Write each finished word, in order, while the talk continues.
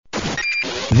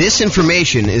This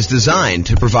information is designed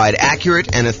to provide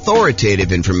accurate and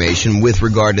authoritative information with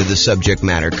regard to the subject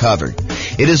matter covered.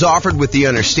 It is offered with the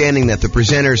understanding that the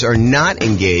presenters are not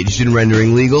engaged in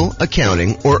rendering legal,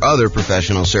 accounting, or other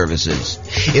professional services.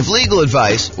 If legal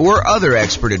advice or other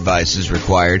expert advice is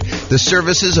required, the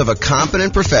services of a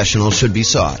competent professional should be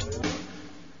sought.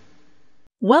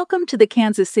 Welcome to the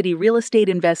Kansas City Real Estate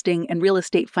Investing and Real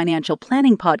Estate Financial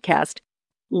Planning Podcast.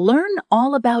 Learn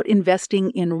all about investing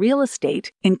in real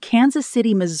estate in Kansas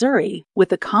City, Missouri,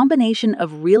 with a combination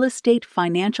of real estate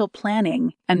financial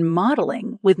planning and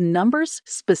modeling with numbers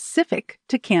specific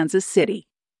to Kansas City,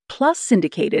 plus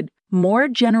syndicated, more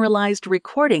generalized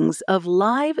recordings of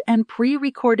live and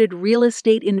pre-recorded real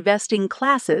estate investing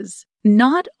classes,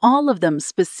 not all of them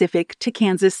specific to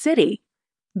Kansas City.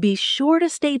 Be sure to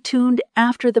stay tuned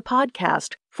after the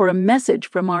podcast for a message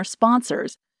from our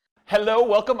sponsors. Hello,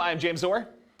 welcome. I'm James Orr.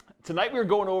 Tonight we're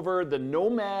going over the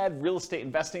Nomad real estate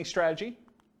investing strategy.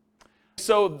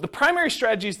 So the primary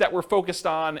strategies that we're focused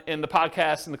on in the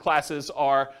podcast and the classes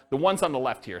are the ones on the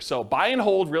left here. So buy and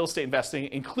hold real estate investing,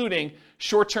 including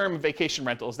short-term vacation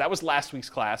rentals. That was last week's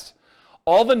class.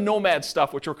 All the Nomad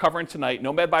stuff, which we're covering tonight,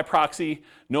 Nomad by proxy,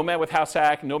 Nomad with house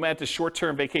hack, Nomad to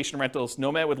short-term vacation rentals,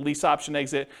 Nomad with lease option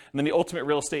exit, and then the ultimate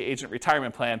real estate agent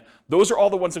retirement plan. Those are all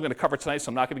the ones I'm going to cover tonight, so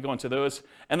I'm not going to go into those.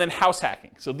 And then house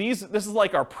hacking. So this is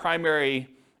like our primary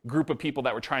group of people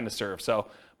that we're trying to serve.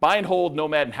 So buy and hold,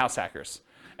 Nomad, and house hackers.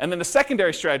 And then the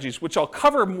secondary strategies, which I'll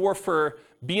cover more for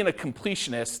being a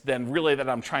completionist than really that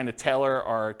I'm trying to tailor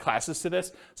our classes to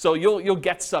this. So you'll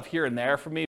get stuff here and there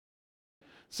from me.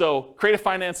 So creative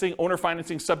financing, owner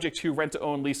financing subject to rent to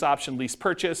own, lease option, lease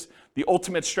purchase, the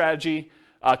ultimate strategy,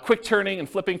 quick turning and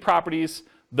flipping properties,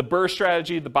 the BRRRR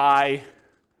strategy, the buy,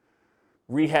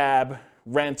 rehab,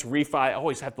 rent, refi. I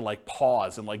always have to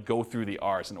pause and go through the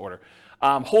R's in order.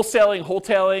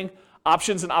 Wholetailing,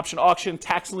 options and option auction,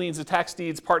 tax liens and tax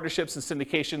deeds, partnerships and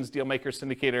syndications, deal maker,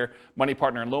 syndicator, money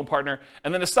partner, and loan partner.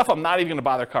 And then the stuff I'm not even going to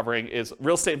bother covering is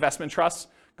real estate investment trusts.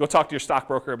 Go talk to your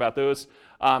stockbroker about those,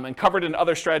 and covered in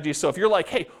other strategies. So if you're like,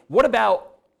 hey, what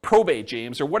about probate,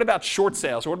 James? Or what about short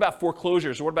sales? Or what about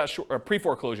foreclosures? Or what about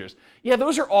pre-foreclosures? Yeah,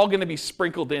 those are all going to be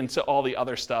sprinkled into all the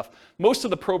other stuff. Most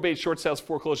of the probate, short sales,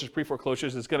 foreclosures,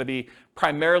 pre-foreclosures is going to be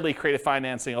primarily creative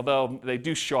financing, although they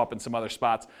do show up in some other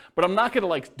spots. But I'm not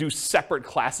going to do separate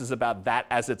classes about that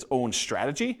as its own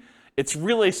strategy. It's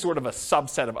really sort of a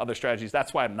subset of other strategies.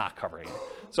 That's why I'm not covering it.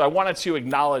 So I wanted to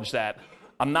acknowledge that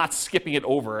I'm not skipping it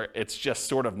over. It's just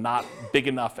sort of not big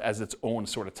enough as its own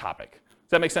sort of topic. Does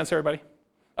that make sense, everybody?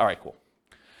 All right, cool.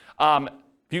 If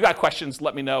you got questions,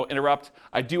 let me know. Interrupt.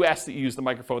 I do ask that you use the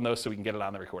microphone, though, so we can get it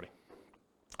on the recording.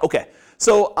 Okay,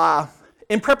 so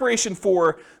in preparation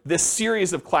for this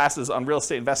series of classes on real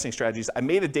estate investing strategies, I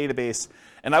made a database,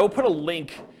 and I will put a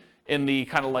link in the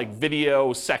kind of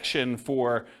video section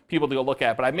for people to go look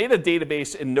at. But I made a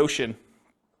database in Notion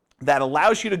that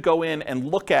allows you to go in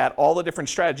and look at all the different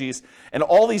strategies and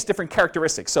all these different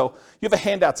characteristics. So you have a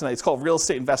handout tonight. It's called Real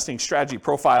Estate Investing Strategy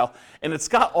Profile, and it's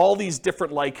got all these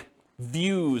different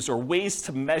views or ways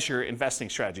to measure investing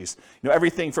strategies.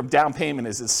 Everything from down payment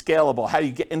is scalable, how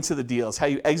you get into the deals, how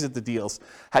you exit the deals,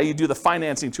 how you do the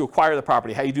financing to acquire the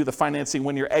property, how you do the financing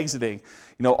when you're exiting.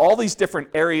 All these different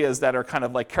areas that are kind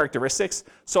of characteristics.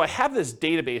 So I have this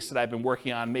database that I've been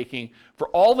working on making for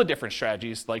all the different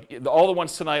strategies, all the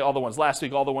ones tonight, all the ones last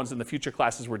week, all the ones in the future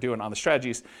classes we're doing on the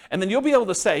strategies. And then you'll be able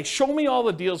to say, show me all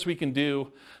the deals we can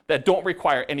do that don't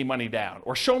require any money down,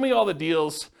 or show me all the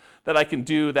deals that I can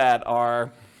do that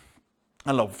are,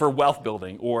 for wealth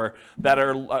building, or that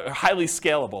are highly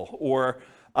scalable, or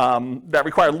that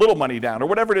require little money down, or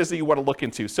whatever it is that you want to look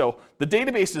into. So the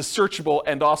database is searchable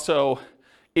and also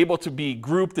able to be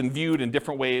grouped and viewed in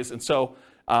different ways. And so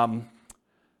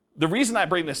the reason I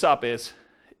bring this up is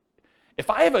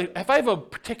if I have a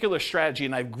particular strategy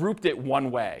and I've grouped it one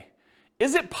way,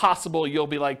 is it possible you'll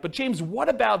be like, but James, what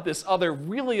about this other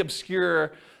really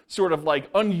obscure sort of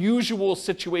unusual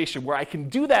situation where I can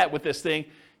do that with this thing?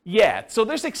 Yeah, so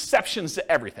there's exceptions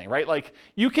to everything, right?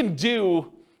 You can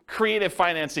do creative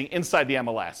financing inside the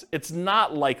MLS. It's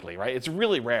not likely, right? It's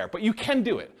really rare, but you can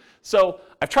do it. So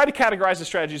I've tried to categorize the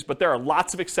strategies, but there are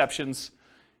lots of exceptions.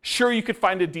 Sure, you could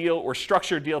find a deal or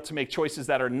structure a deal to make choices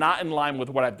that are not in line with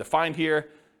what I've defined here.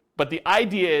 But the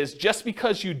idea is just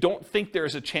because you don't think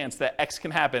there's a chance that X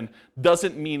can happen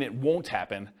doesn't mean it won't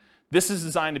happen. This is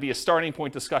designed to be a starting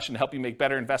point discussion to help you make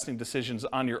better investing decisions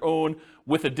on your own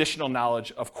with additional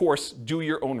knowledge. Of course, do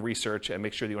your own research and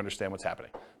make sure that you understand what's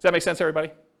happening. Does that make sense,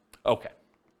 everybody? Okay.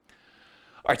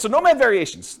 All right, so Nomad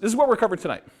variations. This is what we're covering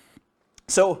tonight.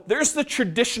 So there's the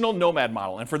traditional Nomad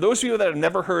model. And for those of you that have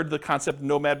never heard the concept of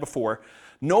Nomad before,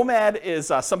 Nomad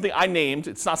is something I named.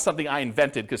 It's not something I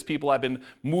invented because people have been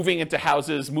moving into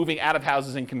houses, moving out of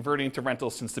houses and converting to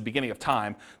rentals since the beginning of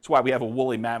time. That's why we have a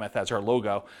woolly mammoth as our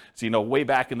logo. So, way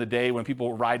back in the day when people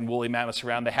were riding woolly mammoths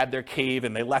around, they had their cave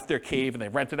and they left their cave and they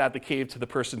rented out the cave to the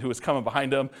person who was coming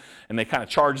behind them and they kind of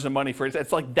charged them money for it.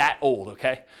 It's like that old,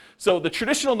 okay? So the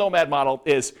traditional Nomad model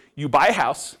is you buy a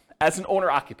house as an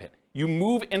owner-occupant. You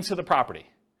move into the property.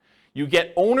 You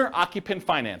get owner-occupant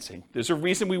financing. There's a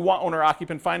reason we want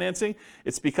owner-occupant financing.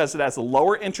 It's because it has a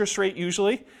lower interest rate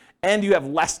usually, and you have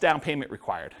less down payment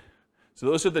required. So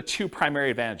those are the two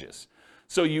primary advantages.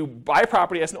 So you buy a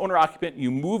property as an owner-occupant,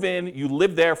 you move in, you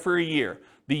live there for a year.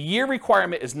 The year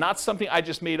requirement is not something I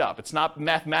just made up. It's not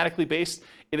mathematically based.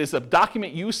 It is a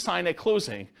document you sign at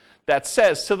closing that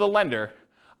says to the lender,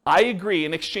 I agree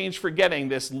in exchange for getting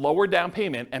this lower down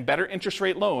payment and better interest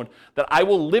rate loan that I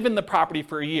will live in the property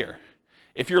for a year.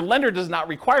 If your lender does not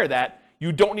require that,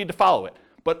 you don't need to follow it.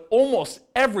 But almost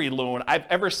every loan I've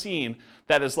ever seen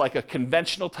that is like a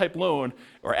conventional type loan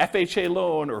or FHA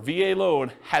loan or VA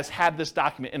loan has had this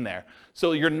document in there.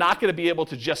 So you're not going to be able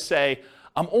to just say,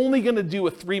 I'm only going to do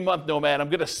a 3-month Nomad. I'm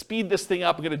going to speed this thing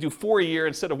up. I'm going to do 4 a year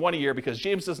instead of 1 a year because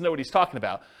James doesn't know what he's talking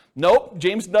about. Nope,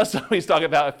 James does know what he's talking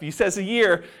about. If he says a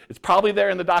year, it's probably there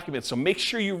in the document. So make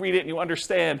sure you read it and you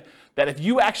understand that if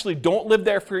you actually don't live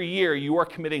there for a year, you are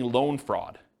committing loan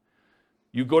fraud.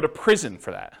 You go to prison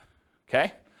for that,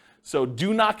 okay? So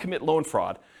do not commit loan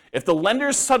fraud. If the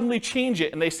lenders suddenly change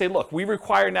it and they say, look, we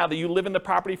require now that you live in the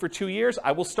property for 2 years,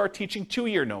 I will start teaching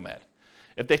 2-year Nomad.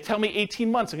 If they tell me 18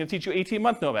 months, I'm going to teach you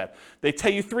 18-month Nomad. They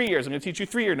tell you 3 years, I'm going to teach you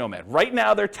 3-year Nomad. Right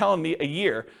now, they're telling me a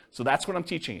year, so that's what I'm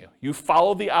teaching you. You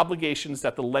follow the obligations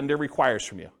that the lender requires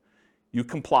from you. You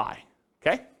comply,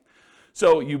 okay?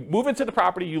 So you move into the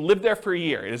property, you live there for a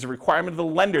year. It is a requirement of the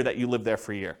lender that you live there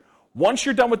for a year. Once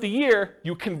you're done with the year,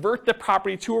 you convert the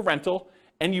property to a rental,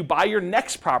 and you buy your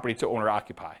next property to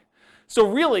owner-occupy. So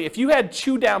really, if you had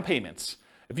 2 down payments,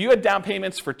 if you had down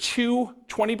payments for 2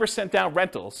 20% down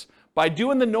rentals, by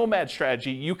doing the Nomad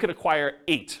strategy, you could acquire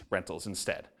 8 rentals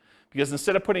instead. Because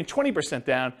instead of putting 20%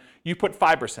 down, you put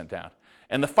 5% down.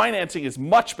 And the financing is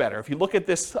much better. If you look at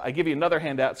this, I give you another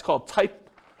handout. It's called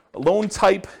loan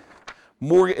type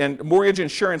mortgage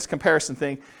insurance comparison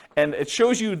thing. And it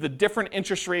shows you the different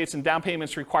interest rates and down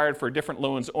payments required for different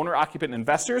loans, owner-occupant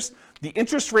investors. The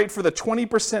interest rate for the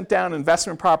 20% down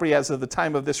investment property as of the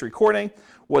time of this recording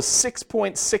was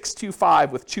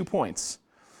 6.625 with 2 points.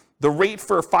 The rate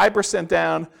for 5%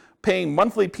 down paying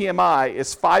monthly PMI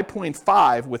is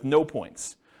 5.5 with no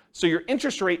points. So your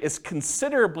interest rate is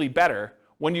considerably better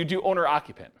when you do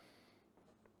owner-occupant,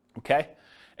 okay?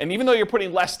 And even though you're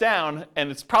putting less down,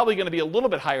 and it's probably going to be a little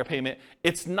bit higher payment,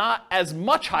 it's not as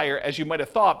much higher as you might have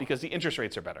thought because the interest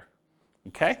rates are better,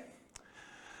 okay?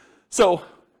 So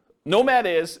Nomad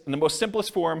is, in the most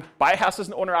simplest form, buy a house as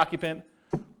an owner-occupant,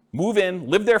 move in,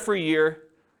 live there for a year,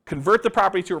 convert the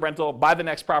property to a rental, buy the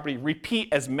next property, repeat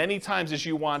as many times as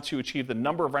you want to achieve the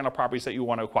number of rental properties that you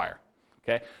want to acquire.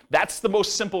 Okay? That's the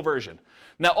most simple version.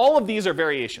 Now, all of these are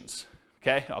variations.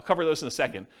 Okay? I'll cover those in a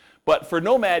second. But for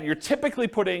Nomad, you're typically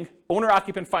putting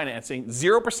owner-occupant financing,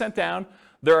 0% down.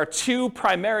 There are 2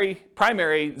 primary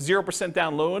 0%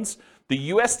 down loans.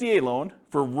 The USDA loan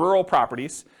for rural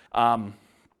properties.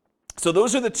 So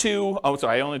those are the 2, oh,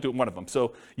 sorry, I only do one of them.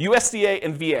 So USDA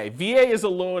and VA. VA is a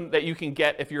loan that you can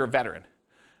get if you're a veteran.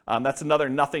 That's another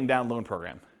nothing down loan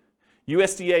program.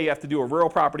 USDA, you have to do a rural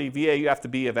property. VA, you have to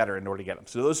be a veteran in order to get them.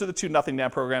 So those are the 2 nothing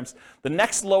down programs. The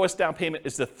next lowest down payment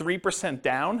is the 3%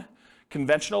 down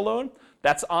conventional loan.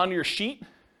 That's on your sheet.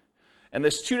 And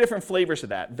there's 2 different flavors of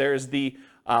that. There's the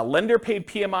lender paid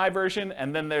PMI version,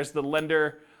 and then there's the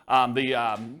lender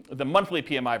the monthly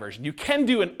PMI version. You can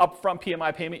do an upfront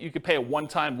PMI payment. You could pay a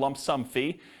one-time lump sum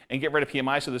fee and get rid of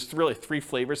PMI. So there's really 3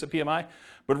 flavors of PMI.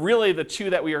 But really the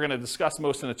 2 that we are going to discuss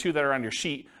most and the 2 that are on your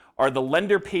sheet are the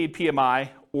lender paid PMI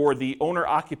or the owner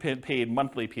occupant paid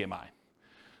monthly PMI.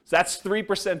 So that's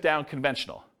 3% down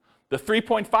conventional. The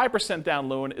 3.5% down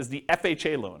loan is the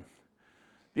FHA loan.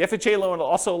 The FHA loan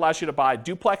also allows you to buy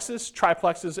duplexes,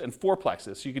 triplexes, and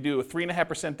fourplexes. So you could do a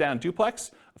 3.5% down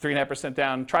duplex, a 3.5%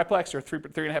 down triplex, or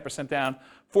 3.5% down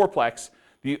fourplex.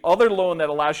 The other loan that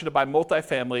allows you to buy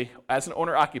multifamily as an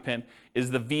owner-occupant is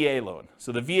the VA loan.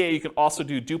 So the VA, you can also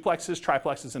do duplexes,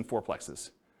 triplexes, and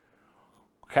fourplexes.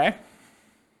 Okay?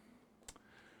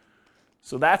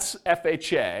 So that's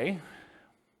FHA.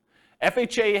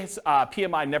 FHA's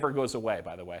PMI never goes away,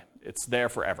 by the way. It's there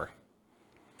forever.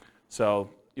 So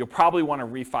you'll probably want to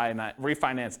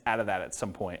refinance out of that at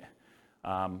some point.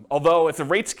 Although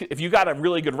if you got a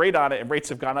really good rate on it and rates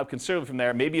have gone up considerably from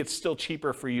there, maybe it's still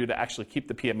cheaper for you to actually keep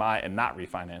the PMI and not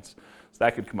refinance. So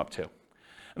that could come up too.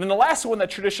 And then the last one that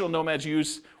traditional nomads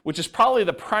use, which is probably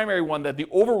the primary one that the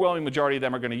overwhelming majority of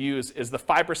them are going to use, is the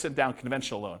 5% down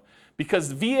conventional loan.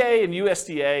 Because VA and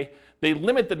USDA, they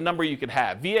limit the number you can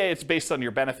have. VA, it's based on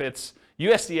your benefits.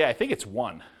 USDA, I think it's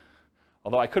 1.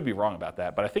 Although I could be wrong about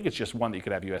that, but I think it's just 1 that you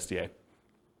could have USDA.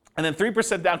 And then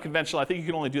 3% down conventional, I think you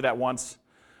can only do that once.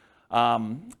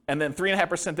 And then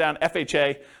 3.5% down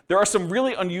FHA. There are some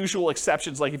really unusual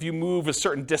exceptions, like if you move a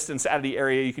certain distance out of the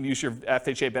area, you can use your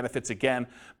FHA benefits again.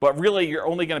 But really, you're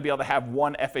only going to be able to have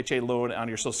 1 FHA loan on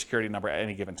your Social Security number at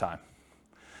any given time.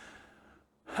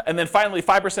 And then finally,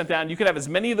 5% down, you can have as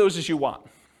many of those as you want,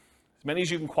 as many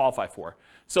as you can qualify for.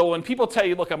 So when people tell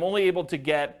you, look, I'm only able to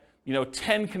get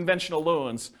 10 conventional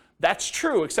loans, that's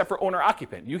true, except for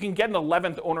owner-occupant. You can get an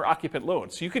 11th owner-occupant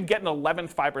loan. So you could get an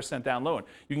 11th 5% down loan.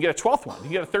 You can get a 12th one. You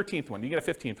can get a 13th one. You can get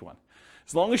a 15th one.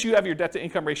 As long as you have your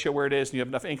debt-to-income ratio where it is and you have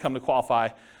enough income to qualify,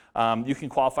 you can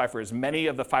qualify for as many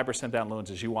of the 5% down loans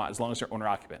as you want, as long as they're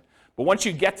owner-occupant. But once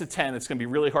you get to 10, it's going to be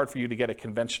really hard for you to get a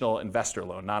conventional investor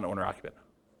loan, non-owner-occupant.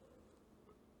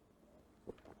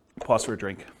 Pause for a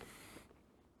drink.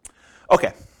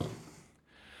 Okay.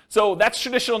 So that's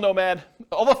traditional nomad.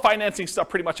 All the financing stuff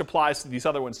pretty much applies to these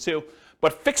other ones too.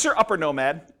 But fixer-upper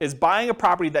nomad is buying a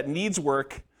property that needs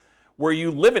work, where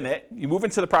you live in it, you move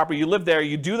into the property, you live there,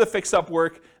 you do the fix-up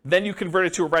work, then you convert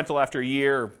it to a rental after a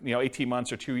year, 18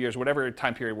 months or 2 years, whatever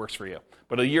time period works for you,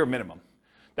 but a year minimum.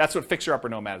 That's what fixer-upper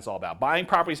nomad is all about. Buying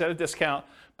properties at a discount,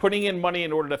 putting in money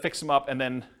in order to fix them up, and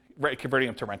then converting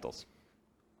them to rentals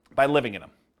by living in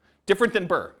them. Different than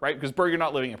BRRRR, right? Because BRRRR, you're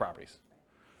not living in properties.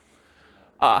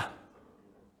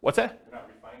 What's that? You're not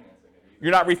refinancing it.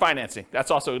 You're not refinancing.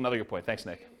 That's also another good point. Thanks,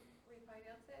 Nick.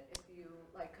 Refinance it if you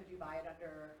could you buy it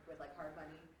with hard money,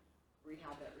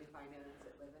 rehab it, refinance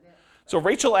it, live in it? So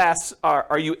Rachel asks,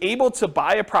 are you able to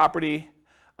buy a property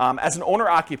as an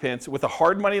owner-occupant with a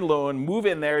hard money loan, move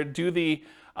in there, do the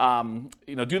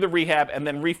rehab, and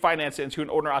then refinance it into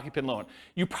an owner-occupant loan?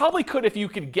 You probably could if you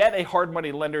could get a hard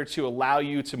money lender to allow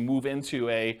you to move into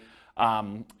a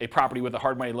property with a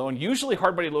hard money loan. Usually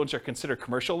hard money loans are considered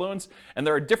commercial loans, and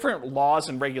there are different laws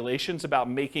and regulations about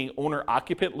making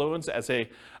owner-occupant loans as a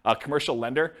commercial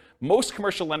lender. Most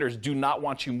commercial lenders do not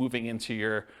want you moving into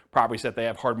your properties that they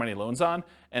have hard money loans on,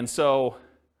 and so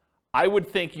I would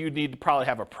think you'd need to probably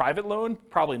have a private loan,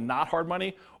 probably not hard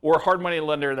money, or a hard money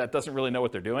lender that doesn't really know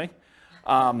what they're doing,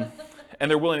 and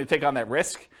they're willing to take on that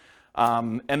risk.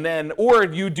 Or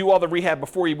you do all the rehab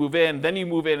before you move in, then you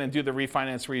move in and do the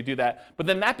refinance where you do that. But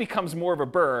then that becomes more of a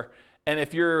BRRRR. And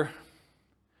if you're,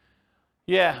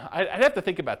 I'd have to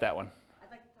think about that one.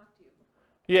 I'd like to talk to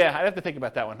you. Yeah, I'd have to think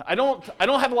about that one. I don't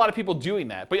have a lot of people doing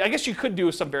that, but I guess you could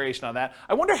do some variation on that.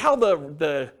 I wonder how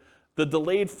the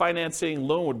delayed financing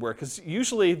loan would work, because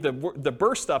usually the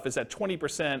BRRRR stuff is at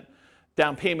 20%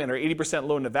 down payment or 80%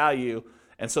 loan to value.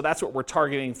 And so that's what we're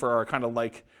targeting for our kind of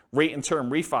rate and term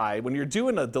refi. When you're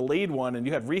doing a delayed one and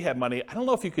you have rehab money, I don't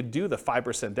know if you could do the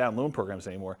 5% down loan programs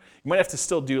anymore. You might have to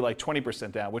still do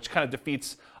 20% down, which kind of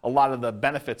defeats a lot of the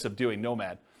benefits of doing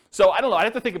Nomad. So I don't know, I'd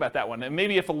have to think about that one. And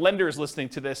maybe if a lender is listening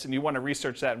to this and you want to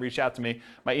research that and reach out to me,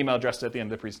 my email address is at the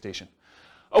end of the presentation.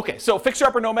 Okay, so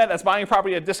fixer-upper Nomad, that's buying a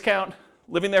property at a discount,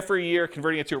 living there for a year,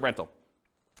 converting it to a rental.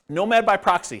 Nomad by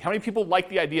proxy, how many people like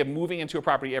the idea of moving into a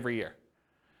property every year?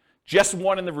 Just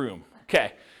one in the room.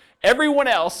 Okay. Everyone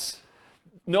else,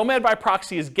 Nomad by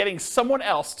proxy is getting someone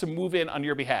else to move in on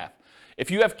your behalf. If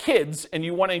you have kids and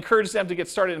you want to encourage them to get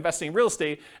started investing in real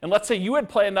estate, and let's say you had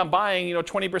planned on buying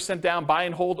 20% down, buy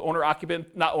and hold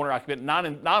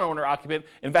non-owner-occupant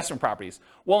investment properties.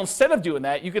 Well, instead of doing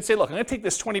that, you could say, look, I'm going to take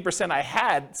this 20% I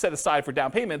had set aside for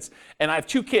down payments, and I have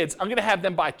 2 kids. I'm going to have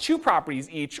them buy 2 properties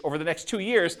each over the next 2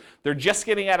 years. They're just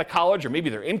getting out of college, or maybe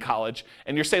they're in college,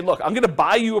 and you're saying, look, I'm going to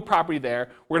buy you a property there.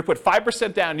 We're going to put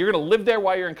 5% down. You're going to live there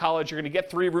while you're in college. You're going to get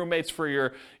 3 roommates for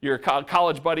your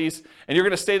college buddies, and you're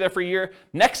going to stay there for a year.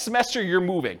 Next semester, you're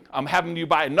moving. I'm having you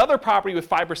buy another property with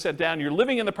 5% down. You're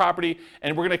living in the property,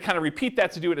 and we're going to kind of repeat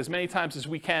that to do it as many times as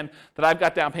we can that I've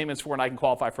got down payments for and I can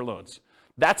qualify for loans.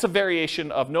 That's a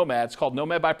variation of Nomad. It's called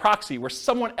Nomad by proxy, where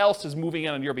someone else is moving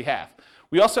in on your behalf.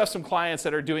 We also have some clients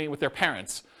that are doing it with their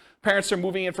parents. Parents are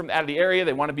moving in from out of the area.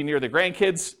 They want to be near their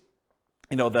grandkids.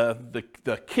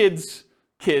 The kids,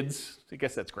 I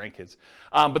guess that's grandkids.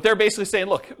 But they're basically saying,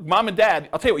 look, mom and dad,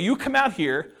 I'll tell you what, you come out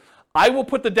here. I will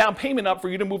put the down payment up for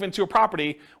you to move into a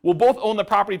property. We'll both own the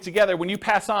property together. When you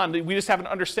pass on, we just have an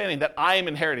understanding that I am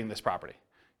inheriting this property.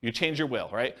 You change your will,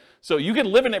 right? So you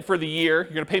can live in it for the year.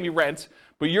 You're going to pay me rent,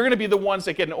 but you're going to be the ones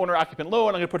that get an owner-occupant loan.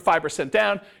 I'm going to put 5%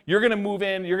 down. You're going to move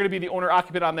in. You're going to be the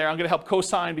owner-occupant on there. I'm going to help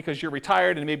co-sign because you're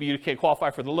retired and maybe you can't qualify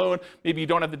for the loan. Maybe you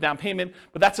don't have the down payment,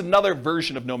 but that's another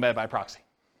version of Nomad by proxy.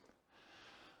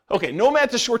 Okay,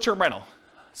 Nomad's a short-term rental.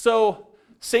 So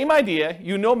same idea.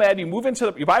 You Nomad, you move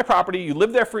into, you buy a property, you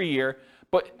live there for a year.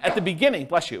 But at the beginning,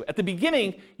 bless you, at the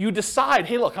beginning, you decide,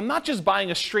 hey, look, I'm not just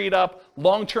buying a straight up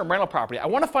long-term rental property. I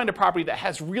want to find a property that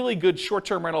has really good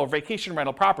short-term rental or vacation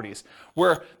rental properties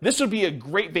where this would be a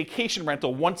great vacation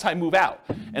rental once I move out.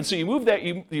 And so you move there,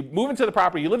 you move into the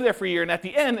property, you live there for a year, and at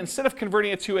the end, instead of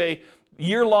converting it to a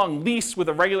year-long lease with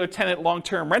a regular tenant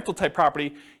long-term rental type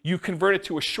property, you convert it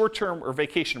to a short-term or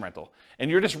vacation rental.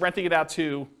 And you're just renting it out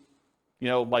to, you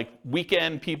know, like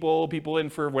weekend people in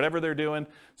for whatever they're doing.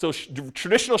 So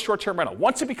traditional short-term rental.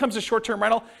 Once it becomes a short-term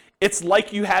rental, it's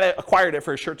like you had acquired it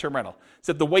for a short-term rental.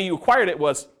 Except the way you acquired it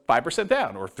was 5%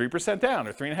 down, or 3% down,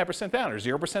 or 3.5% down, or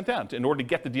 0% down in order to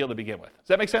get the deal to begin with. Does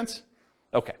that make sense?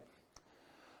 Okay.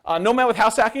 Nomad with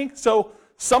house hacking. So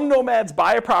some nomads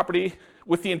buy a property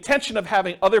with the intention of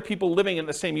having other people living in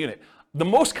the same unit. The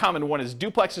most common one is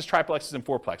duplexes, triplexes, and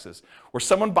fourplexes, where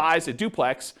someone buys a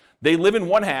duplex, they live in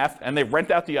one half, and they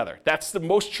rent out the other. That's the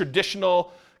most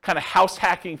traditional kind of house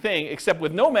hacking thing, except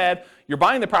with Nomad, you're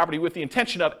buying the property with the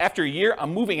intention of, after a year,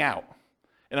 I'm moving out,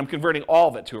 and I'm converting all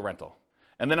of it to a rental.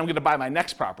 And then I'm going to buy my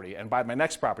next property, and buy my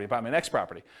next property, buy my next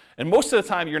property. And most of the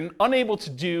time, you're unable to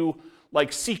do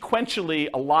like sequentially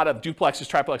a lot of duplexes,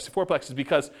 triplexes, fourplexes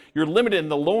because you're limited in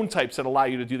the loan types that allow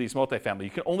you to do these multifamily. You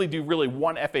can only do really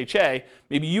one FHA.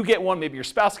 Maybe you get one, maybe your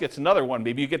spouse gets another one.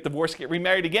 Maybe you get divorced, get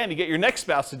remarried again, you get your next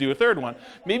spouse to do a third one.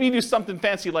 Maybe you do something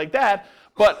fancy like that,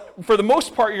 but for the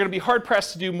most part, you're going to be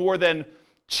hard-pressed to do more than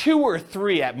 2 or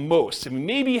 3 at most. I mean,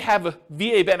 maybe you have a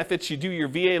VA benefits, you do your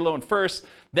VA loan first,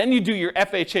 then you do your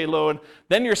FHA loan,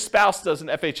 then your spouse does an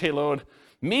FHA loan.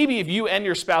 Maybe if you and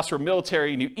your spouse were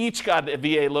military and you each got a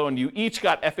VA loan, you each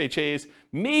got FHAs,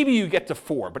 maybe you get to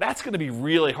 4, but that's going to be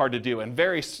really hard to do and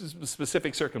very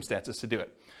specific circumstances to do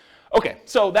it. Okay,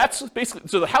 so that's basically,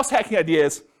 so the house hacking idea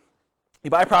is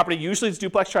you buy a property, usually it's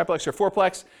duplex, triplex, or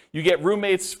fourplex, you get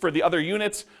roommates for the other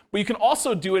units, but you can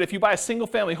also do it if you buy a single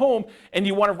family home and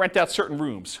you want to rent out certain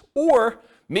rooms. Or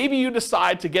maybe you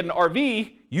decide to get an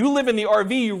RV, you live in the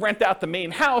RV, you rent out the main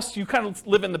house, you kind of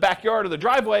live in the backyard or the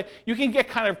driveway, you can get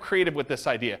kind of creative with this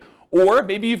idea. Or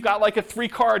maybe you've got like a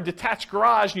 3-car detached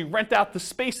garage and you rent out the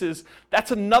spaces.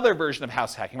 That's another version of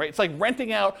house hacking, right? It's like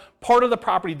renting out part of the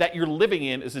property that you're living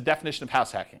in is the definition of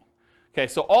house hacking. Okay,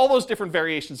 so all those different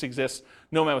variations exist,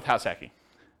 Nomad with house hacking.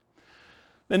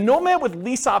 The Nomad with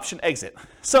lease option exit.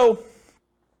 So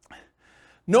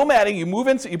nomading, you move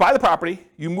in, you buy the property,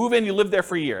 you move in, you live there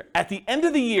for a year. At the end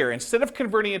of the year, instead of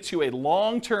converting it to a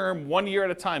long-term, 1 year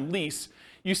at a time lease,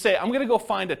 you say, I'm going to go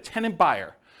find a tenant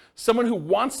buyer, someone who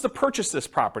wants to purchase this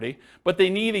property, but they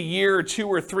need a year or 2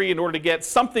 or 3 in order to get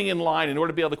something in line in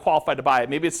order to be able to qualify to buy it.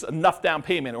 Maybe it's enough down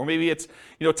payment, or maybe it's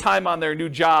time on their new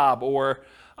job, or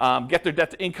get their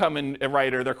debt to income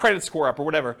right, or their credit score up, or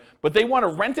whatever. But they want to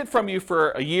rent it from you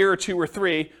for a year or 2 or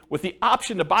 3 with the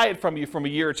option to buy it from you from a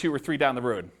year or 2 or 3 down the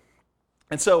road.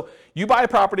 And so you buy a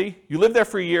property, you live there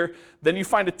for a year, then you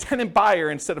find a tenant buyer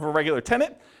instead of a regular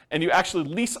tenant, and you actually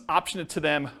lease option it to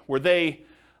them where they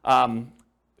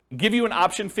give you an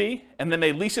option fee, and then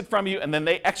they lease it from you, and then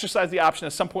they exercise the option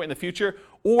at some point in the future.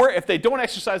 Or if they don't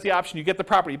exercise the option, you get the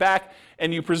property back,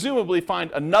 and you presumably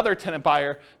find another tenant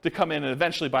buyer to come in and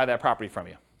eventually buy that property from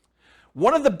you.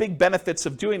 One of the big benefits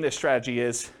of doing this strategy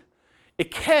is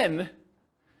it can,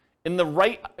 in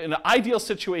an ideal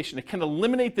situation, it can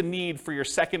eliminate the need for your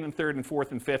second and third and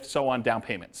fourth and fifth, so on, down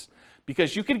payments.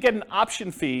 Because you can get an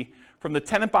option fee from the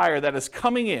tenant buyer that is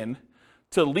coming in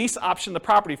to lease option the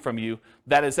property from you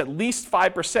that is at least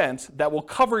 5% that will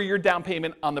cover your down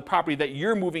payment on the property that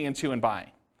you're moving into and buying.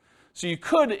 So you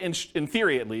could, in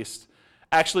theory at least,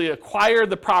 actually acquire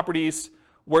the properties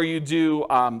where you do,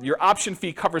 your option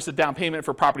fee covers the down payment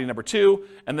for property number 2,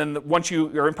 and then once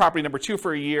you're in property number 2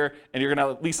 for a year and you're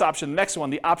going to lease option the next one,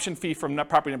 the option fee from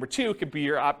property number 2 could be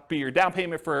your down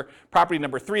payment for property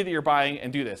number 3 that you're buying,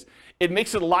 and do this. It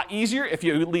makes it a lot easier if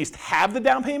you at least have the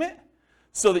down payment,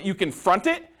 so that you can front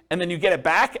it and then you get it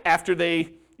back after a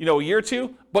year or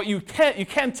 2. But you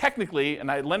can technically, and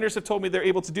lenders have told me they're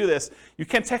able to do this, you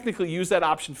can technically use that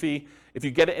option fee if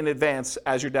you get it in advance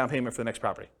as your down payment for the next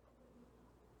property.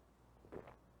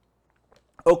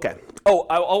 Okay. Oh,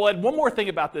 I'll add one more thing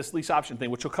about this lease option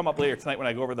thing, which will come up later tonight when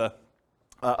I go over the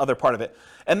other part of it.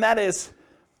 And that is,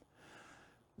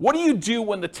 What do you do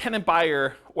when the tenant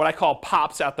buyer, what I call,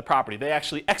 pops out the property? They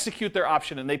actually execute their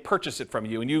option and they purchase it from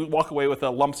you, and you walk away with a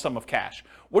lump sum of cash.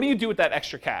 What do you do with that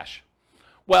extra cash?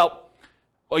 Well,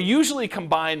 I usually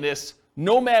combine this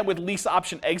Nomad with lease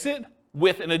option exit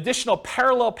with an additional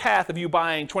parallel path of you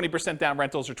buying 20% down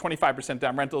rentals or 25%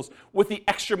 down rentals with the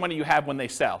extra money you have when they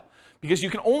sell. Because you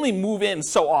can only move in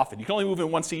so often. You can only move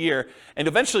in once a year, and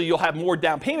eventually you'll have more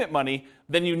down payment money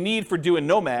than you need for doing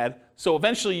Nomad. So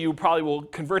eventually you probably will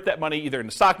convert that money either in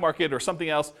the stock market or something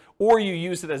else, or you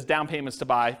use it as down payments to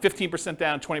buy 15%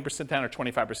 down, 20% down, or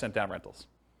 25% down rentals.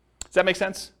 Does that make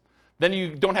sense? Then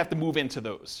you don't have to move into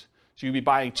those. So you'd be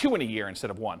buying 2 in a year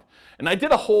instead of 1. And I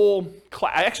did a whole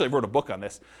class, I actually wrote a book on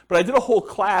this, but I did a whole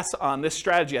class on this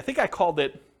strategy. I think I called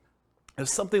it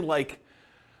as something like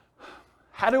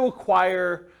how to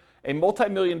acquire a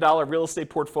multi-million-dollar real estate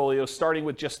portfolio starting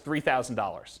with just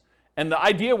 $3,000. And the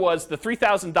idea was the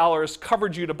 $3,000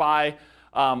 covered you to buy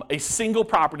a single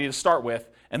property to start with,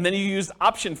 and then you used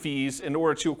option fees in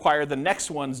order to acquire the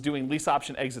next ones doing lease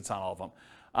option exits on all of them.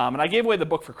 And I gave away the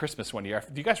book for Christmas one year.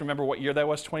 Do you guys remember what year that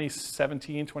was?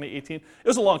 2017, 2018? It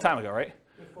was a long time ago, right?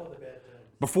 Before the bad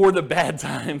times. Before the bad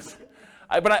times.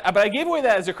 But I gave away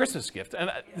that as a Christmas gift. And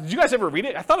did you guys ever read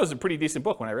it? I thought it was a pretty decent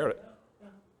book when I wrote it.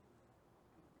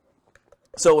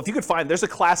 So if you could find, there's a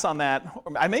class on that.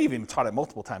 I may have even taught it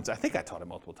multiple times. I think I taught it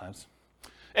multiple times.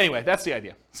 Anyway, that's the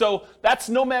idea. So that's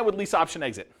Nomad with lease option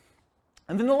exit.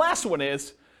 And then the last one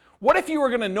is, what if you were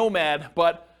going to Nomad,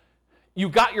 but you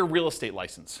got your real estate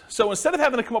license? So instead of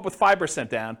having to come up with 5%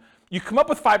 down, you come up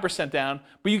with 5% down,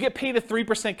 but you get paid a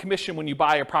 3% commission when you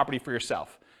buy a property for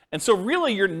yourself. And so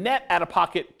really you're net out of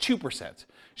pocket 2%. So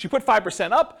you put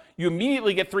 5% up, you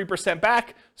immediately get 3%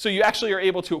 back, so you actually are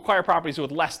able to acquire properties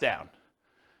with less down.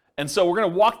 And so we're going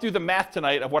to walk through the math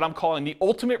tonight of what I'm calling the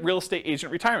ultimate real estate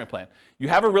agent retirement plan. You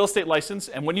have a real estate license,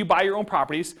 and when you buy your own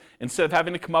properties, instead of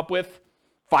having to come up with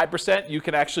 5%, you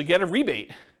can actually get a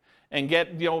rebate and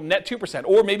get net 2%.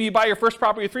 Or maybe you buy your first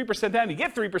property with 3% down, you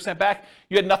get 3% back,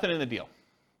 you had nothing in the deal.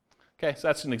 Okay, so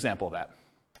that's an example of that.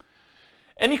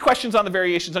 Any questions on the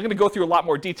variations? I'm going to go through a lot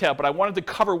more detail, but I wanted to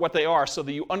cover what they are so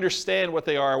that you understand what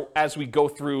they are as we go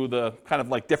through the kind of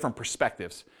like different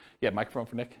perspectives. Yeah, microphone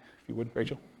for Nick, if you would,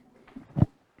 Rachel.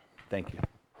 Thank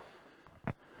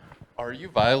you. Are you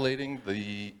violating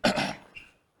the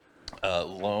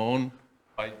loan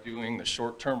by doing the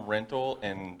short-term rental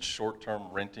and short-term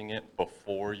renting it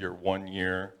before your 1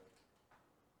 year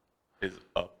is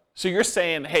up? So you're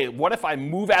saying, hey, what if I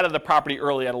move out of the property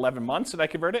early at 11 months and I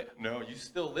convert it? No, you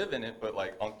still live in it, but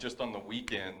like just on the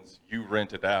weekends, you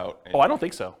rent it out. Oh, I don't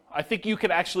think so. I think you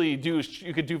could actually do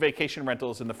vacation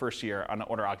rentals in the first year on an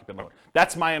owner-occupant loan.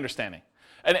 That's my understanding.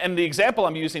 And the example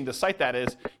I'm using to cite that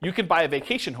is you can buy a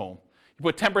vacation home. You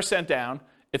put 10% down.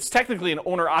 It's technically an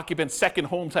owner-occupant second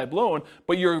home type loan,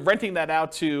 but you're renting that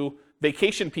out to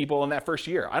vacation people in that first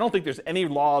year. I don't think there's any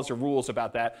laws or rules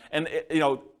about that. And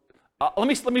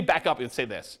let me back up and say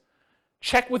this.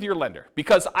 Check with your lender,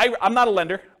 because I'm not a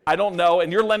lender. I don't know,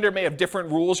 and your lender may have different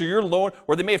rules, or your loan,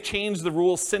 or they may have changed the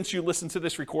rules since you listened to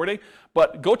this recording.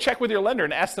 But go check with your lender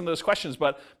and ask them those questions.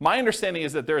 But my understanding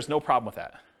is that there is no problem with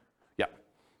that.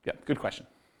 Yeah, good question.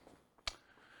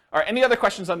 All right, any other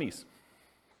questions on these?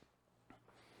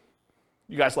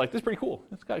 You guys like this? Pretty cool.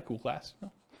 It's got a cool class.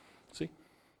 No? See?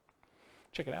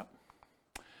 Check it out.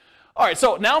 All right,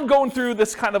 so now I'm going through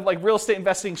this kind of like real estate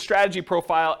investing strategy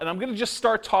profile, and I'm going to just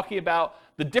start talking about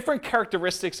the different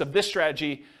characteristics of this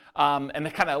strategy and the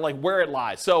kind of like where it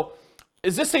lies. So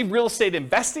is this a real estate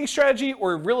investing strategy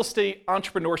or a real estate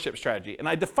entrepreneurship strategy? And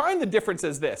I define the difference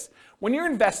as this. When you're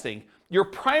investing, your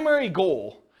primary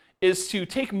goal is to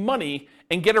take money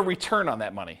and get a return on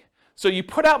that money. So you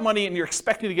put out money and you're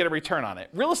expecting to get a return on it.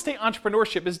 Real estate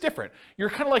entrepreneurship is different.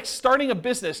 You're kind of like starting a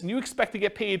business and you expect to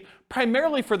get paid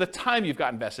primarily for the time you've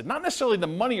got invested. Not necessarily the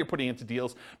money you're putting into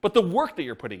deals, but the work that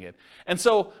you're putting in. And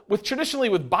so traditionally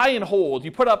with buy and hold,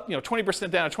 you put up 20%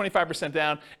 down or 25%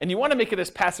 down, and you want to make it as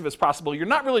passive as possible. You're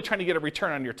not really trying to get a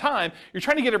return on your time. You're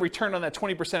trying to get a return on that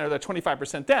 20% or that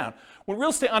 25% down. When real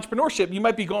estate entrepreneurship, you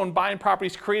might be going buying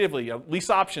properties creatively,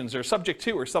 lease options or subject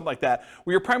to or something like that,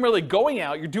 where you're primarily going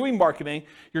out, you're doing marketing,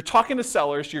 you're talking to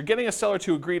sellers, you're getting a seller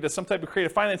to agree to some type of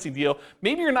creative financing deal.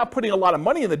 Maybe you're not putting a lot of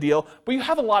money in the deal, but you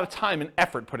have a lot of time and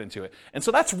effort put into it. And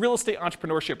so that's real estate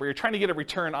entrepreneurship, where you're trying to get a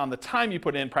return on the time you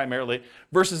put in primarily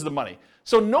versus the money.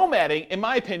 So nomading, in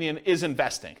my opinion, is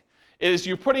investing. Is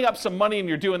you're putting up some money and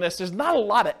you're doing this. There's not a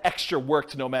lot of extra work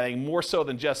to nomading, more so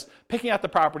than just picking out the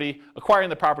property, acquiring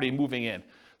the property, and moving in.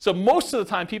 So most of the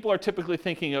time, people are typically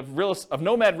thinking of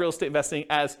nomad real estate investing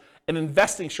as an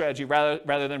investing strategy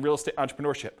rather than real estate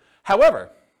entrepreneurship. However,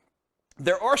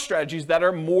 there are strategies that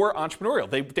are more entrepreneurial.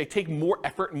 They take more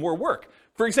effort and more work.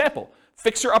 For example,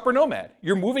 fixer-upper nomad.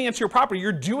 You're moving into your property.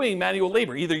 You're doing manual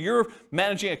labor. Either you're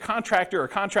managing a contractor or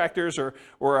contractors or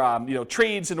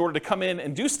trades in order to come in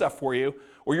and do stuff for you,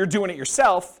 or you're doing it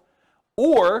yourself,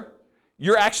 or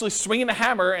you're actually swinging a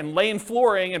hammer and laying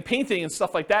flooring and painting and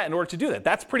stuff like that in order to do that.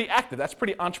 That's pretty active. That's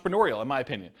pretty entrepreneurial, in my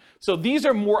opinion. So these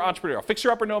are more entrepreneurial.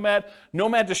 Fixer-upper nomad,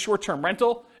 nomad to short-term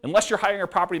rental. Unless you're hiring a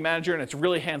property manager and it's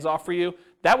really hands-off for you,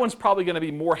 that one's probably going to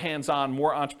be more hands-on,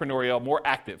 more entrepreneurial, more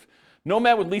active.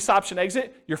 Nomad with lease option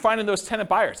exit, you're finding those tenant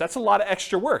buyers. That's a lot of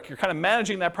extra work. You're kind of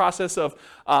managing that process of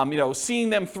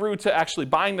seeing them through to actually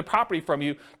buying the property from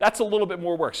you. That's a little bit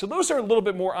more work. So those are a little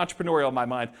bit more entrepreneurial in my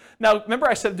mind. Now, remember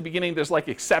I said at the beginning there's like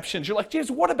exceptions. You're like,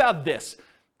 James, what about this?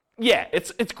 Yeah,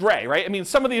 it's gray, right? I mean,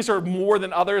 some of these are more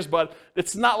than others, but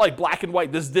it's not like black and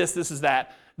white. This is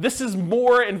that. This is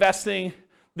more investing.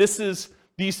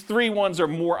 These three ones are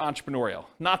more entrepreneurial.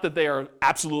 Not that they are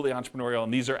absolutely entrepreneurial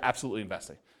and these are absolutely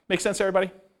investing. Make sense, everybody?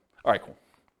 All right, cool.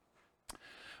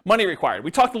 Money required.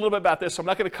 We talked a little bit about this, so I'm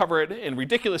not going to cover it in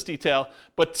ridiculous detail,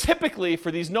 but typically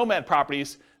for these nomad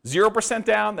properties, 0%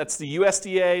 down, that's the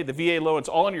USDA, the VA loan, it's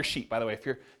all on your sheet, by the way, if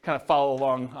you're kind of follow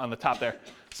along on the top there.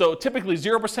 So typically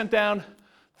 0% down,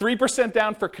 3%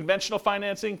 down for conventional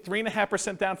financing,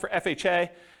 3.5% down for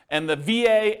FHA, and the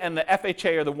VA and the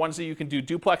FHA are the ones that you can do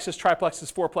duplexes,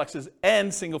 triplexes, fourplexes,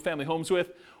 and single-family homes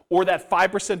with, or that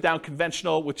 5% down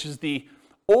conventional, which is the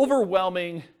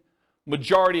overwhelming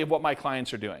majority of what my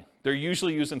clients are doing. They're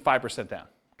usually using 5% down,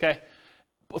 okay?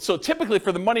 So typically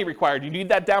for the money required, you need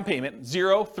that down payment,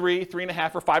 0, 3,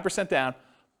 3.5, or 5% down,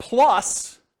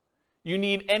 plus you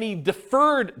need any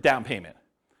deferred down payment.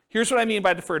 Here's what I mean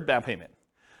by deferred down payment.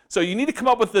 So you need to come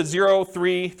up with the 0,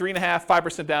 3, 3.5,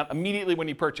 5% down immediately when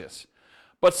you purchase.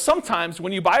 But sometimes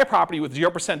when you buy a property with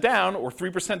 0% down, or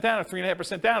 3% down, or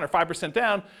 3.5% down, or 5%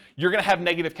 down, you're gonna have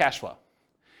negative cash flow.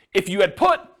 If you had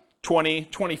put 20,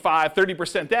 25,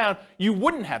 30% down, you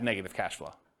wouldn't have negative cash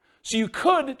flow. So you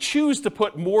could choose to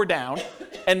put more down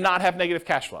and not have negative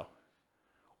cash flow.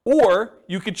 Or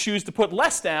you could choose to put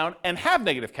less down and have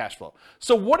negative cash flow.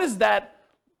 So what is that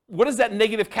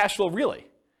negative cash flow really?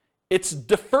 It's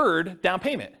deferred down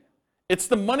payment. It's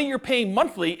the money you're paying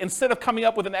monthly instead of coming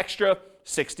up with an extra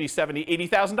 $60,000, $70,000,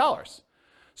 $80,000.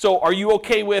 So are you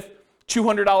okay with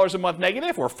 $200 a month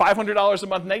negative or $500 a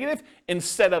month negative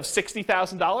instead of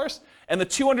 $60,000? And the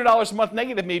 $200 a month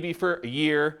negative may be for a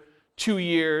year, 2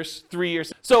 years, 3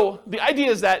 years. So the idea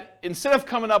is that instead of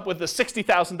coming up with the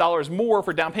 $60,000 more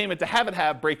for down payment to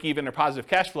have break even or positive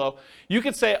cash flow, you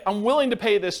could say, I'm willing to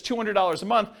pay this $200 a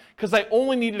month because I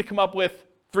only needed to come up with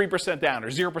 3% down or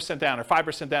 0% down or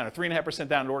 5% down or 3.5%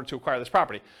 down in order to acquire this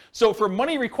property. So for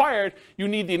money required, you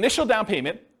need the initial down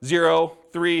payment, 0,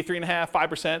 3, 3.5,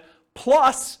 5%,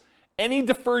 plus any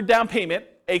deferred down payment,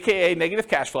 aka negative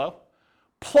cash flow,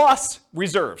 plus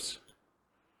reserves.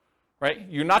 Right?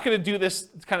 You're not going to do this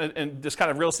kind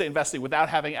of real estate investing without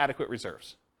having adequate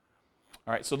reserves.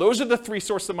 All right, so those are the three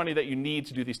sources of money that you need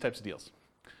to do these types of deals.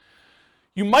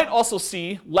 You might also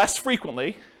see less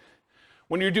frequently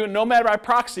when you're doing nomad by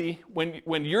proxy,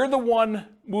 when you're the one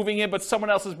moving in but someone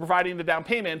else is providing the down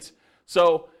payment.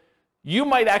 So you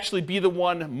might actually be the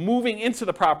one moving into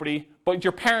the property, but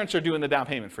your parents are doing the down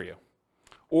payment for you.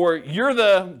 Or you're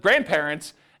the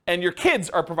grandparents and your kids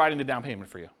are providing the down payment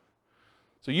for you.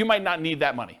 So you might not need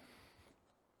that money.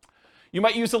 You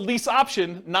might use a lease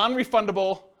option,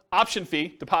 non-refundable option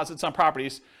fee, deposits on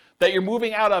properties, that you're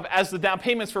moving out of as the down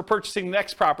payments for purchasing the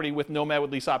next property with Nomad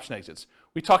with lease option exits.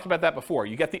 We talked about that before.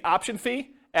 You get the option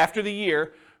fee after the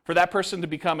year for that person to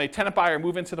become a tenant buyer,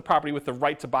 move into the property with the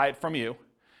right to buy it from you.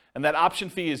 And that option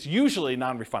fee is usually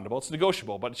non-refundable. It's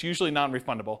negotiable, but it's usually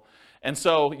non-refundable. And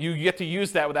so you get to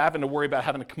use that without having to worry about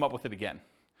having to come up with it again.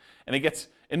 And it gets,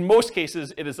 in most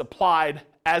cases, it is applied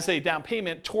as a down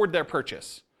payment toward their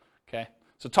purchase. Okay?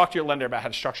 So talk to your lender about how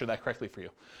to structure that correctly for you.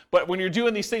 But when you're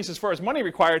doing these things as far as money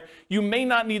required, you may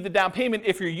not need the down payment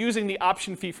if you're using the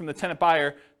option fee from the tenant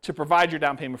buyer to provide your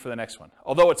down payment for the next one.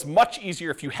 Although it's much easier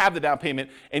if you have the down payment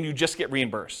and you just get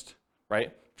reimbursed,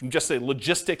 right? From just a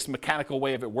logistics, mechanical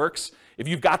way of it works. If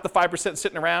you've got the 5%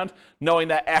 sitting around, knowing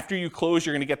that after you close,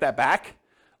 you're going to get that back,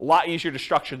 a lot easier to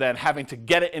structure than having to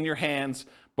get it in your hands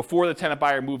before the tenant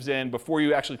buyer moves in, before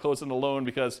you actually close on the loan,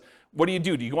 because what do?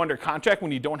 Do you go under contract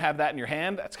when you don't have that in your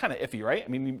hand? That's kind of iffy, right? I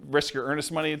mean, you risk your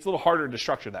earnest money. It's a little harder to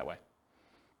structure that way.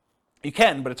 You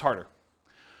can, but it's harder.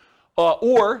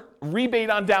 Or rebate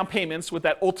on down payments with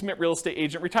that ultimate real estate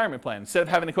agent retirement plan. Instead of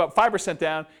having to come up 5%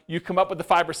 down, you come up with the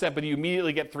 5%, but you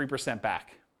immediately get 3%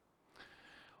 back.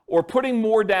 or putting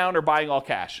more down or buying all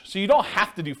cash. So you don't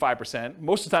have to do 5%.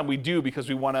 Most of the time we do because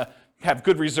we want to have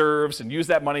good reserves and use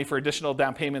that money for additional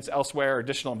down payments elsewhere or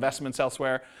additional investments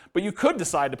elsewhere. But you could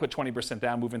decide to put 20%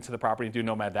 down, move into the property, and do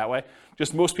Nomad that way.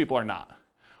 Just most people are not.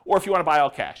 Or if you want to buy all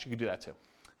cash, you could do that too.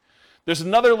 There's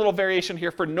another little variation here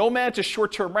for Nomad to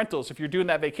short-term rentals. If you're doing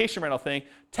that vacation rental thing,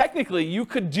 technically you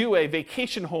could do a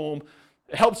vacation home.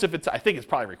 It helps if it's, I think it's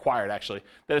probably required actually,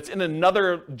 that it's in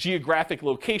another geographic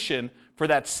location for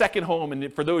that second home,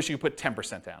 and for those you put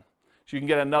 10% down. So you can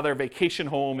get another vacation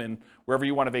home in wherever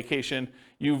you want to vacation.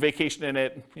 You vacation in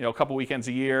it, a couple weekends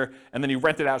a year, and then you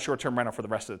rent it out short-term rental for the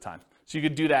rest of the time. So you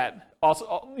could do that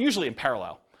also, usually in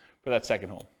parallel for that second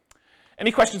home.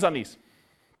 Any questions on these?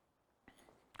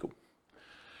 Cool.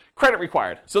 Credit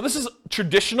required. So this is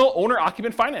traditional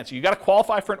owner-occupant financing. You got to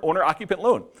qualify for an owner-occupant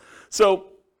loan. So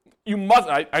you must,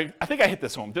 I think I hit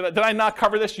this home. Did I not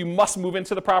cover this? You must move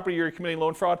into the property or you're committing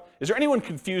loan fraud. Is there anyone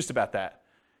confused about that?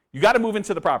 You got to move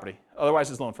into the property,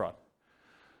 otherwise it's loan fraud.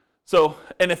 So,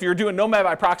 and if you're doing Nomad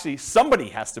by proxy, somebody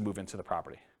has to move into the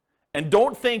property. And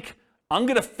don't think, I'm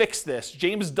going to fix this.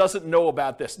 James doesn't know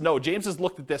about this. No, James has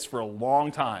looked at this for a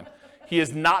long time. He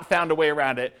has not found a way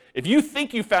around it. If you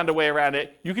think you found a way around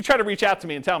it, you can try to reach out to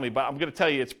me and tell me, but I'm going to tell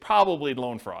you it's probably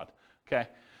loan fraud, okay?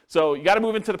 So you got to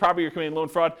move into the property you're committing loan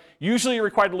fraud. Usually you're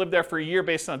required to live there for a year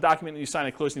based on a document that you sign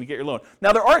at closing to get your loan.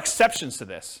 Now there are exceptions to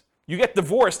this. You get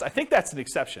divorced, I think that's an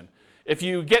exception. If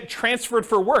you get transferred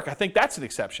for work, I think that's an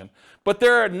exception. But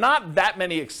there are not that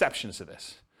many exceptions to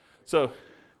this. So,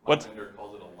 what? My lender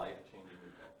calls it a life-changing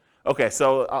event. Okay,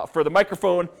 so for the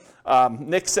microphone,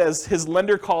 Nick says his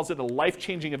lender calls it a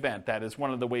life-changing event. That is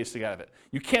one of the ways to get out of it.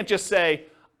 You can't just say,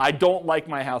 I don't like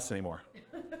my house anymore.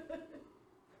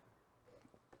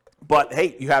 But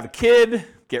hey, you have a kid,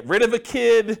 get rid of a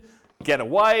kid, get a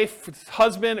wife,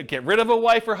 husband, or get rid of a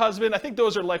wife or husband. I think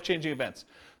those are life-changing events.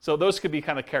 So those could be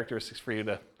kind of characteristics for you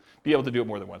to be able to do it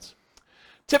more than once.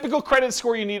 Typical credit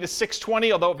score you need is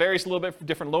 620, although it varies a little bit for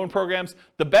different loan programs.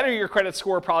 The better your credit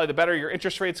score, probably the better your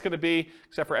interest rate's going to be,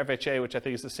 except for FHA, which I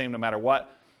think is the same no matter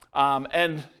what.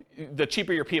 And the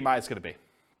cheaper your PMI is going to be.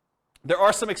 There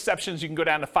are some exceptions. You can go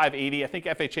down to 580. I think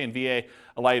FHA and VA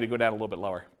allow you to go down a little bit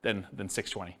lower than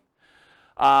 620.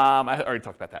 I already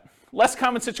talked about that. Less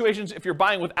common situations, if you're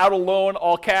buying without a loan,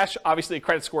 all cash, obviously a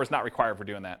credit score is not required for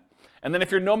doing that. And then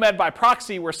if you're Nomad by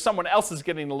proxy, where someone else is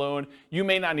getting the loan, you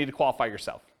may not need to qualify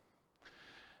yourself.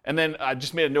 And then I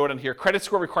just made a note on here, credit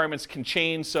score requirements can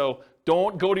change, so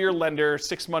don't go to your lender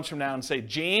 6 months from now and say,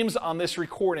 James on this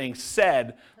recording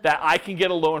said that I can get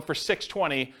a loan for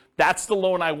 620, that's the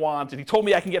loan I want, and he told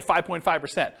me I can get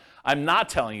 5.5%. I'm not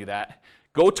telling you that.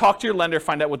 Go talk to your lender,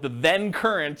 find out what the then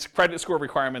current credit score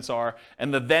requirements are,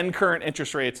 and the then current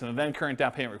interest rates, and the then current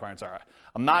down payment requirements are.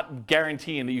 I'm not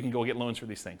guaranteeing that you can go get loans for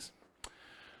these things.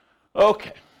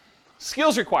 Okay,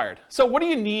 skills required. So what do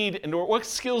you need, what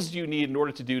skills do you need in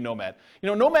order to do Nomad?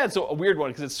 Nomad's a weird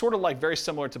one because it's sort of like very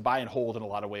similar to buy and hold in a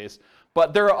lot of ways.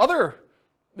 But there are other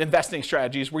investing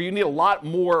strategies where you need a lot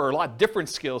more or a lot different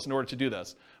skills in order to do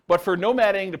this. But for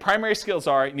nomading, the primary skills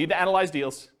are you need to analyze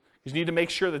deals. You need to make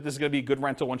sure that this is going to be a good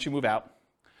rental once you move out.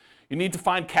 You need to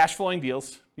find cash flowing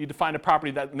deals. You need to find a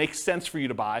property that makes sense for you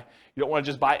to buy. You don't want to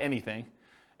just buy anything.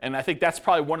 And I think that's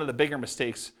probably one of the bigger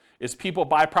mistakes is people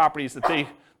buy properties that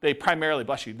they primarily,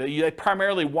 bless you, they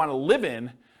primarily want to live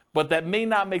in, but that may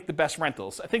not make the best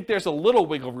rentals. I think there's a little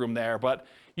wiggle room there, but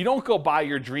you don't go buy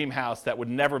your dream house that would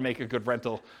never make a good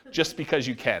rental just because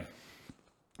you can.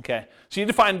 Okay, so you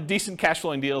need to find decent cash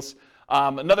flowing deals.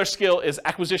 Another skill is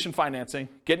acquisition financing,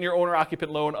 getting your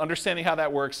owner-occupant loan, understanding how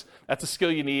that works. That's a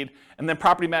skill you need. And then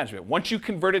property management. Once you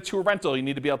convert it to a rental, you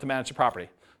need to be able to manage the property.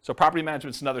 So property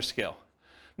management is another skill.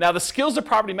 Now, the skills of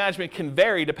property management can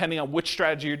vary depending on which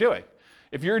strategy you're doing.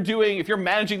 If you're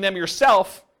managing them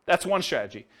yourself, that's one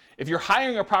strategy. If you're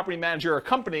hiring a property manager or a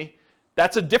company,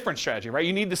 that's a different strategy, right?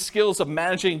 You need the skills of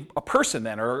managing a person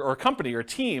then, or a company or a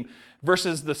team,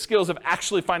 versus the skills of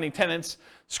actually finding tenants,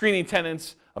 screening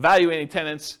tenants, evaluating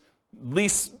tenants,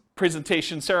 lease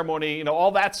presentation, ceremony,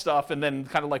 all that stuff, and then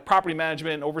kind of like property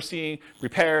management, overseeing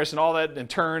repairs and all that, and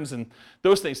turns and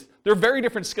those things. They're very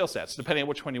different skill sets depending on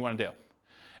which one you want to do.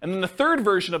 And then the third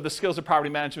version of the skills of property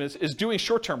management is doing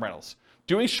short-term rentals.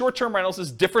 Doing short-term rentals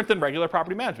is different than regular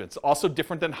property management. It's also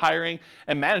different than hiring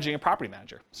and managing a property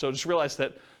manager. So just realize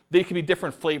that they can be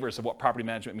different flavors of what property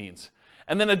management means.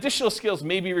 And then additional skills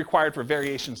may be required for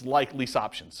variations like lease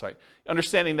options, right?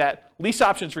 Understanding that lease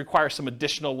options require some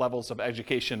additional levels of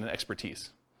education and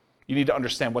expertise. You need to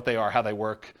understand what they are, how they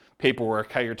work,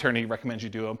 paperwork, how your attorney recommends you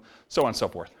do them, so on and so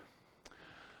forth.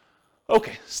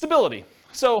 Okay, stability.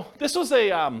 So this was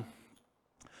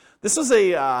This was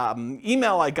a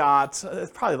email I got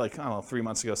probably like, I don't know, 3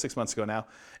 months ago, 6 months ago now.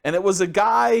 And it was a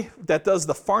guy that does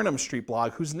the Farnham Street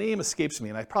blog, whose name escapes me,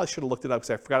 and I probably should have looked it up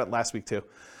because I forgot it last week too.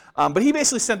 But he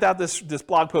basically sent out this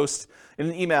blog post in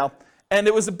an email, and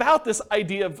it was about this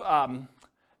idea of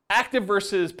active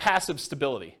versus passive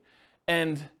stability.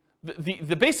 And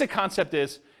the basic concept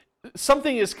is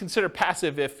something is considered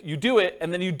passive if you do it,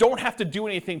 and then you don't have to do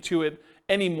anything to it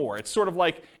anymore. It's sort of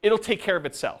like it'll take care of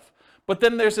itself. But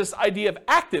then there's this idea of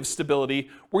active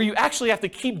stability where you actually have to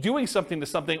keep doing something to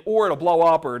something, or it'll blow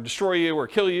up or destroy you or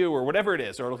kill you or whatever it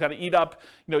is, or it'll kind of eat up,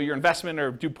 your investment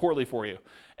or do poorly for you.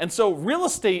 And so real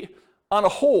estate on a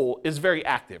whole is very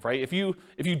active, right? If you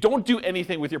don't do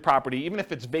anything with your property, even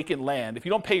if it's vacant land, if you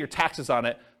don't pay your taxes on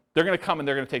it, they're going to come and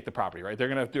they're going to take the property, right? They're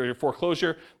going to do a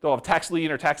foreclosure, they'll have a tax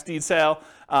lien or tax deed sale,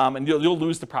 and you'll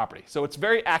lose the property. So it's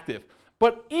very active.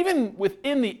 But even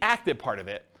within the active part of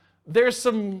it, there's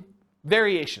some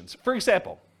variations. For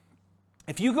example,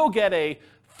 if you go get a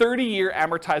 30-year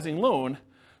amortizing loan,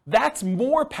 that's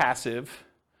more passive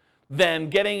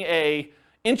than getting a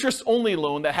interest-only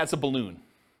loan that has a balloon,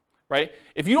 right?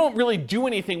 If you don't really do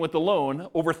anything with the loan,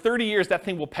 over 30 years, that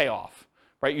thing will pay off,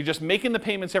 right? You're just making the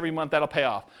payments every month, that'll pay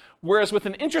off. Whereas with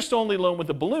an interest-only loan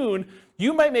with a balloon,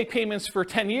 you might make payments for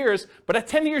 10 years, but at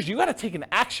 10 years, you got to take an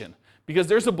action because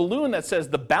there's a balloon that says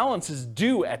the balance is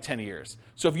due at 10 years.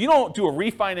 So if you don't do a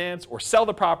refinance or sell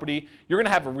the property, you're going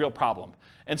to have a real problem.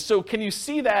 And so can you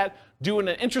see that doing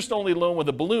an interest-only loan with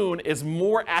a balloon is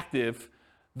more active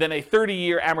than a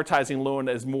 30-year amortizing loan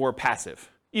that is more passive?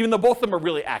 Even though both of them are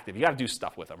really active, you got to do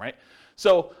stuff with them, right?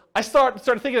 So I started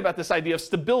thinking about this idea of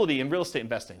stability in real estate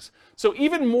investings. So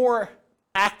even more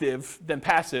active than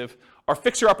passive are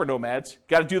fixer-upper nomads.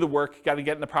 Got to do the work, got to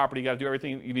get in the property, got to do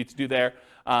everything you need to do there.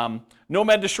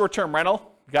 Nomad to short-term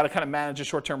rental. You got to kind of manage the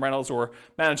short-term rentals or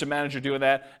manage a manager doing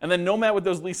that. And then nomad with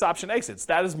those lease option exits.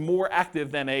 That is more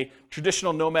active than a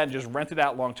traditional nomad and just rent it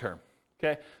out long-term.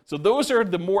 Okay, so those are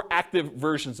the more active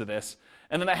versions of this.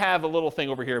 And then I have a little thing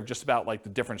over here of just about like the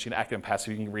difference between active and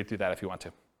passive. You can read through that if you want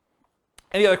to.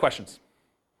 Any other questions?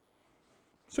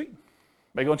 Sweet.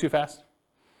 Am I going too fast?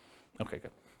 Okay,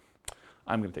 good.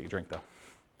 I'm going to take a drink though.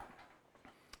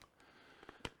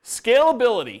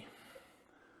 Scalability.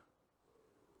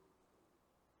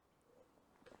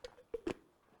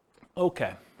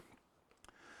 Okay.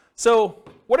 So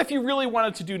what if you really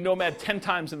wanted to do Nomad 10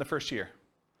 times in the first year?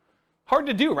 Hard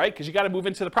to do, right? Because you got to move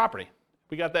into the property.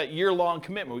 We got that year-long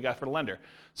commitment we got for the lender.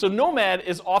 So Nomad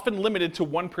is often limited to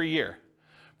 1 per year.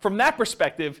 From that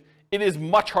perspective, it is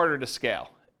much harder to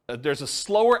scale. There's a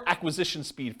slower acquisition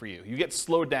speed for you. You get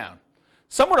slowed down.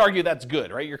 Some would argue that's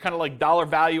good, right? You're kind of like dollar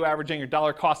value averaging or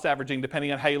dollar cost averaging,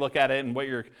 depending on how you look at it and what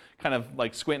you're kind of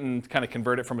like squinting to kind of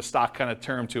convert it from a stock kind of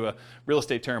term to a real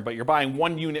estate term. But you're buying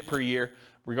 1 unit per year,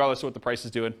 regardless of what the price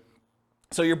is doing.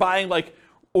 So you're buying like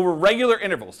over regular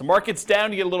intervals. The market's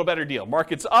down, you get a little better deal.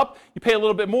 Market's up, you pay a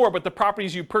little bit more, but the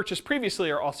properties you purchased previously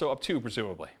are also up too,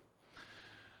 presumably.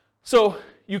 So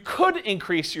you could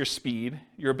increase your speed,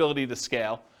 your ability to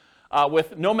scale,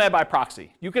 with Nomad by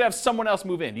proxy. You could have someone else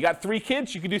move in. You got 3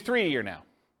 kids, you could do 3 a year now,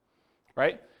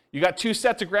 right? You got 2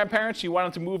 sets of grandparents, you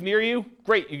want them to move near you,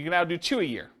 great, you can now do 2 a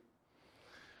year.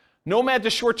 Nomad to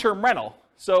short-term rental.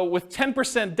 So with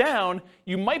 10% down,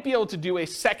 you might be able to do a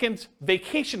second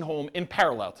vacation home in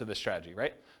parallel to this strategy,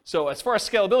 right? So as far as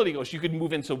scalability goes, you could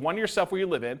move into one yourself where you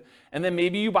live in, and then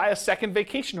maybe you buy a second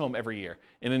vacation home every year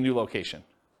in a new location.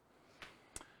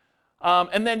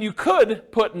 And then you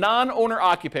could put non-owner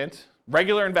occupant,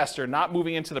 regular investor, not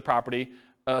moving into the property,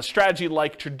 a strategy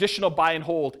like traditional buy and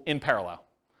hold in parallel.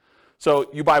 So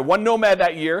you buy 1 Nomad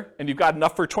that year, and you've got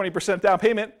enough for 20% down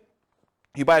payment.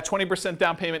 You buy a 20%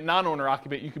 down payment non-owner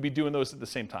occupant, you could be doing those at the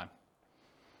same time.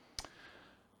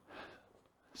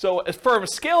 So as from a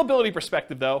scalability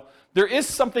perspective, though, there is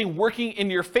something working in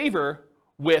your favor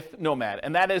with Nomad,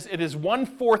 and that is it is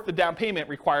 1/4 the down payment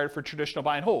required for traditional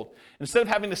buy and hold. Instead of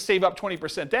having to save up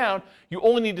 20% down, you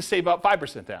only need to save up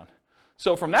 5% down.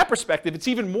 So from that perspective, it's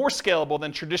even more scalable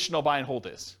than traditional buy and hold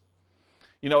is.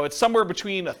 You know, it's somewhere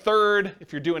between 1/3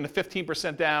 if you're doing the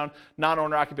 15% down,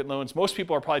 non-owner occupant loans. Most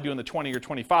people are probably doing the 20 or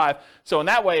 25. So in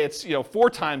that way, it's 4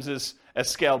 times as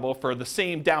scalable. For the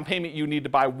same down payment you need to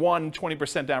buy 1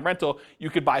 20% down rental, you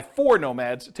could buy 4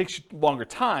 Nomads. It takes you longer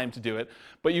time to do it,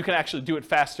 but you can actually do it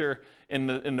faster in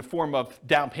the form of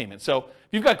down payment. So if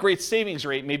you've got great savings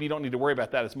rate, maybe you don't need to worry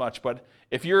about that as much. But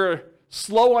if you're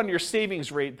slow on your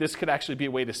savings rate, this could actually be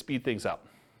a way to speed things up.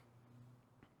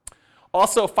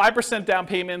 Also, 5% down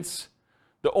payments,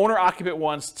 the owner-occupant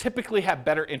ones typically have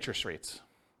better interest rates.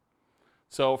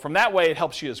 So from that way, it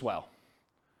helps you as well.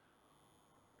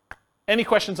 Any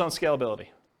questions on scalability?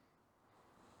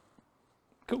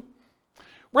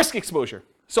 Risk exposure.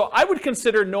 So I would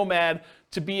consider Nomad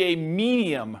to be a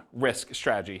medium risk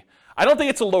strategy. I don't think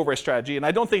it's a low risk strategy, and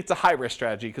I don't think it's a high risk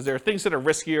strategy, because there are things that are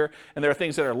riskier and there are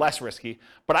things that are less risky.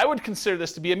 But I would consider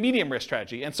this to be a medium risk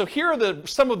strategy. And so here are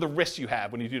some of the risks you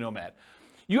have when you do Nomad.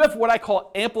 You have what I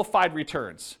call amplified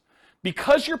returns.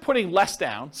 Because you're putting less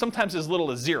down, sometimes as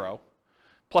little as 0,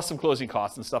 plus some closing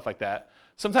costs and stuff like that,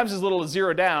 sometimes as little as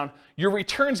 0 down, your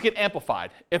returns get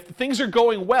amplified. If things are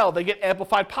going well, they get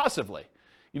amplified positively.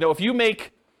 If you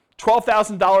make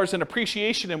 $12,000 in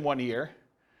appreciation in 1 year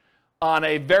on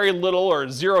a very little or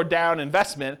 0 down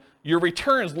investment, your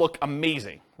returns look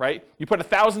amazing, right? You put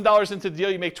 $1,000 into the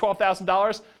deal, you make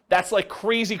 $12,000. That's like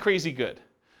crazy, crazy good.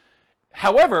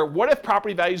 However, what if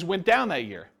property values went down that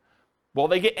year? Well,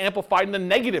 they get amplified in the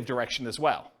negative direction as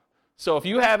well. So if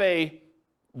you have a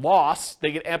loss,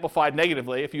 they get amplified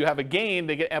negatively. If you have a gain,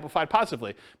 they get amplified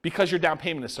positively because your down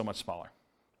payment is so much smaller.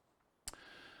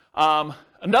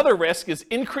 Another risk is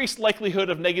increased likelihood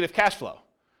of negative cash flow,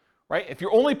 right? If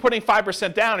you're only putting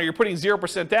 5% down or you're putting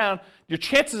 0% down, your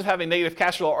chances of having negative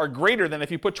cash flow are greater than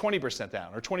if you put 20%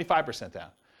 down or 25% down.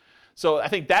 So I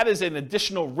think that is an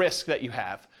additional risk that you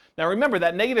have. Now remember,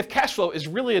 that negative cash flow is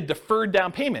really a deferred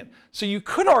down payment. So you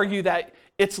could argue that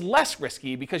it's less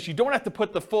risky because you don't have to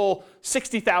put the full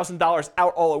 $60,000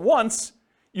 out all at once.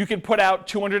 You can put out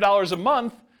 $200 a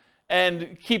month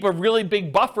and keep a really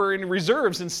big buffer in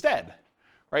reserves instead,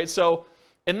 right? So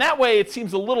in that way, it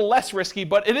seems a little less risky,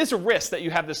 but it is a risk that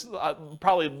you have this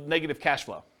probably negative cash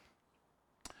flow.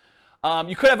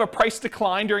 You could have a price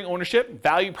decline during ownership.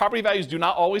 Property values do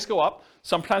not always go up.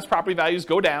 Sometimes property values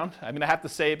go down. I mean, I have to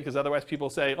say it because otherwise people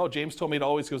say, oh, James told me it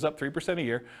always goes up 3% a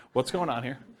year. What's going on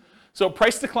here? So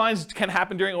price declines can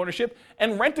happen during ownership,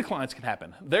 and rent declines can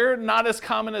happen. They're not as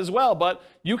common as well, but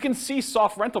you can see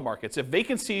soft rental markets. If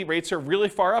vacancy rates are really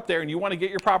far up there and you want to get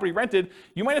your property rented,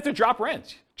 you might have to drop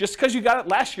rent. Just because you got it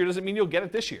last year doesn't mean you'll get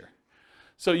it this year.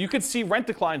 So you could see rent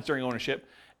declines during ownership,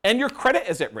 and your credit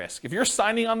is at risk. If you're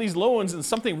signing on these loans and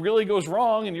something really goes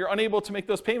wrong and you're unable to make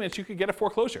those payments, you could get a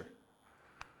foreclosure.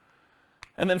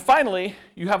 And then finally,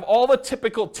 you have all the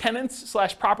typical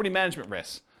tenants/property management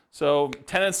risks. So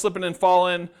tenants slipping and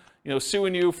falling,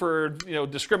 suing you for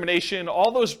discrimination, all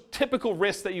those typical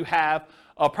risks that you have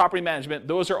of property management,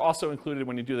 those are also included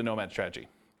when you do the Nomad strategy.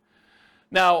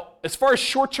 Now, as far as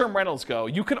short-term rentals go,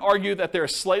 you can argue that there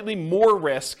is slightly more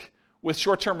risk with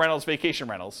short-term rentals, vacation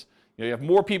rentals. You have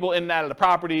more people in and out of the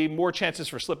property, more chances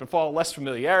for slip and fall, less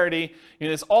familiarity.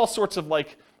 There's all sorts of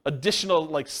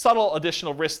additional, subtle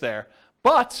additional risks there.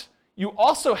 But you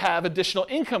also have additional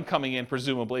income coming in,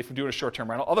 presumably, from doing a short-term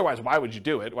rental. Otherwise, why would you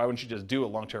do it? Why wouldn't you just do a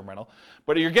long-term rental?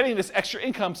 But you're getting this extra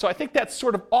income, so I think that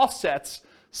sort of offsets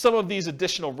some of these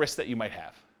additional risks that you might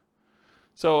have.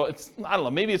 So I don't know,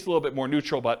 maybe it's a little bit more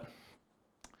neutral, but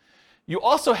you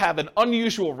also have an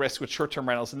unusual risk with short-term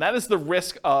rentals, and that is the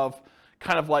risk of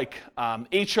kind of like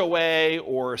HOA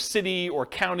or city or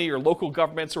county or local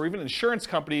governments or even insurance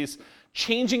companies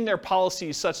changing their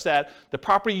policies such that the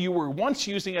property you were once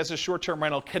using as a short-term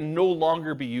rental can no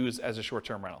longer be used as a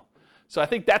short-term rental. So I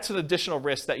think that's an additional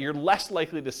risk that you're less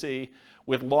likely to see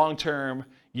with long-term,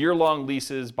 year-long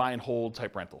leases, buy and hold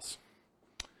type rentals.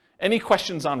 Any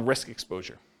questions on risk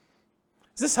exposure?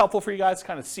 Is this helpful for you guys,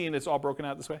 kind of seeing it's all broken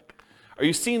out this way? Are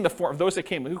you seeing the form, those that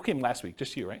came, who came last week?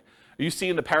 Just you, right? Are you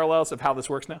seeing the parallels of how this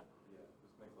works now? Yeah,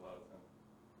 this makes a lot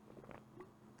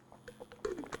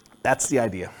of sense. That's the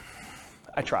idea.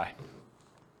 I try.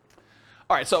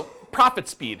 All right, so profit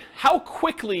speed. How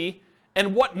quickly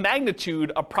and what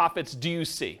magnitude of profits do you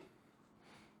see?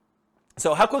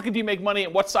 So how quickly do you make money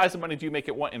and what size of money do you make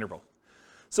at what interval?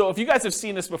 So if you guys have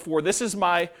seen this before, this is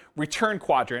my return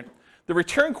quadrant. The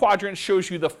return quadrant shows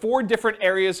you the 4 different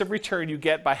areas of return you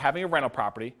get by having a rental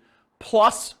property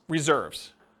plus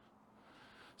reserves.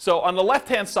 So on the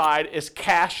left-hand side is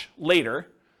cash later,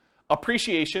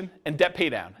 appreciation, and debt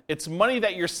paydown. It's money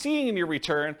that you're seeing in your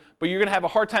return, but you're going to have a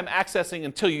hard time accessing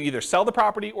until you either sell the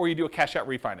property or you do a cash out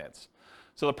refinance.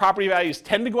 So the property values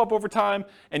tend to go up over time,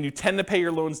 and you tend to pay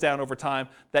your loans down over time.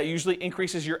 That usually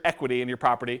increases your equity in your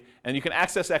property, and you can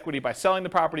access equity by selling the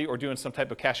property or doing some type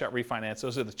of cash out refinance.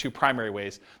 Those are the 2 primary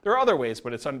ways. There are other ways,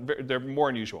 but they're more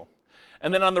unusual.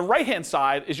 And then on the right-hand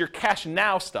side is your cash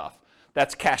now stuff.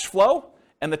 That's cash flow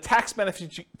and the tax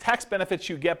benefits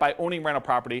you get by owning rental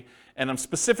property, and I'm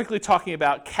specifically talking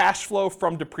about cash flow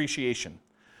from depreciation.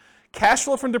 Cash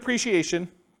flow from depreciation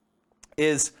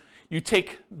is you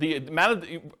take the amount of,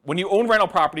 when you own rental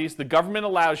properties, the government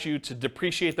allows you to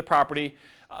depreciate the property,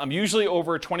 usually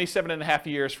over 27 and a half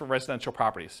years for residential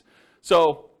properties.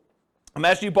 So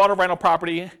imagine you bought a rental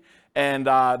property And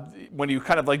when you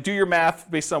kind of like do your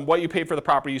math based on what you paid for the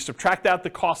property, you subtract out the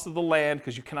cost of the land,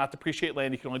 because you cannot depreciate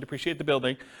land, you can only depreciate the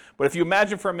building. But if you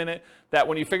imagine for a minute that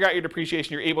when you figure out your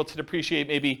depreciation, you're able to depreciate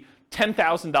maybe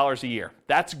 $10,000 a year.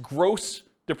 That's gross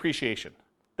depreciation.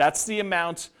 That's the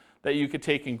amount that you could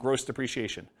take in gross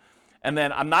depreciation. And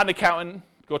then I'm not an accountant,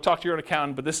 go talk to your own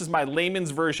accountant, but this is my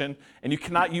layman's version, and you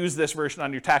cannot use this version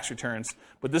on your tax returns,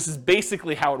 but this is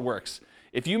basically how it works.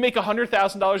 If you make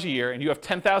 $100,000 a year and you have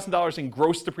 $10,000 in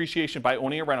gross depreciation by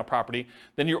owning a rental property,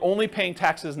 then you're only paying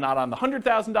taxes not on the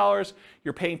 $100,000,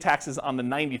 you're paying taxes on the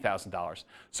 $90,000.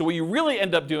 So what you really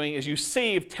end up doing is you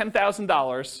save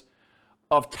 $10,000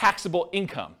 of taxable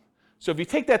income. So if you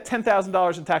take that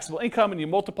 $10,000 in taxable income and you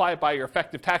multiply it by your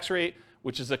effective tax rate,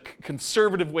 which is a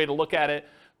conservative way to look at it,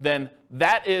 then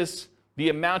that is the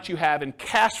amount you have in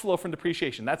cash flow from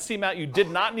depreciation. That's the amount you did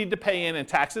not need to pay in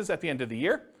taxes at the end of the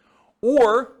year,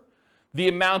 or the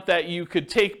amount that you could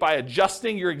take by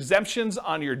adjusting your exemptions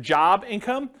on your job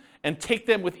income and take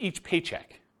them with each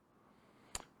paycheck.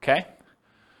 Okay?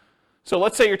 So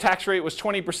let's say your tax rate was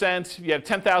 20%, you had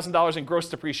 $10,000 in gross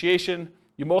depreciation,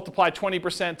 you multiply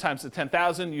 20% times the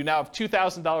 10,000, you now have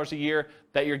 $2,000 a year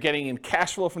that you're getting in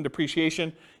cash flow from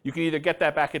depreciation. You can either get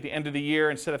that back at the end of the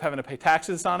year instead of having to pay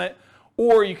taxes on it,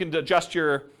 or you can adjust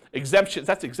your exemptions.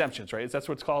 That's exemptions, right? That's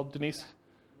what it's called, Denise?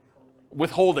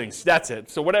 Withholdings, that's it.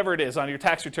 So whatever it is on your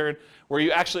tax return, where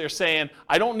you actually are saying,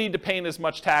 I don't need to pay in as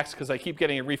much tax because I keep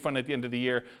getting a refund at the end of the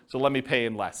year, so let me pay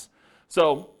in less.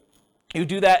 So you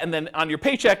do that, and then on your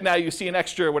paycheck now you see an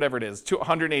extra, whatever it is,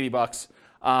 $180,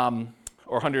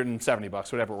 or $170,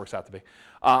 whatever it works out to be,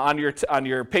 on your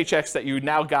paychecks that you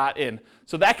now got in.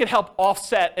 So that could help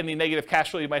offset any negative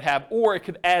cash flow you might have, or it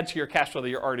could add to your cash flow that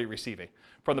you're already receiving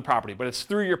from the property. But it's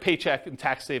through your paycheck and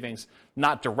tax savings,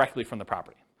 not directly from the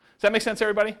property. Does that make sense,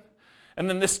 everybody? And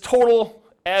then this total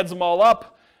adds them all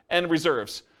up and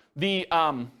reserves. The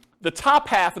top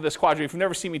half of this quadrant, if you've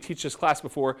never seen me teach this class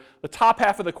before, the top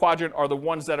half of the quadrant are the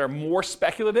ones that are more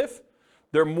speculative.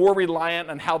 They're more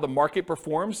reliant on how the market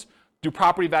performs. Do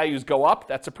property values go up?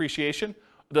 That's appreciation.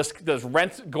 Does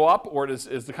rent go up, or is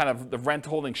the kind of the rent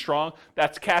holding strong?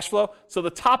 That's cash flow. So the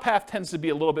top half tends to be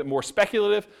a little bit more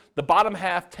speculative. The bottom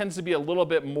half tends to be a little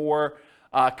bit more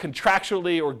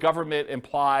contractually or government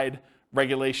implied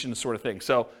regulation sort of thing.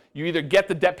 So you either get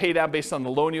the debt pay down based on the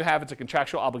loan you have, it's a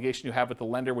contractual obligation you have with the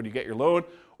lender when you get your loan,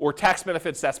 or tax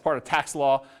benefits, that's part of tax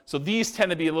law. So these tend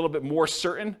to be a little bit more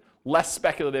certain, less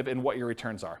speculative in what your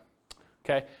returns are.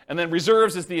 Okay? And then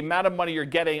reserves is the amount of money you're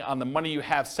getting on the money you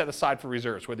have set aside for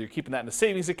reserves, whether you're keeping that in a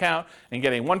savings account and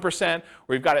getting 1%,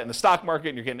 or you've got it in the stock market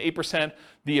and you're getting 8%.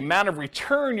 The amount of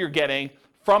return you're getting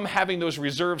from having those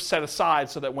reserves set aside,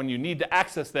 so that when you need to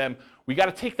access them, we got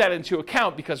to take that into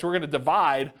account, because we're going to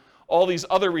divide all these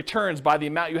other returns by the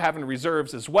amount you have in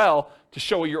reserves as well to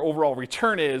show what your overall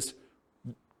return is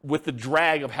with the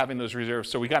drag of having those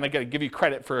reserves. So we got to give you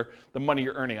credit for the money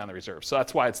you're earning on the reserves. So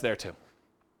that's why it's there too.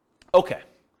 Okay,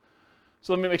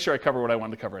 so let me make sure I cover what I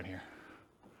wanted to cover in here.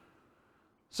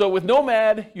 So with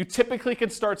Nomad, you typically can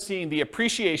start seeing the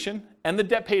appreciation and the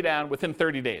debt pay down within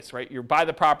 30 days, right? You buy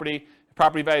the property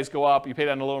values go up, you pay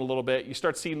down the loan a little bit, you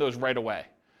start seeing those right away.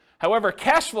 However,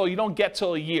 cash flow you don't get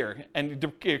till a year, and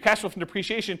your cash flow from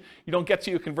depreciation you don't get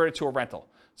till you convert it to a rental.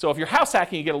 So if you're house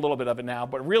hacking, you get a little bit of it now,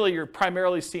 but really you're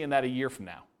primarily seeing that a year from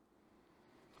now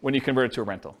when you convert it to a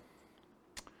rental.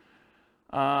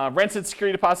 Rents and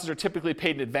security deposits are typically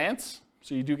paid in advance,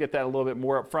 so you do get that a little bit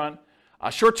more up front.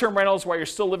 Short-term rentals, while you're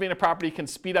still living in a property, can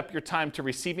speed up your time to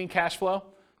receiving cash flow.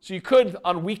 So you could,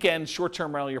 on weekends,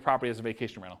 short-term rental your property as a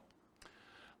vacation rental.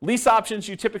 Lease options,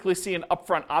 you typically see an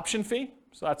upfront option fee.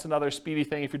 So that's another speedy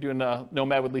thing if you're doing a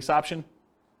Nomad with lease option.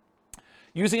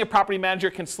 Using a property manager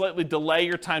can slightly delay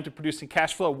your time to producing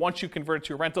cash flow once you convert it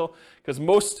to a rental, because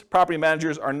most property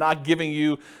managers are not giving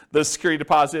you the security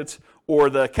deposits or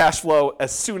the cash flow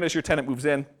as soon as your tenant moves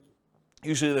in.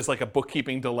 Usually there's like a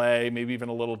bookkeeping delay, maybe even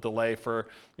a little delay for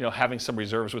having some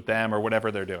reserves with them or whatever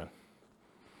they're doing.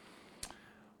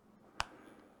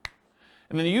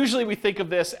 And then usually we think of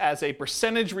this as a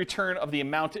percentage return of the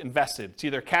amount invested. It's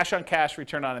either cash on cash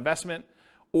return on investment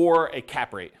or a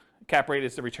cap rate. Cap rate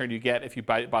is the return you get if you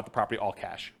bought the property all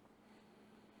cash.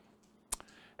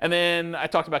 And then I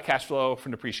talked about cash flow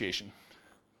from depreciation.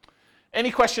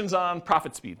 Any questions on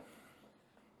profit speed?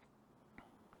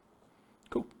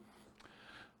 Cool.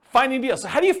 Finding deals. So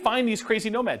how do you find these crazy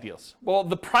Nomad deals? Well,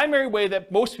 the primary way that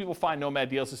most people find Nomad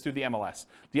deals is through the MLS.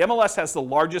 The MLS has the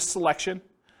largest selection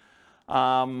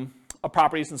of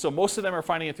properties, and so most of them are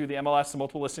finding it through the MLS, the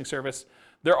multiple listing service.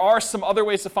 There are some other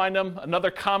ways to find them.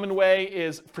 Another common way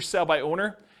is for sale by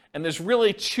owner, And there's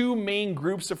really two main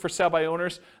groups of for sale by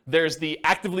owners. There's the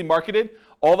actively marketed,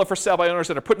 all the for sale by owners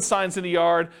that are putting signs in the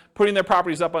yard, putting their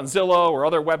properties up on Zillow or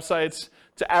other websites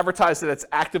to advertise that it's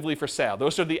actively for sale.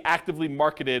 Those are the actively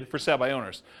marketed for sale by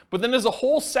owners. But then there's a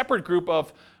whole separate group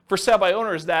of for sale by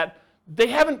owners that they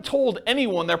haven't told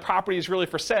anyone their property is really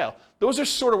for sale. Those are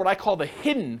sort of what I call the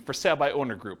hidden for sale by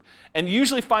owner group. And you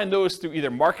usually find those through either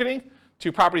marketing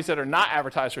to properties that are not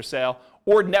advertised for sale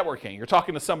or networking. You're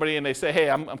talking to somebody and they say, hey,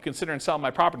 I'm considering selling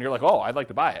my property. And you're like, oh, I'd like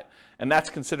to buy it. And that's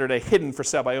considered a hidden for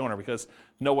sale by owner because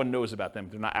no one knows about them.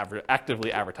 They're not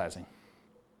actively advertising.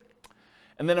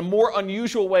 And then a more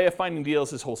unusual way of finding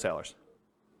deals is wholesalers.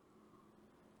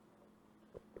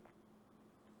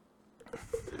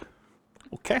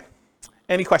 Okay.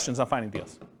 Any questions on finding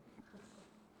deals?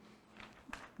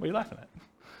 What are you laughing at?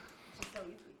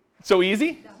 So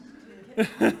easy. So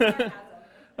easy?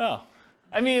 Oh.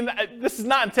 I mean, this is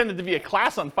not intended to be a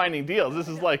class on finding deals. This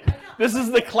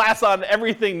is the class on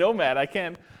everything Nomad. I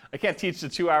can't teach the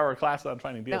 2-hour class on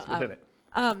finding deals within it.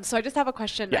 So I just have a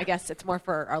question. Yeah. I guess it's more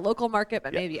for our local market,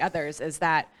 but maybe others, is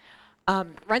that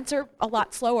rents are a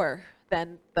lot slower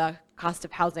than the cost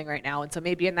of housing right now. And so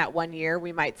maybe in that 1 year,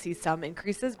 we might see some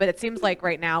increases, but it seems like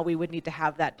right now we would need to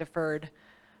have that deferred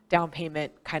down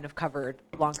payment kind of covered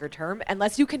longer term,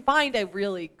 unless you can find a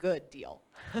really good deal.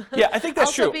 Yeah, I think that's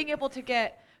also, true. Also being able to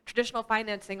get traditional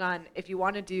financing on, if you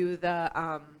want to do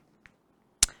the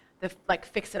like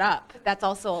fix it up, that's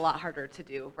also a lot harder to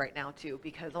do right now too,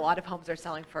 because a lot of homes are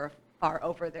selling for far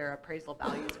over their appraisal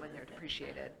values when they're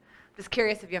depreciated. Just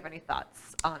curious if you have any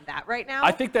thoughts on that right now.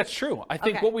 I think that's true. I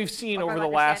think what we've seen over the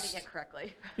last, it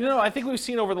correctly. I think we've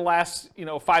seen over the last,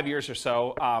 5 years or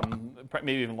so,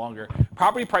 maybe even longer,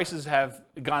 property prices have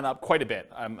gone up quite a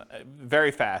bit,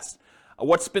 very fast.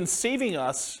 What's been saving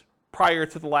us prior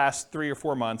to the last 3 or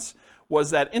 4 months was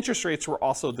that interest rates were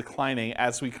also declining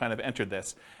as we kind of entered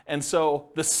this. And so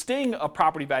the sting of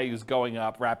property values going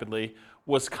up rapidly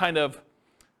was kind of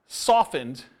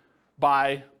softened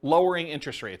by lowering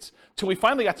interest rates till we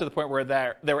finally got to the point where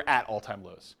they were at all-time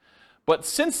lows. But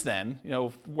since then,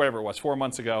 whatever it was, 4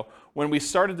 months ago, when we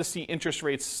started to see interest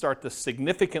rates start to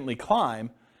significantly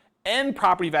climb, and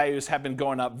property values have been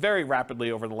going up very rapidly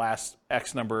over the last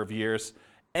X number of years,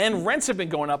 and rents have been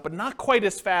going up, but not quite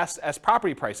as fast as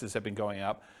property prices have been going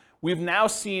up, we've now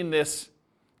seen this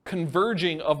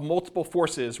converging of multiple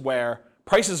forces where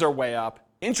prices are way up,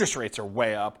 interest rates are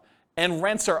way up, and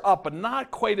rents are up, but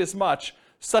not quite as much,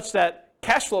 such that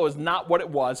cash flow is not what it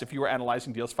was if you were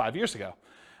analyzing deals 5 years ago.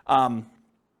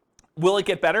 Will it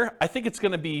get better? I think it's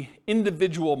going to be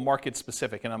individual market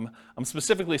specific, and I'm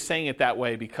specifically saying it that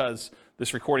way because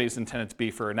this recording is intended to be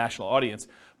for a national audience.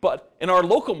 But in our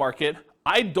local market,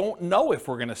 I don't know if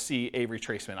we're going to see a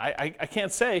retracement. I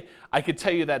can't say. I could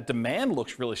tell you that demand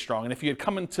looks really strong, and if you had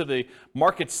come into the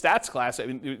market stats class, I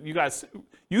mean,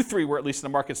 you three were at least in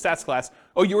the market stats class.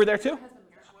 Oh, you were there too?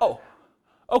 Oh,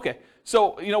 okay.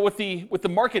 So with the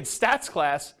market stats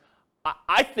class,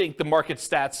 I think the market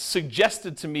stats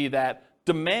suggested to me that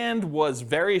demand was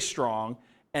very strong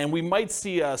and we might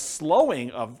see a slowing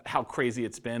of how crazy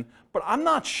it's been, but I'm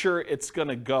not sure it's going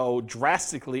to go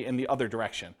drastically in the other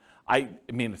direction. I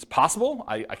mean, it's possible.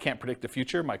 I can't predict the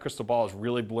future. My crystal ball is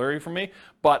really blurry for me,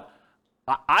 but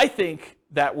I think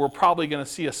that we're probably going to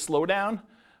see a slowdown,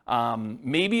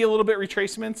 maybe a little bit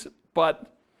retracement,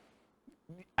 but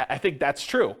I think that's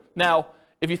true. Now,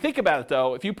 if you think about it,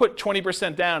 though, if you put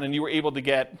 20% down and you were able to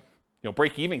get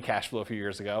break-even cash flow a few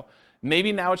years ago,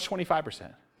 maybe now it's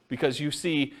 25% because you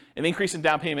see an increase in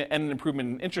down payment and an improvement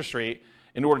in interest rate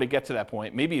in order to get to that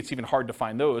point. Maybe it's even hard to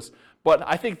find those. But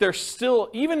I think there's still,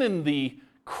 even in the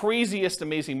craziest,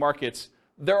 amazing markets,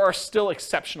 there are still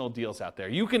exceptional deals out there.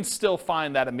 You can still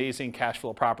find that amazing cash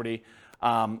flow property.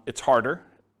 It's harder.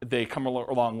 They come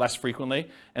along less frequently,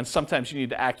 and sometimes you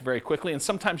need to act very quickly, and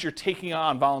sometimes you're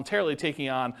voluntarily taking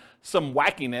on some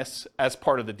wackiness as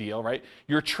part of the deal, right?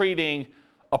 You're trading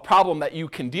a problem that you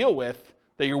can deal with,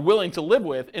 that you're willing to live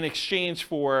with, in exchange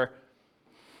for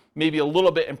maybe a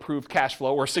little bit improved cash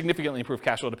flow or significantly improved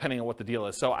cash flow, depending on what the deal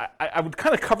is. So I would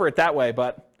kind of cover it that way,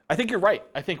 but I think you're right.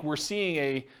 I think we're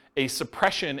seeing a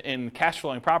suppression in cash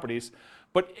flowing properties,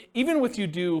 but even with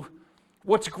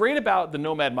what's great about the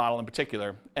Nomad model in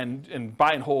particular, and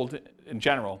buy and hold in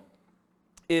general,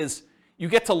 is you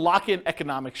get to lock in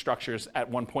economic structures at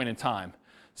one point in time.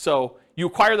 So you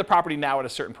acquire the property now at a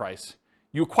certain price.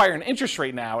 You acquire an interest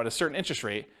rate now at a certain interest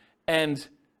rate. And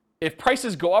if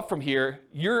prices go up from here,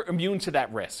 you're immune to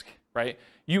that risk, right?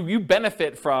 you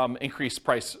benefit from increased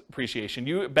price appreciation.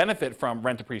 You benefit from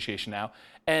rent appreciation now.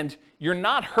 And you're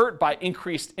not hurt by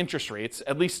increased interest rates,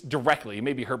 at least directly. You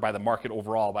may be hurt by the market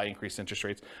overall by increased interest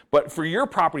rates. But for your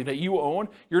property that you own,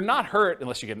 you're not hurt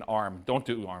unless you get an ARM. Don't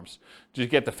do ARMs. Just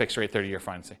get the fixed rate 30-year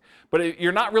financing. But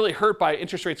you're not really hurt by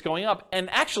interest rates going up. And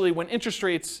actually, when interest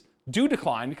rates do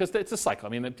decline, because it's a cycle.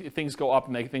 I mean, things go up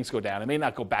and things go down. It may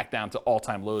not go back down to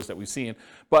all-time lows that we've seen,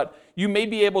 but you may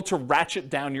be able to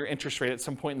ratchet down your interest rate at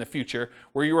some point in the future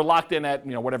where you were locked in at,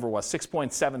 whatever it was,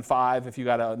 6.75 if you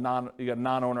got a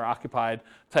non-owner occupied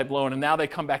type loan, and now they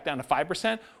come back down to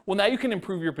 5%. Well, now you can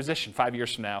improve your position 5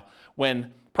 years from now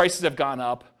when prices have gone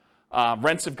up,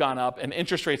 rents have gone up, and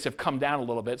interest rates have come down a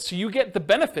little bit. So you get the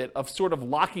benefit of sort of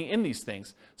locking in these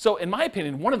things. So in my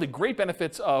opinion, one of the great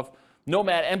benefits of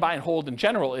Nomad and buy and hold in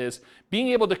general is being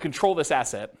able to control this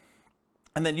asset,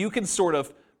 and then you can sort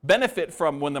of benefit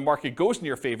from when the market goes in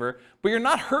your favor, but you're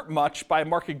not hurt much by a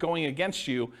market going against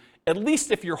you, at least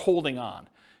if you're holding on.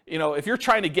 If you're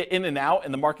trying to get in and out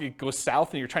and the market goes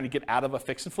south and you're trying to get out of a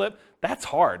fix and flip, that's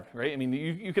hard, right? I mean,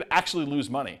 you could actually lose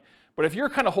money. But if you're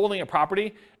kind of holding a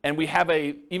property and we have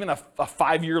even a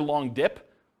 5-year-long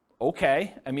dip,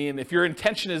 okay. I mean, if your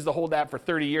intention is to hold that for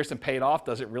 30 years and pay it off,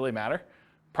 does it really matter?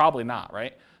 Probably not,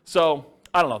 right? So,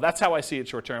 I don't know. That's how I see it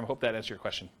short term. I hope that answers your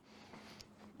question.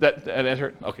 That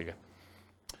answered? Okay, good.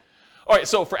 All right,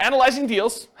 so for analyzing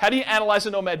deals, how do you analyze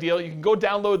a Nomad deal? You can go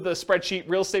download the spreadsheet,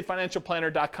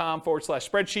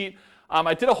 realestatefinancialplanner.com/spreadsheet.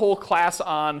 I did a whole class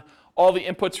on all the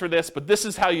inputs for this, but this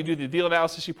is how you do the deal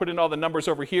analysis. You put in all the numbers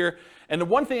over here. And the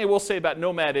one thing I will say about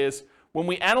Nomad is when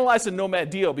we analyze a Nomad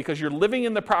deal, because you're living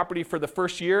in the property for the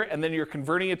first year and then you're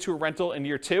converting it to a rental in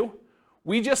year 2,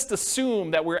 we just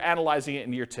assume that we're analyzing it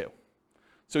in year 2.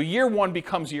 So year 1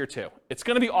 becomes year 2. It's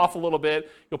going to be off a little bit.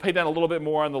 You'll pay down a little bit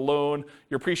more on the loan.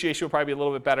 Your appreciation will probably be a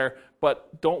little bit better,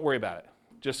 but don't worry about it.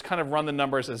 Just kind of run the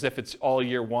numbers as if it's all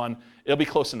year 1. It'll be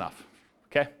close enough,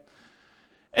 okay?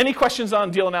 Any questions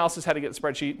on deal analysis, how to get the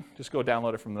spreadsheet? Just go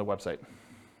download it from the website.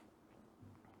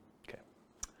 Okay.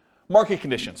 Market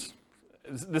conditions.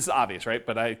 This is obvious, right?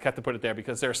 But I have to put it there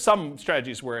because there are some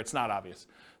strategies where it's not obvious.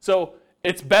 So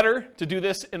it's better to do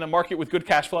this in a market with good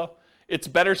cash flow. It's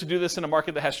better to do this in a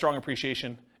market that has strong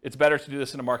appreciation. It's better to do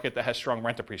this in a market that has strong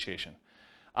rent appreciation.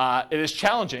 It is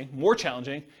challenging, more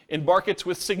challenging, in markets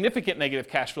with significant negative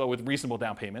cash flow with reasonable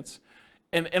down payments.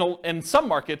 And in some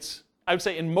markets, I would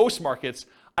say in most markets,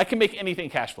 I can make anything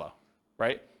cash flow,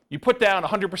 right? You put down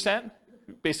 100%,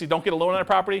 basically don't get a loan on a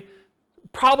property,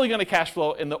 probably going to cash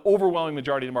flow in the overwhelming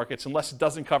majority of the markets unless it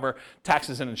doesn't cover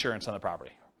taxes and insurance on the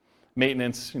property.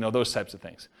 Maintenance, those types of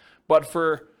things. But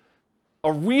for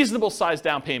a reasonable size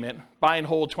down payment, buy and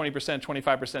hold 20%,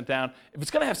 25% down, if it's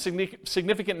going to have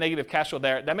significant negative cash flow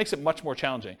there, that makes it much more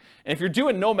challenging. And if you're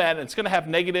doing Nomad and it's going to have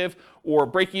negative or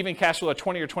break-even cash flow at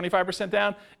 20 or 25%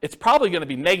 down, it's probably going to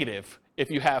be negative if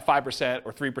you have 5%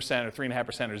 or 3% or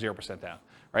 3.5% or 0% down,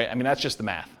 right? I mean, that's just the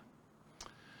math.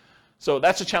 So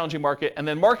that's a challenging market. And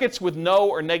then markets with no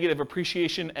or negative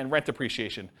appreciation and rent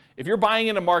appreciation. If you're buying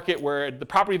in a market where the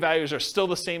property values are still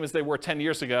the same as they were 10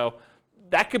 years ago,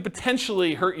 that could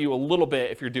potentially hurt you a little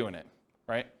bit if you're doing it,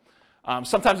 right?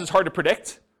 Sometimes it's hard to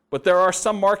predict, but there are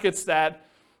some markets that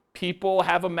people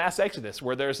have a mass exodus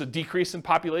where there's a decrease in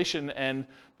population and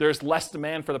there's less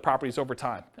demand for the properties over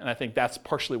time. And I think that's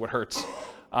partially what hurts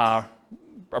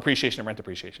appreciation and rent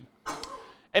appreciation.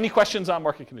 Any questions on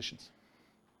market conditions?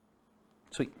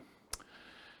 Sweet.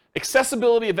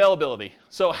 Accessibility, availability.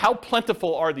 So how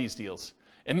plentiful are these deals?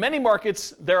 In many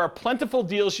markets, there are plentiful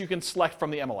deals you can select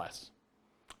from the MLS.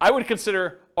 I would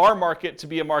consider our market to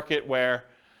be a market where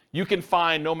you can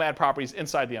find Nomad properties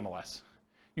inside the MLS.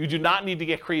 You do not need to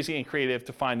get crazy and creative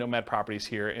to find Nomad properties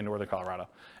here in Northern Colorado.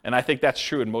 And I think that's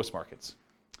true in most markets.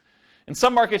 In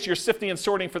some markets, you're sifting and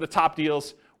sorting for the top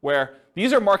deals where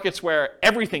these are markets where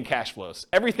everything cash flows.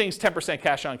 Everything's 10%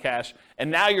 cash on cash. And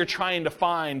now you're trying to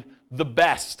find the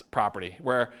best property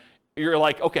where you're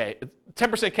like, okay,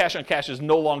 10% cash on cash is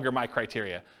no longer my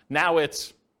criteria. Now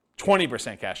it's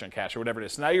 20% cash on cash or whatever it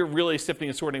is. So now you're really sifting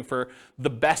and sorting for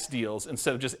the best deals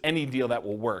instead of just any deal that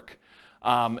will work.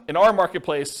 In our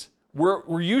marketplace,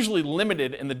 we're usually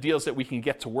limited in the deals that we can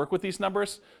get to work with these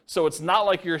numbers. So it's not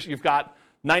like you've got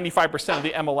 95% of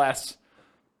the MLS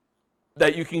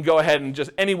that you can go ahead and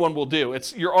just anyone will do.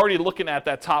 You're already looking at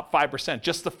that top 5%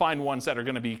 just to find ones that are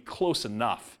going to be close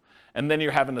enough. And then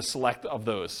you're having to select of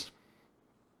those.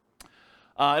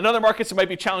 In other markets, it might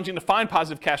be challenging to find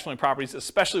positive cash flowing properties,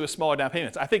 especially with smaller down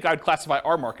payments. I think I'd classify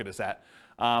our market as that.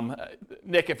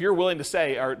 Nick, if you're willing to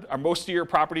say, are most of your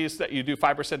properties that you do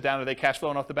 5% down, are they cash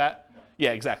flowing off the bat?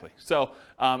 Yeah, exactly. So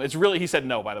it's really, he said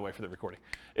no, by the way, for the recording.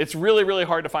 It's really, really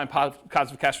hard to find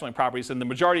positive cash flowing properties. In the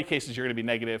majority of cases, you're going to be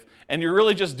negative, and you're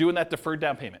really just doing that deferred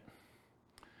down payment.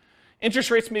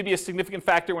 Interest rates may be a significant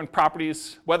factor when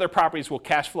whether properties will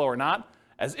cash flow or not.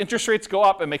 As interest rates go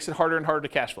up, it makes it harder and harder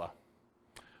to cash flow.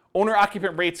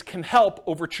 Owner-occupant rates can help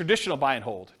over traditional buy and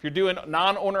hold. If you're doing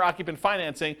non-owner-occupant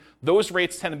financing, those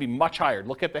rates tend to be much higher.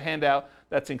 Look at the handout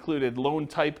that's included, loan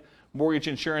type, mortgage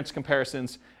insurance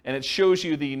comparisons, and it shows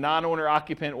you the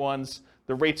non-owner-occupant ones,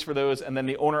 the rates for those, and then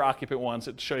the owner-occupant ones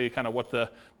that show you kind of what the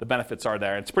benefits are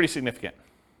there. It's pretty significant.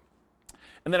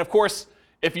 And then, of course,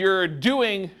 if you're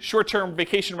doing short-term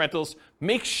vacation rentals,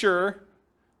 make sure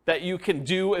that you can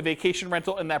do a vacation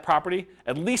rental in that property,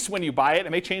 at least when you buy it. It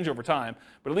may change over time,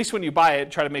 but at least when you buy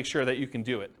it, try to make sure that you can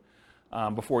do it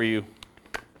before you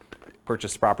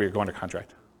purchase the property or go under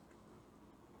contract.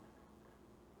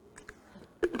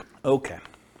 Okay.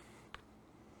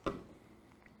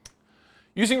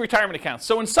 Using retirement accounts.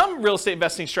 So in some real estate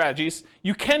investing strategies,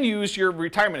 you can use your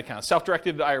retirement account,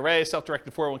 self-directed IRA,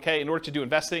 self-directed 401k in order to do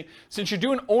investing. Since you're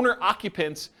doing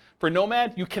owner-occupants for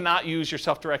Nomad, you cannot use your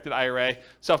self-directed IRA,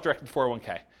 self-directed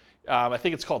 401k. I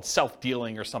think it's called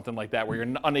self-dealing or something like that, where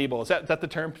you're unable, is that the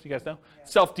term? Do you guys know? Yeah.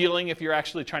 Self-dealing if you're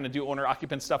actually trying to do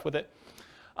owner-occupant stuff with it.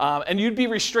 And you'd be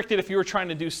restricted if you were trying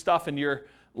to do stuff in your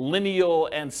lineal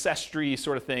ancestry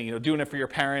sort of thing, doing it for your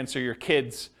parents or your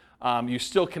kids. You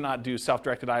still cannot do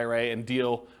self-directed IRA and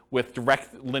deal with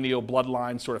direct lineal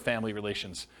bloodline sort of family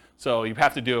relations. So you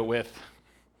have to do it with,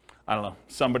 I don't know,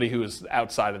 somebody who is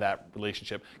outside of that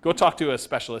relationship. Go talk to a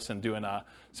specialist and doing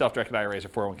self-directed IRAs or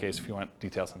 401ks if you want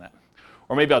details on that.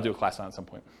 Or maybe I'll do a class on it at some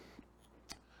point.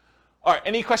 All right,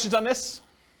 any questions on this?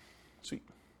 Sweet.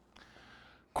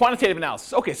 Quantitative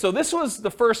analysis. Okay, so this was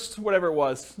the first, whatever it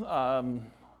was.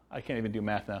 I can't even do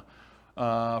math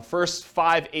now. First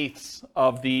 5/8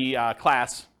 of the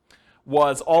class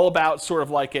was all about sort of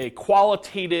like a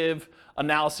qualitative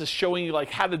analysis showing you like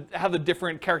how the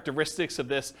different characteristics of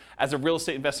this as a real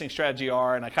estate investing strategy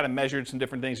are, and I kind of measured some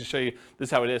different things to show you this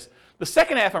is how it is. The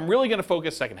second half, I'm really going to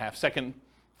focus, second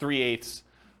 3/8,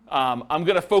 I'm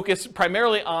going to focus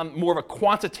primarily on more of a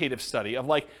quantitative study of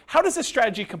like, how does this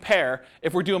strategy compare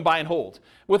if we're doing buy and hold?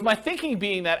 With my thinking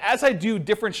being that as I do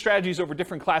different strategies over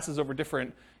different classes, over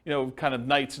different kind of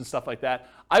nights and stuff like that,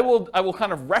 I will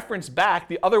kind of reference back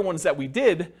the other ones that we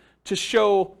did to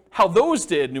show how those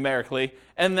did numerically,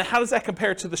 and then how does that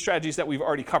compare to the strategies that we've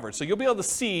already covered. So you'll be able to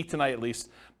see tonight at least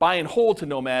buy and hold to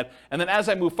Nomad, and then as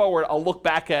I move forward, I'll look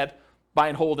back at buy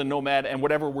and hold and Nomad and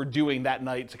whatever we're doing that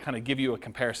night to kind of give you a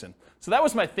comparison. So that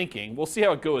was my thinking. We'll see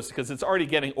how it goes because it's already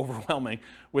getting overwhelming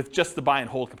with just the buy and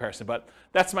hold comparison, but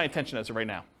that's my intention as of right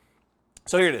now.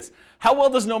 So here it is. How well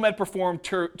does Nomad perform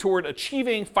toward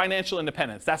achieving financial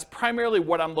independence? That's primarily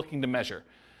what I'm looking to measure.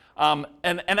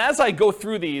 And as I go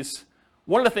through these,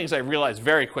 one of the things I realized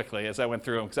very quickly as I went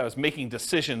through them, because I was making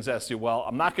decisions as to, well,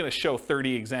 I'm not going to show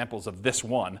 30 examples of this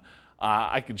one.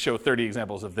 I could show 30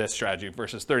 examples of this strategy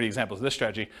versus 30 examples of this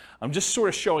strategy. I'm just sort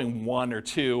of showing one or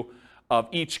two of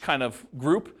each kind of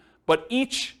group, but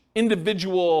each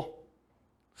individual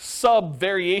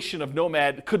sub-variation of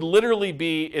Nomad could literally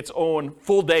be its own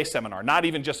full-day seminar, not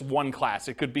even just one class.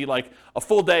 It could be like a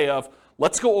full day of,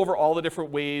 let's go over all the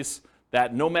different ways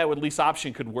that Nomad with lease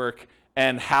option could work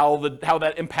and how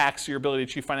that impacts your ability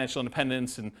to achieve financial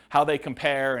independence and how they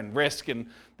compare and risk. And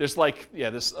there's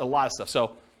there's a lot of stuff.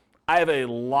 So I have a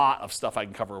lot of stuff I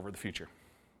can cover over the future.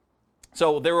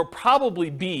 So there will probably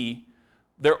be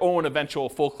their own eventual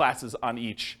full classes on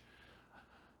each.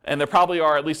 And there probably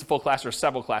are at least a full class or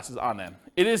several classes on them.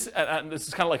 It is, and this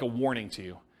is kind of like a warning to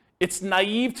you. It's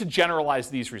naive to generalize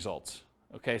these results.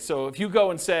 Okay, so if you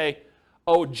go and say,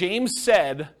 oh, James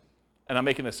said, and I'm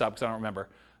making this up because I don't remember,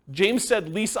 James said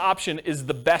lease option is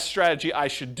the best strategy I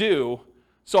should do,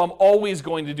 so I'm always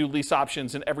going to do lease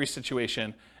options in every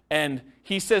situation. And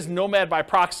he says Nomad by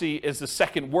proxy is the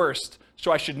second worst,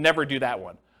 so I should never do that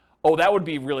one. Oh, that would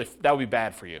be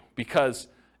bad for you, because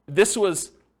this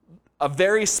was a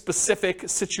very specific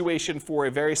situation for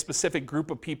a very specific group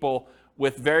of people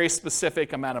with very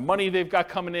specific amount of money they've got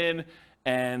coming in,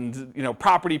 and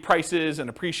property prices and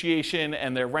appreciation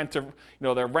and their rent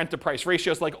to price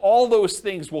ratios. Like all those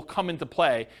things will come into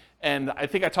play. And I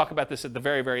think I talk about this at the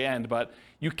very, very end, but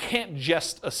you can't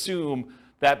just assume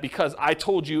that because I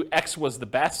told you X was the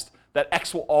best, that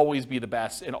X will always be the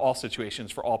best in all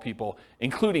situations for all people,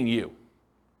 including you.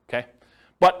 Okay?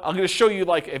 But I'm going to show you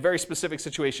like a very specific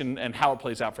situation and how it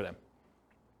plays out for them.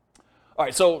 All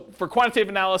right, so for quantitative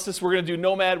analysis, we're going to do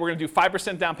Nomad. We're going to do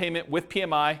 5% down payment with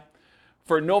PMI.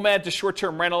 For Nomad to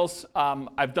short-term rentals,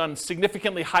 I've done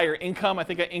significantly higher income. I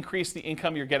think I increased the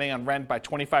income you're getting on rent by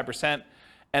 25%,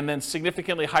 and then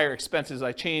significantly higher expenses.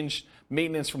 I changed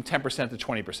maintenance from 10% to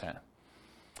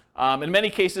 20%. In many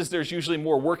cases, there's usually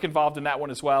more work involved in that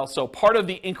one as well. So part of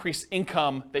the increased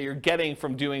income that you're getting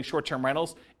from doing short-term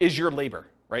rentals is your labor,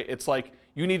 right? It's like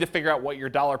you need to figure out what your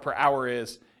dollar per hour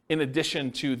is in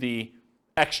addition to the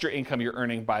extra income you're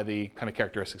earning by the kind of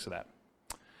characteristics of that.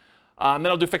 Then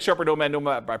I'll do fixture upper Nomad,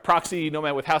 Nomad by proxy,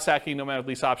 Nomad with house hacking, Nomad with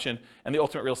lease option, and the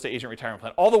ultimate real estate agent retirement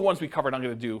plan. All the ones we covered, I'm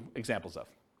going to do examples of.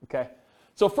 Okay.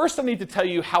 So first, I need to tell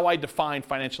you how I define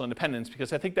financial independence,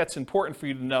 because I think that's important for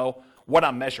you to know what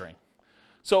I'm measuring.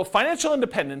 So financial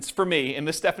independence for me in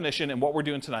this definition and what we're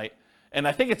doing tonight, and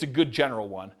I think it's a good general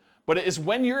one, but it is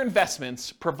when your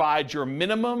investments provide your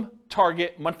minimum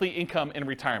target monthly income in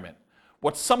retirement.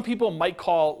 What some people might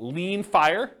call lean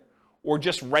fire or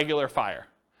just regular fire.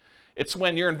 It's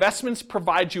when your investments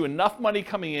provide you enough money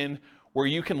coming in where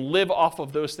you can live off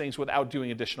of those things without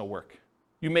doing additional work.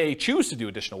 You may choose to do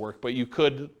additional work, but you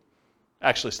could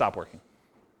actually stop working.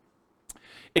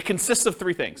 It consists of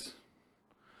three things.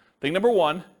 Thing number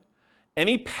one,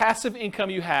 any passive income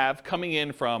you have coming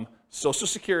in from Social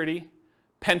Security,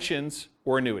 pensions,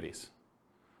 or annuities.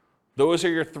 Those are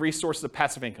your three sources of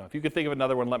passive income. If you could think of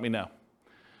another one, let me know.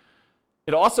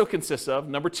 It also consists of,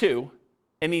 number two,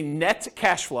 any net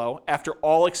cash flow after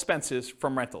all expenses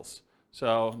from rentals.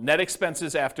 So net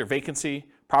expenses after vacancy,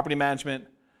 property management,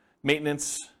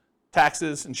 maintenance,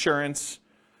 taxes, insurance,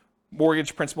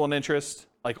 mortgage, principal, and interest.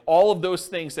 Like all of those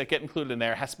things that get included in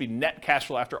there has to be net cash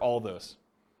flow after all of those.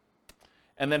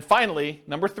 And then finally,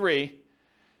 number three,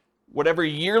 whatever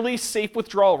yearly safe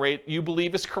withdrawal rate you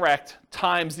believe is correct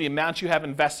times the amount you have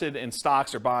invested in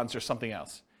stocks or bonds or something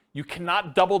else. You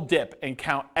cannot double dip and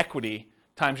count equity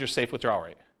times your safe withdrawal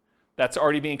rate. That's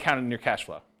already being counted in your cash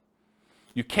flow.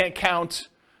 You can't count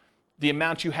the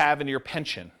amount you have in your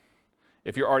pension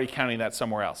if you're already counting that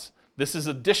somewhere else. This is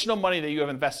additional money that you have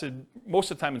invested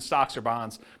most of the time in stocks or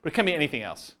bonds, but it can be anything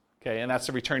else, okay? And that's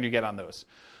the return you get on those.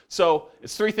 So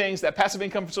it's three things: that passive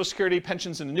income from Social Security,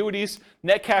 pensions, and annuities,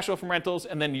 net cash flow from rentals,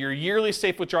 and then your yearly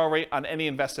safe withdrawal rate on any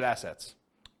invested assets,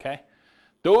 okay?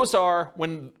 Those are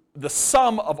when the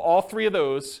sum of all three of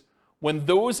those, when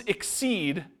those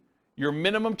exceed your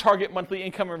minimum target monthly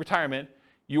income in retirement,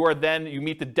 you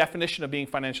meet the definition of being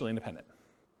financially independent.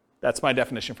 That's my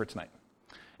definition for tonight.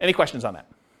 Any questions on that?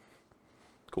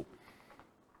 Cool.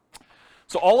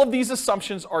 So all of these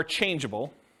assumptions are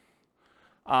changeable.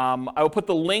 I will put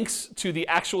the links to the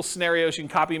actual scenarios. You can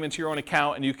copy them into your own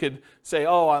account, and you could say,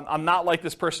 oh, I'm not like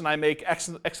this person. I make X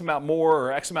amount more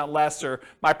or X amount less, or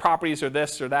my properties are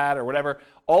this or that or whatever.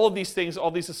 All of these things,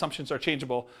 all these assumptions are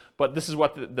changeable, but this is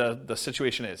what the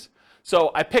situation is.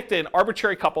 So I picked an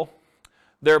arbitrary couple.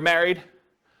 They're married.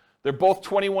 They're both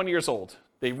 21 years old.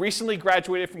 They recently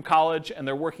graduated from college, and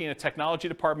they're working in a technology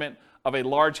department of a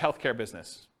large healthcare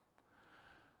business.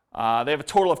 They have a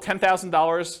total of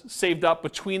 $10,000 saved up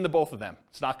between the both of them.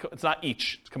 It's not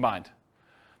each, it's combined.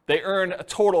 They earn a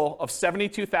total of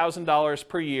 $72,000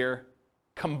 per year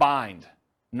combined,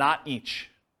 not each.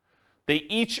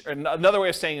 Another way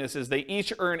of saying this is they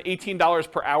each earn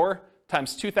 $18 per hour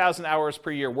times 2,000 hours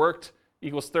per year worked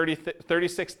equals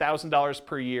 $36,000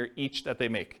 per year each that they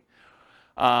make.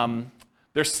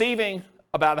 They're saving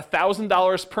about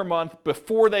 $1,000 per month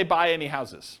before they buy any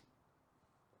houses.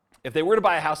 If they were to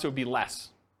buy a house, it would be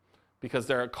less because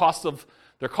their cost of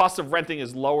renting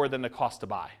is lower than the cost to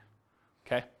buy.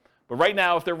 Okay? But right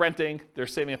now, if they're renting, they're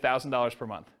saving $1,000 per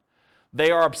month.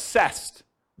 They are obsessed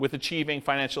with achieving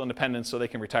financial independence so they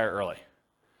can retire early.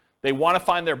 They want to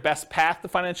find their best path to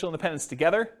financial independence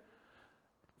together.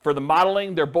 For the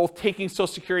modeling, they're both taking Social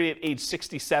Security at age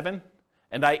 67,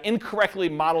 and I incorrectly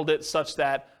modeled it such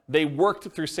that they worked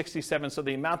through 67, so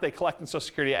the amount they collect in Social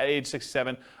Security at age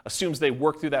 67 assumes they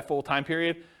work through that full time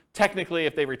period. Technically,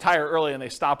 if they retire early and they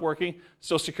stop working,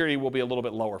 Social Security will be a little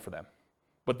bit lower for them.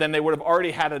 But then they would have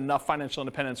already had enough financial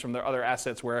independence from their other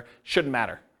assets where it shouldn't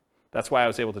matter. That's why I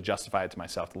was able to justify it to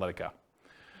myself to let it go.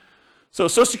 So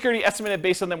Social Security estimated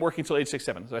based on them working until age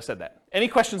 67. So I said that. Any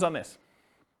questions on this?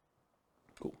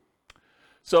 Cool.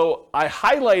 So I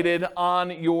highlighted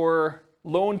on your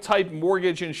loan type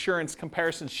mortgage insurance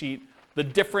comparison sheet the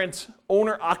different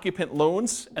owner-occupant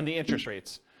loans and the interest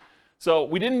rates. So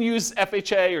we didn't use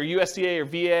FHA or USDA or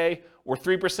VA or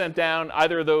 3% down,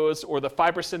 either of those, or the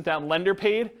 5% down lender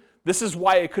paid. This is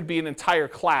why it could be an entire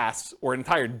class or an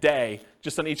entire day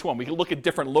just on each one. We could look at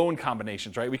different loan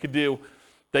combinations, right? We could do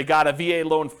They got a VA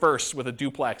loan first with a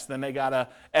duplex, then they got a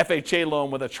FHA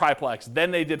loan with a triplex,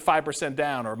 then they did 5%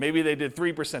 down, or maybe they did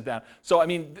 3% down. So, I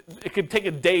mean, it could take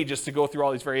a day just to go through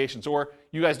all these variations, or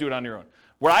you guys do it on your own.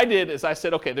 What I did is I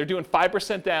said, okay, they're doing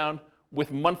 5% down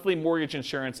with monthly mortgage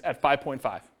insurance at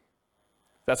 5.5.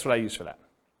 That's what I use for that,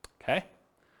 okay?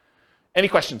 Any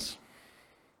questions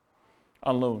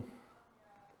on loan?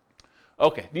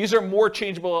 Okay, these are more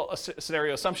changeable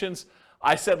scenario assumptions.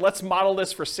 I said, let's model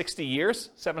this for 60 years,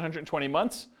 720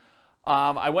 months.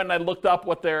 I went and I looked up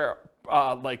what their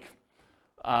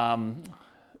kind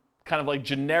of like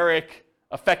generic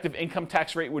effective income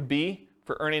tax rate would be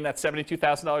for earning that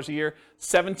 $72,000 a year.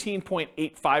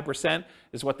 17.85%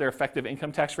 is what their effective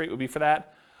income tax rate would be for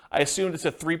that. I assumed it's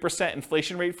a 3%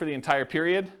 inflation rate for the entire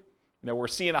period. You know, we're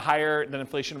seeing a higher than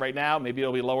inflation right now. Maybe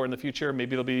it'll be lower in the future.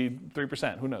 Maybe it'll be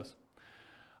 3%. Who knows?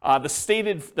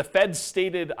 The Fed's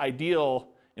stated ideal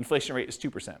inflation rate is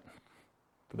 2%,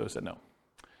 for those that know.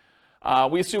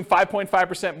 We assume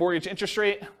 5.5% mortgage interest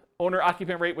rate,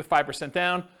 owner-occupant rate with 5%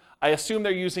 down. I assume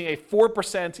they're using a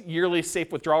 4% yearly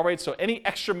safe withdrawal rate. So any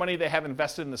extra money they have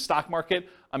invested in the stock market,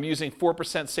 I'm using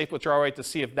 4% safe withdrawal rate to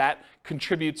see if that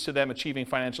contributes to them achieving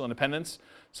financial independence.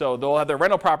 So they'll have their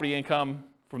rental property income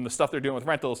from the stuff they're doing with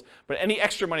rentals, but any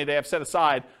extra money they have set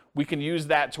aside, we can use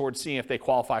that towards seeing if they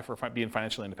qualify for being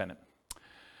financially independent.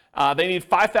 They need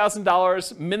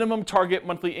 $5,000 minimum target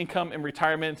monthly income in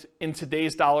retirement in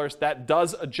today's dollars. That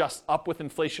does adjust up with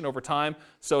inflation over time.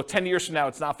 So 10 years from now,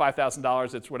 it's not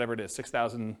 $5,000, it's whatever it is,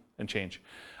 $6,000 and change.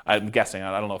 I'm guessing,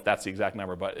 I don't know if that's the exact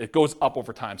number, but it goes up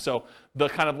over time. So the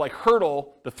kind of like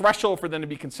hurdle, the threshold for them to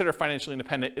be considered financially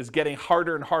independent is getting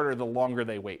harder and harder the longer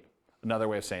they wait. Another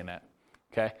way of saying that,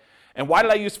 okay? And why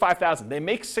did I use 5,000? They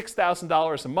make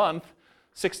 $6,000 a month.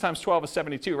 6 times 12 is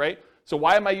 72, right? So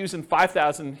why am I using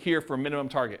 5,000 here for a minimum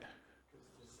target?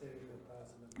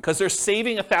 Because they're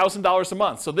saving $1,000 a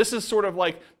month. So this is sort of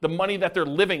like the money that they're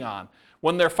living on.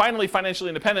 When they're finally financially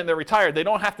independent, they're retired, they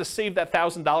don't have to save that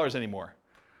 $1,000 anymore.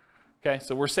 Okay,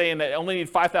 so we're saying that they only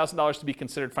need $5,000 to be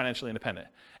considered financially independent.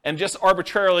 And just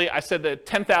arbitrarily, I said that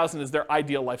 10,000 is their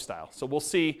ideal lifestyle. So we'll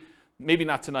see, maybe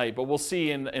not tonight, but we'll see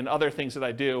in other things that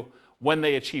I do when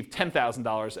they achieve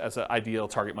 $10,000 as an ideal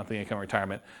target monthly income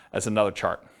retirement as another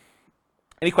chart.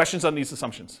 Any questions on these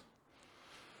assumptions?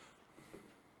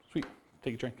 Sweet,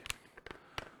 take a drink.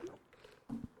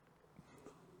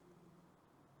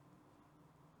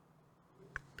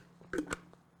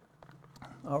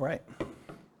 All right.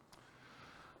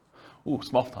 Ooh,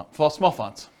 small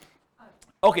fonts.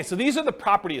 Okay, so these are the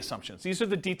property assumptions. These are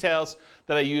the details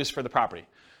that I use for the property.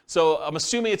 So I'm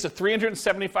assuming it's a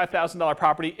 $375,000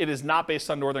 property. It is not based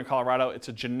on Northern Colorado. It's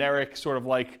a generic sort of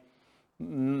like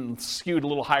skewed a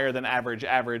little higher than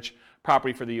average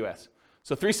property for the U.S.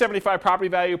 So 375 property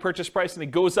value, purchase price, and it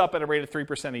goes up at a rate of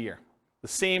 3% a year. The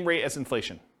same rate as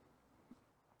inflation.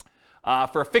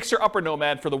 For a fixer-upper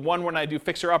Nomad, for the one when I do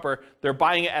fixer-upper, they're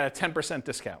buying it at a 10%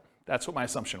 discount. That's what my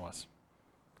assumption was,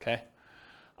 okay?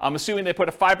 I'm assuming they put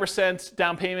a 5%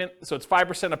 down payment, so it's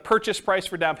 5% of purchase price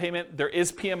for down payment. There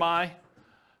is PMI.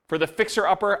 For the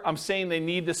fixer-upper, I'm saying they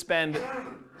need to spend,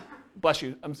 bless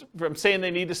you, I'm saying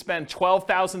they need to spend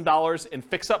 $12,000 in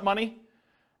fix-up money,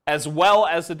 as well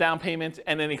as the down payment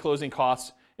and any closing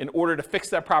costs in order to fix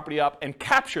that property up and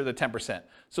capture the 10%.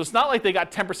 So it's not like they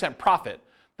got 10% profit.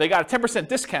 They got a 10%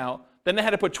 discount, then they had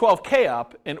to put $12K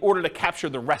up in order to capture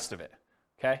the rest of it,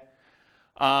 okay?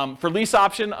 For lease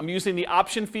option, I'm using the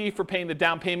option fee for paying the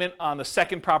down payment on the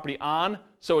second property on,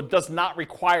 so it does not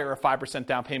require a 5%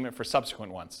 down payment for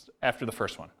subsequent ones after the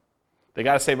first one. They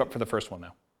got to save up for the first one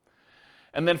now.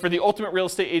 And then for the ultimate real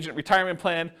estate agent retirement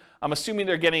plan, I'm assuming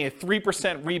they're getting a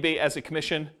 3% rebate as a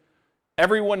commission.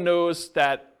 Everyone knows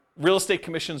that real estate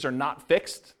commissions are not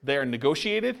fixed. They are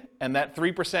negotiated, and that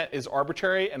 3% is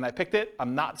arbitrary, and I picked it.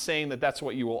 I'm not saying that that's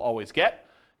what you will always get.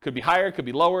 Could be higher, could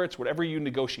be lower. It's whatever you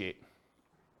negotiate.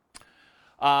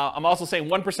 I'm also saying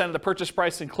 1% of the purchase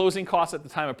price and closing costs at the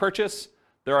time of purchase.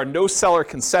 There are no seller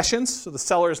concessions, so the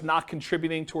seller is not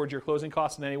contributing towards your closing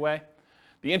costs in any way.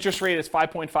 The interest rate is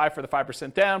 5.5 for the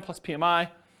 5% down plus PMI.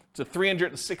 It's a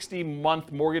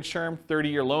 360-month mortgage term,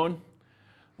 30-year loan.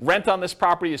 Rent on this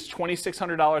property is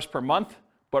 $2,600 per month,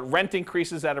 but rent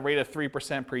increases at a rate of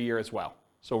 3% per year as well.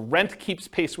 So rent keeps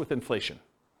pace with inflation.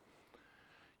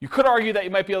 You could argue that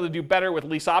you might be able to do better with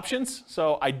lease options.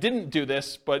 So I didn't do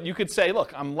this, but you could say,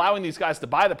 look, I'm allowing these guys to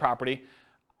buy the property.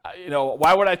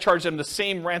 Why would I charge them the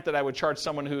same rent that I would charge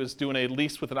someone who is doing a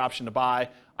lease with an option to buy?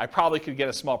 I probably could get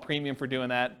a small premium for doing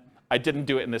that. I didn't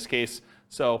do it in this case.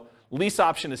 So lease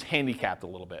option is handicapped a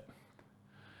little bit.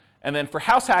 And then for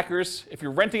house hackers, if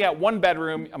you're renting out 1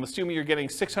 bedroom, I'm assuming you're getting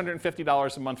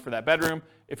 $650 a month for that bedroom.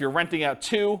 If you're renting out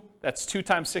 2, that's 2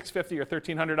 times $650 or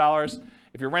 $1,300.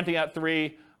 If you're renting out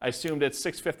 3, I assumed it's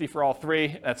 $650 for all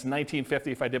 3. That's $1,950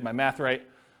 if I did my math right.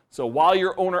 So while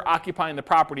you're owner occupying the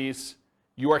properties,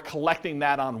 you are collecting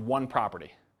that on 1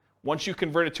 property. Once you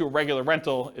convert it to a regular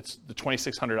rental, it's the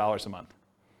 $2,600 a month.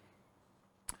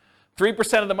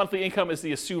 3% of the monthly income is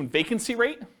the assumed vacancy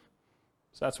rate.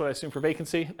 So that's what I assume for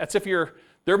vacancy. That's if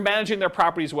they're managing their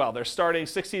properties well. They're starting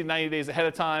 60 to 90 days ahead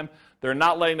of time. They're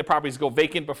not letting the properties go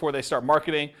vacant before they start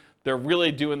marketing. They're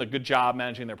really doing a good job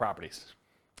managing their properties.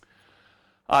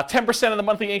 10% of the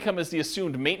monthly income is the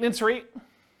assumed maintenance rate.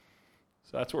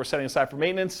 So that's what we're setting aside for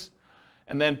maintenance.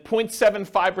 And then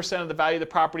 0.75% of the value of the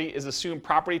property is assumed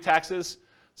property taxes.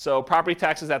 So property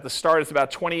taxes at the start is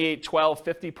about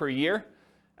 $28,1250 per year.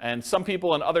 And some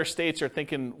people in other states are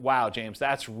thinking, wow, James,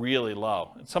 that's really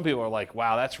low. And some people are like,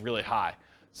 wow, that's really high.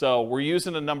 So we're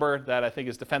using a number that I think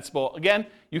is defensible. Again,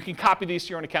 you can copy these to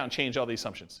your own account and change all these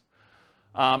assumptions.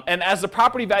 And as the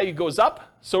property value goes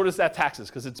up, so does that taxes,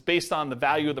 because it's based on the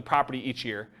value of the property each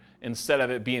year instead of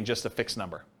it being just a fixed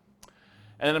number.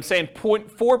 And then I'm saying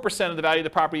 0.4% of the value of the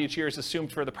property each year is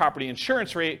assumed for the property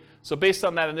insurance rate. So based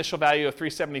on that initial value of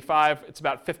 $375, it's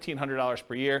about $1,500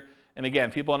 per year. And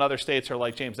again, people in other states are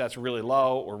like, James, that's really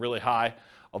low or really high,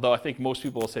 although I think most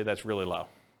people will say that's really low.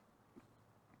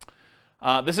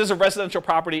 This is a residential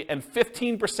property, and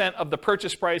 15% of the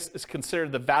purchase price is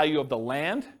considered the value of the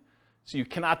land. So you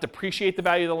cannot depreciate the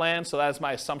value of the land, so that is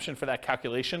my assumption for that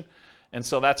calculation. And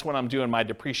so that's when I'm doing my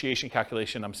depreciation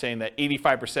calculation. I'm saying that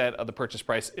 85% of the purchase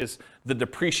price is the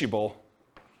depreciable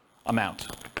amount.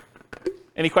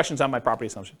 Any questions on my property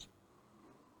assumptions?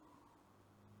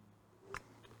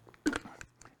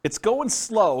 It's going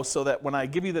slow so that when I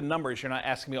give you the numbers, you're not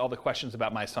asking me all the questions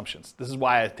about my assumptions. This is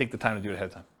why I take the time to do it ahead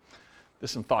of time.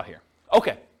 There's some thought here.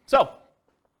 Okay, so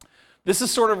this is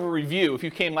sort of a review. If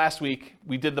you came last week,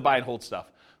 we did the buy and hold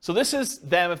stuff. So this is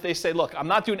them if they say, look, I'm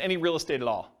not doing any real estate at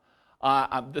all.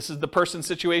 This is the person's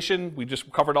situation. We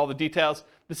just covered all the details.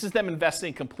 This is them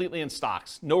investing completely in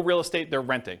stocks. No real estate, they're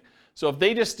renting. So if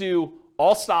they just do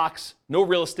all stocks, no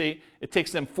real estate, it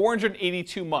takes them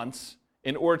 482 months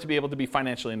in order to be able to be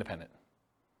financially independent.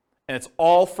 And it's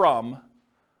all from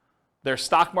their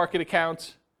stock market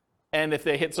account and if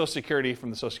they hit Social Security, from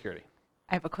the Social Security.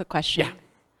 I have a quick question.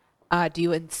 Yeah. Do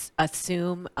you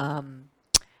assume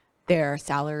their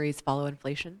salaries follow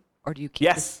inflation, or do you keep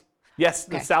Yes. Yes,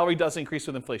 Okay. the salary does increase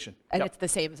with inflation. and Yep. it's the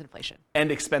same as inflation?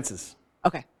 And expenses.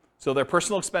 Okay. So their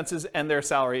personal expenses and their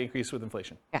salary increase with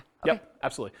inflation. Yeah. Okay. Yep,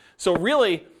 absolutely. So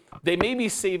really, they may be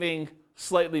saving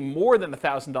slightly more than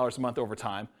 $1,000 a month over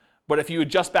time, but if you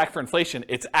adjust back for inflation,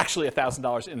 it's actually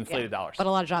 $1,000 in inflated dollars. But a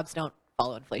lot of jobs don't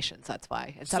follow inflation, so that's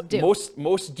why. And some do.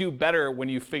 Most do better when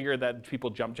you figure that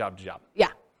people jump job to job. Yeah.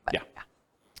 but- Yeah.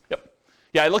 Yep.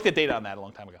 Yeah, I looked at data on that a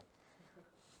long time ago.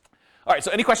 All right,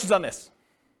 so any questions on this?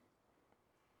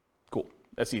 Cool,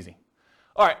 that's easy.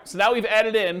 All right, so now we've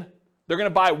added in, they're gonna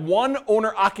buy one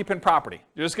owner-occupant property.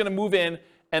 They're just gonna move in,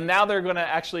 and now they're gonna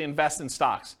actually invest in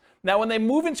stocks. Now, when they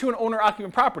move into an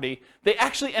owner-occupant property, they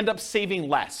actually end up saving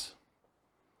less,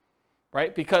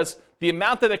 right? Because the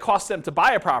amount that it costs them to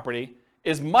buy a property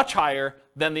is much higher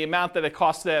than the amount that it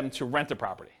costs them to rent a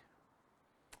property.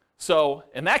 So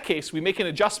in that case, we make an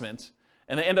adjustment,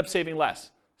 and they end up saving less.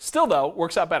 Still, though,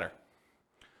 works out better.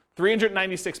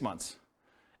 396 months.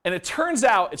 And it turns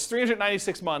out it's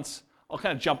 396 months. I'll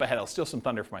kind of jump ahead. I'll steal some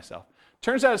thunder for myself.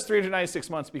 Turns out it's 396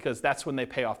 months because that's when they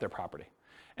pay off their property.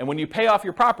 And when you pay off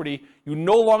your property, you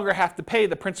no longer have to pay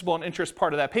the principal and interest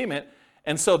part of that payment.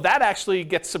 And so that actually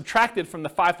gets subtracted from the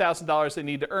 $5,000 they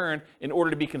need to earn in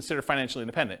order to be considered financially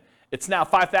independent. It's now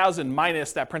 $5,000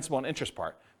 minus that principal and interest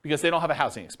part because they don't have a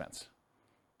housing expense.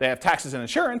 They have taxes and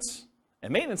insurance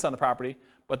and maintenance on the property,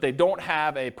 but they don't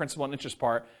have a principal and interest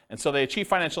part, and so they achieve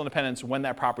financial independence when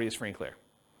that property is free and clear.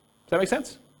 Does that make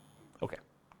sense? Okay.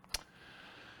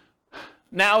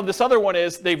 Now, this other one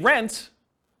is they rent,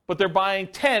 but they're buying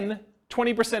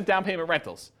 20% down payment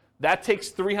rentals. That takes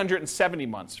 370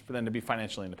 months for them to be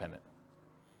financially independent.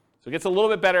 So it gets a little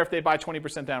bit better if they buy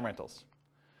 20% down rentals.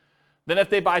 Then if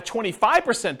they buy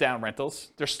 25% down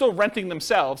rentals, they're still renting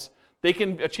themselves, they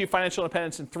can achieve financial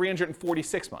independence in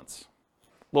 346 months.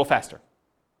 A little faster.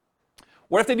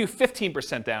 What if they do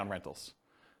 15% down rentals?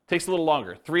 Takes a little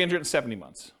longer, 370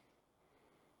 months.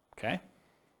 Okay?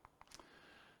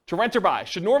 To rent or buy.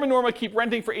 Should Norm and Norma keep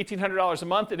renting for $1,800 a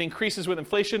month? It increases with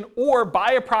inflation, or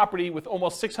buy a property with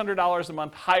almost $600 a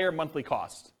month higher monthly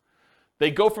cost.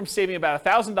 They go from saving about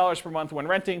 $1,000 per month when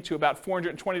renting to about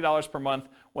 $420 per month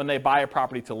when they buy a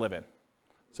property to live in.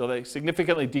 So they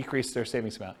significantly decrease their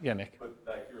savings amount. Yeah, Nick? But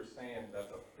like you were saying, that's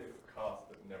a fixed cost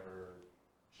that never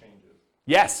changes.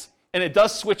 Yes, and it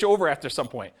does switch over after some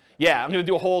point. Yeah, I'm going to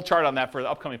do a whole chart on that for the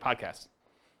upcoming podcast.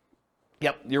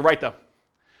 Yep, you're right though.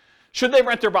 Should they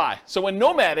rent or buy? So when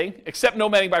nomading, except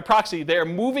nomading by proxy, they are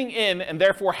moving in and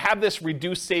therefore have this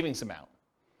reduced savings amount.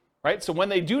 Right? So when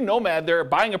they do nomad, they're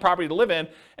buying a property to live in,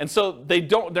 and so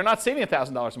they're not saving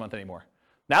 $1,000 a month anymore.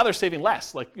 Now they're saving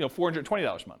less, like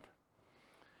 $420 a month.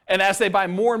 And as they buy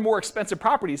more and more expensive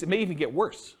properties, it may even get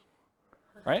worse.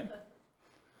 Right?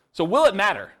 So will it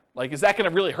matter? Like, is that going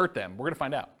to really hurt them? We're going to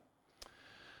find out.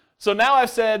 So now I've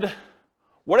said,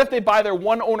 what if they buy their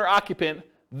one owner occupant,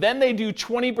 then they do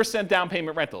 20% down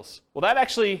payment rentals? Well, that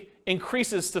actually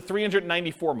increases to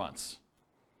 394 months.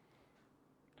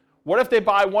 What if they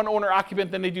buy one owner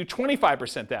occupant, then they do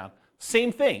 25% down?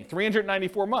 Same thing,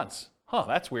 394 months. Huh,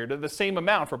 that's weird. They're the same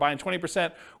amount for buying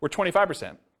 20% or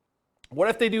 25%. What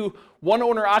if they do one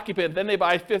owner occupant, then they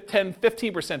buy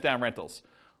 15% down rentals?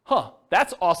 Huh,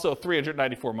 that's also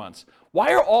 394 months.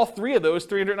 Why are all three of those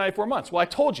 394 months? Well, I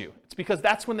told you. It's because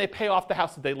that's when they pay off the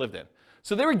house that they lived in.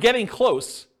 So they were getting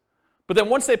close, but then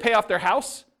once they pay off their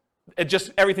house,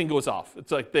 everything goes off.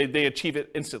 It's like they achieve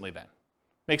it instantly then.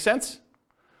 Make sense?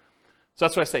 So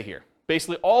that's what I say here.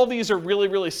 Basically, all these are really,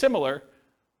 really similar.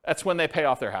 That's when they pay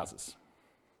off their houses.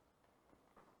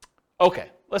 Okay,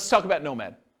 let's talk about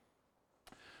Nomad.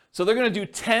 So they're going to do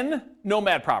 10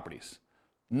 Nomad properties.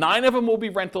 9 of them will be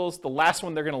rentals. The last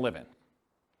one they're going to live in.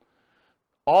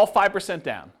 All 5%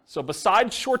 down. So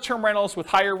besides short-term rentals with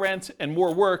higher rent and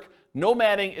more work,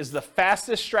 nomading is the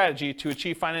fastest strategy to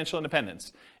achieve financial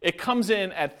independence. It comes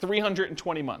in at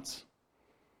 320 months.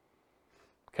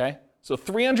 Okay? So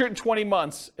 320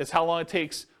 months is how long it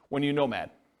takes when you nomad.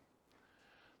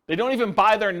 They don't even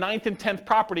buy their 9th and 10th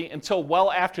property until well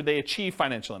after they achieve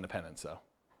financial independence, though.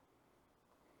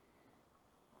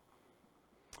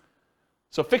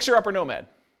 So fixer-upper nomad.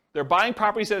 They're buying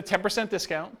properties at a 10%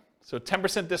 discount. So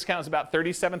 10% discount is about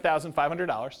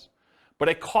 $37,500. But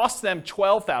it costs them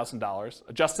 $12,000,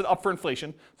 adjusted up for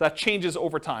inflation. So that changes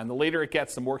over time. The later it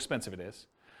gets, the more expensive it is,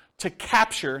 to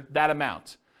capture that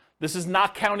amount. This is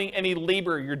not counting any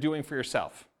labor you're doing for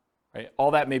yourself. Right?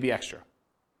 All that may be extra.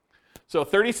 So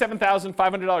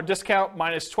 $37,500 discount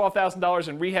minus $12,000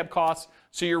 in rehab costs.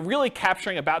 So you're really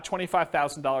capturing about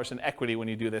 $25,000 in equity when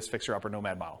you do this fixer-upper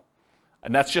nomad model.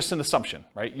 And that's just an assumption,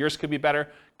 right? Yours could be better,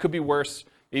 could be worse.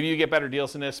 Maybe you get better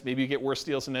deals than this. Maybe you get worse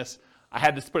deals than this. I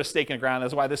had to put a stake in the ground.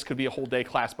 That's why this could be a whole day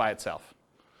class by itself.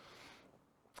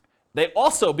 They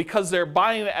also, because they're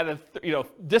buying at a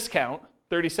discount,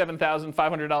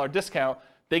 $37,500 discount,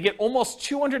 they get almost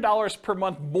 $200 per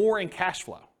month more in cash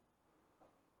flow.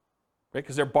 Right?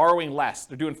 Because they're borrowing less.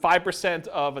 They're doing 5%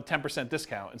 of a 10%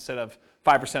 discount instead of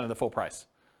 5% of the full price.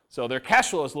 So their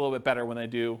cash flow is a little bit better when they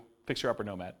do fixer-upper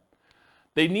nomad.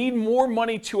 They need more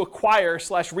money to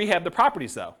acquire/rehab the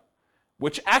properties, though,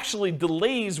 which actually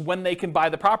delays when they can buy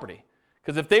the property.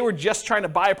 Because if they were just trying to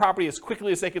buy a property as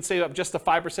quickly as they could save up just a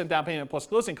 5% down payment plus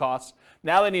closing costs,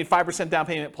 now they need 5% down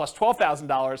payment plus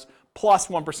 $12,000 plus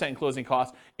 1% in closing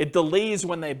costs. It delays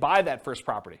when they buy that first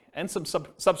property and some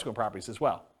subsequent properties as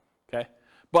well. Okay?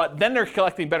 But then they're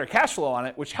collecting better cash flow on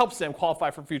it, which helps them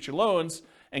qualify for future loans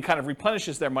and kind of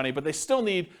replenishes their money, but they still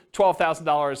need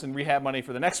 $12,000 in rehab money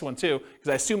for the next one too, because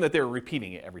I assume that they're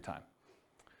repeating it every time.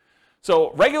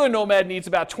 So regular nomad needs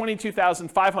about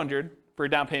 $22,500 for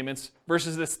down payments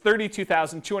versus this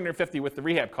 $32,250 with the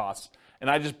rehab costs.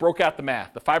 And I just broke out the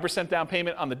math. The 5% down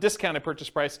payment on the discounted purchase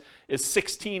price is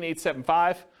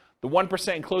 $16,875. The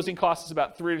 1% in closing costs is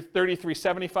about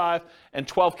 $33,755 and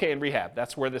 $12,000 in rehab.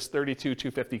 That's where this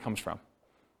 $32,250 comes from.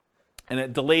 And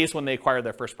it delays when they acquire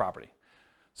their first property.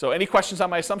 So any questions on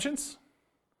my assumptions?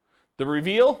 The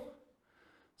reveal?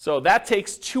 So that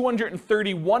takes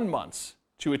 231 months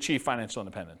to achieve financial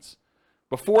independence.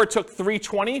 Before it took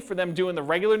 320 for them doing the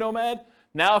regular nomad.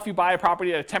 Now if you buy a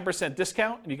property at a 10%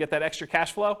 discount and you get that extra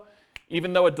cash flow,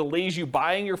 even though it delays you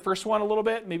buying your first one a little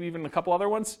bit, maybe even a couple other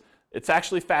ones, it's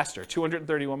actually faster,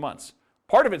 231 months.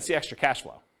 Part of it's the extra cash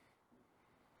flow.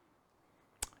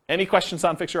 Any questions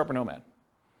on fixer-upper nomad?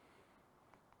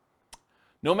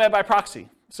 Nomad by proxy.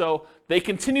 So they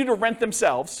continue to rent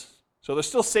themselves, so they're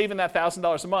still saving that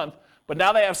 $1,000 a month, but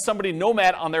now they have somebody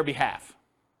nomad on their behalf.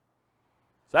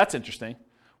 So that's interesting.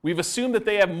 We've assumed that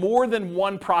they have more than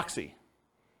one proxy,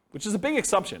 which is a big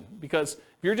assumption, because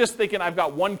if you're just thinking I've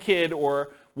got one kid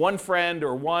or one friend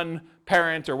or one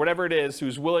parent or whatever it is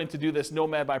who's willing to do this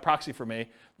nomad by proxy for me,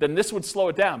 then this would slow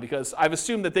it down, because I've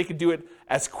assumed that they could do it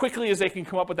as quickly as they can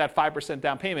come up with that 5%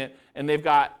 down payment, and they've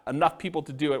got enough people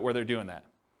to do it where they're doing that.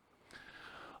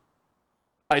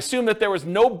 I assumed that there was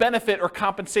no benefit or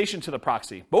compensation to the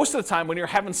proxy. Most of the time when you're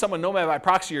having someone nomad by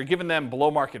proxy, you're giving them below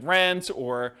market rent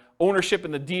or ownership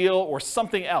in the deal or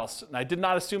something else. And I did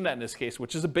not assume that in this case,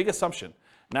 which is a big assumption.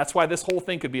 And that's why this whole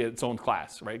thing could be its own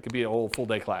class, right? It could be a whole full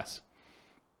day class.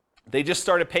 They just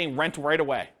started paying rent right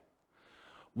away.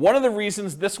 One of the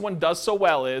reasons this one does so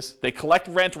well is they collect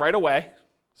rent right away,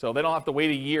 so they don't have to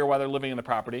wait a year while they're living in the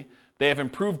property. They have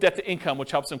improved debt to income,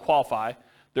 which helps them qualify.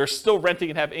 They're still renting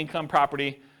and have income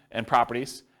property and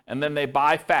properties, and then they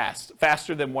buy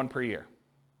faster than one per year,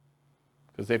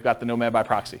 because they've got the nomad by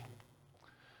proxy.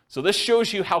 So this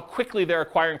shows you how quickly they're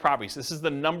acquiring properties. This is the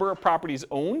number of properties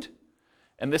owned,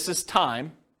 and this is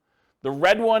time. The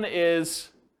red one is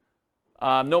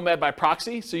nomad by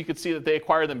proxy, so you can see that they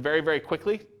acquire them very, very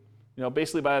quickly.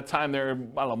 Basically by the time they're,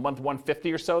 month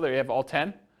 150 or so, they have all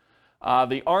 10.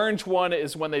 The orange one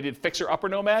is when they did fixer upper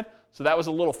nomad, so that was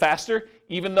a little faster,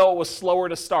 even though it was slower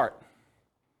to start.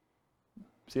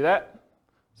 See that?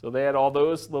 So they had all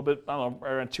those, a little bit,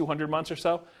 around 200 months or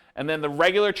so. And then the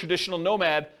regular traditional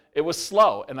nomad, it was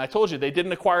slow. And I told you, they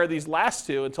didn't acquire these last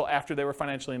two until after they were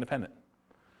financially independent.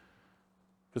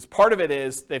 Because part of it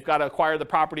is they've got to acquire the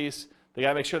properties, they got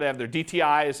to make sure they have their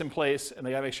DTIs in place, and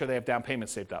they got to make sure they have down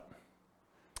payments saved up.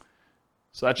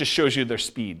 So that just shows you their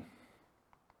speed.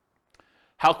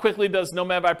 How quickly does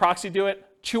nomad by proxy do it?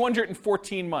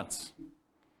 214 months.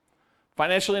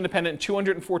 Financially independent in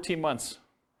 214 months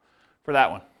for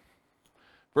that one.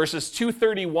 Versus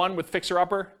 231 with fixer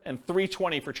upper and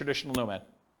 320 for traditional nomad.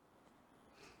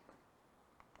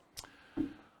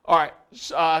 All right,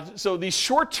 so these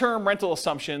short-term rental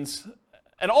assumptions,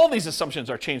 and all these assumptions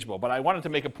are changeable, but I wanted to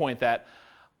make a point that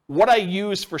what I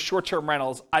use for short-term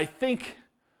rentals, I think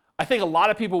a lot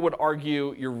of people would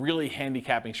argue you're really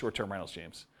handicapping short-term rentals,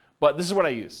 James. But this is what I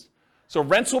use. So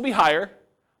rents will be higher,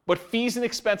 but fees and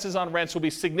expenses on rents will be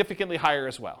significantly higher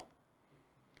as well.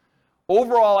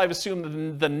 Overall, I've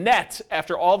assumed the net,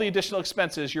 after all the additional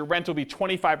expenses, your rent will be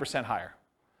 25% higher.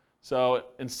 So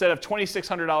instead of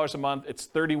 $2,600 a month, it's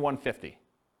 $3,150.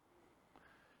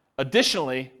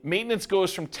 Additionally, maintenance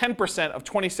goes from 10% of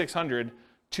 $2,600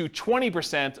 to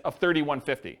 20% of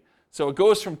 $3,150. So it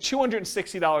goes from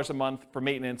 $260 a month for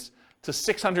maintenance to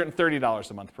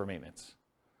 $630 a month for maintenance.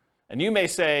 And you may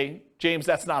say, James,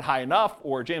 that's not high enough,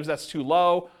 or James, that's too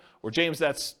low, or James,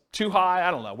 that's too high.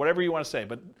 I don't know, whatever you want to say.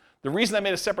 But the reason I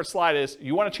made a separate slide is,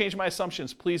 you want to change my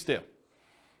assumptions, please do.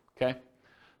 Okay?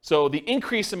 So the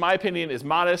increase, in my opinion, is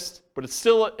modest, but it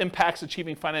still impacts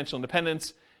achieving financial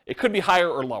independence. It could be higher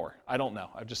or lower. I don't know.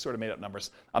 I've just sort of made up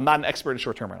numbers. I'm not an expert in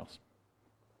short-term rentals.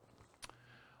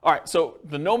 All right, so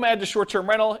the nomad to short-term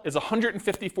rental is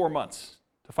 154 months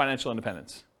to financial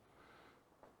independence.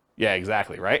 Yeah,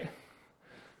 exactly, right?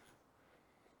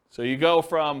 So you go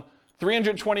from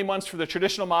 320 months for the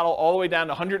traditional model all the way down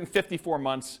to 154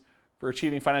 months for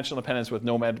achieving financial independence with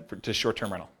nomad to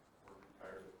short-term rental.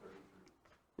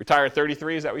 Retire at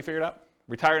 33, is that what we figured out?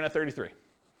 Retiring at 33.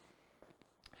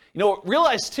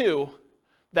 Realize too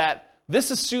that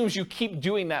this assumes you keep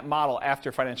doing that model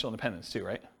after financial independence too,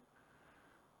 right?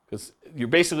 Because you're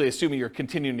basically assuming you're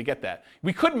continuing to get that.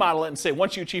 We could model it and say,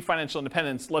 once you achieve financial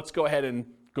independence, let's go ahead and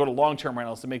go to long-term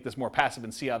rentals to make this more passive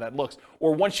and see how that looks.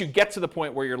 Or once you get to the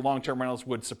point where your long-term rentals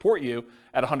would support you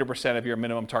at 100% of your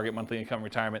minimum target monthly income in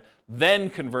retirement, then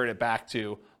convert it back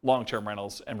to long-term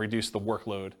rentals and reduce the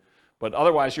workload. But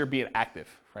otherwise, you're being active,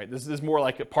 right? This is more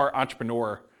like a part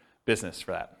entrepreneur business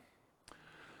for that.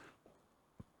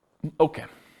 Okay.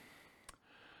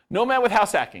 Nomad with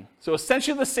house hacking. So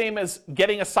essentially the same as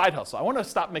getting a side hustle. I want to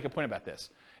stop and make a point about this.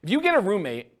 If you get a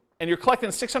roommate and you're collecting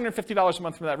 $650 a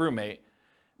month from that roommate,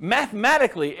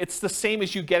 mathematically, it's the same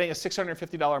as you getting a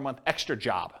 $650 a month extra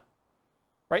job,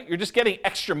 right? You're just getting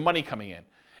extra money coming in.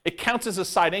 It counts as a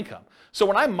side income. So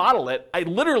when I model it, I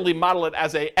literally model it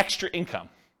as an extra income.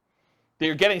 That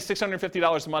you're getting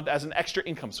 $650 a month as an extra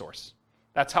income source.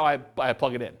 That's how I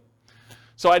plug it in.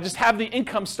 So I just have the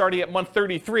income starting at month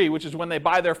 33, which is when they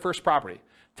buy their first property.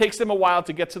 It takes them a while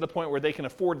to get to the point where they can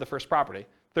afford the first property,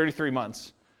 33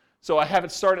 months. So I have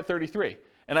it start at 33.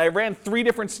 And I ran 3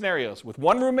 different scenarios, with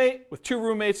 1 roommate, with 2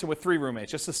 roommates, and with 3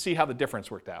 roommates, just to see how the difference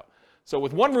worked out. So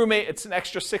with 1 roommate, it's an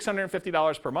extra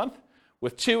 $650 per month.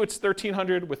 With 2, it's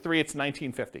 $1,300. With 3, it's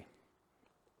 $1,950.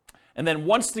 And then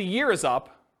once the year is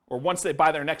up, or once they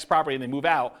buy their next property and they move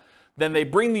out, then they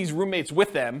bring these roommates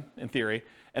with them, in theory,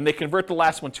 and they convert the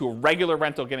last one to a regular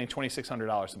rental getting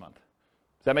 $2,600 a month.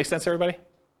 Does that make sense, everybody?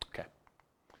 Okay.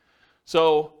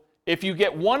 So if you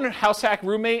get 1 house hack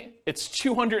roommate, it's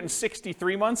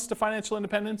 263 months to financial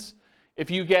independence.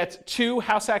 If you get 2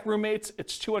 house hack roommates,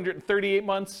 it's 238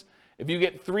 months. If you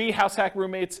get 3 house hack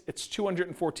roommates, it's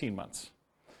 214 months.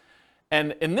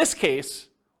 And in this case,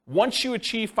 once you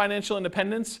achieve financial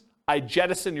independence, I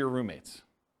jettison your roommates.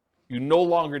 You no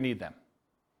longer need them.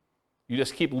 You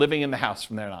just keep living in the house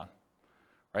from there on,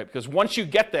 right? Because once you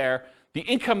get there, the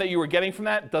income that you were getting from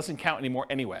that doesn't count anymore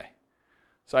anyway.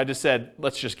 So I just said,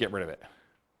 let's just get rid of it.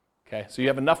 Okay, so you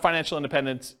have enough financial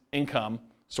independence income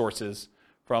sources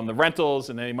from the rentals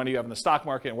and any money you have in the stock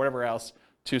market and whatever else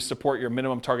to support your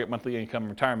minimum target monthly income in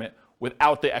retirement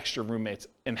without the extra roommates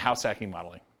in house hacking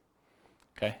modeling.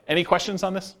 Okay, any questions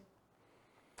on this?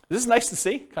 This is nice to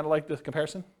see, kind of like the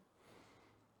comparison.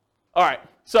 All right,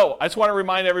 so I just want to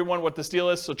remind everyone what this deal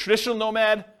is. So traditional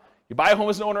Nomad, you buy a home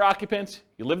as an owner-occupant,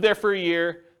 you live there for a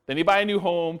year, then you buy a new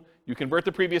home, you convert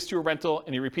the previous to a rental,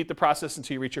 and you repeat the process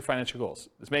until you reach your financial goals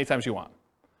as many times as you want.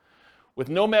 With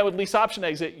Nomad with lease option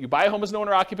exit, you buy a home as an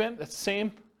owner-occupant, that's the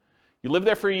same. You live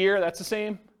there for a year, that's the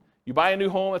same. You buy a new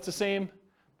home, that's the same.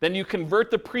 Then you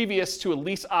convert the previous to a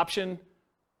lease option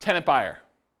tenant buyer.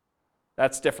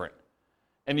 That's different.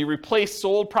 And you replace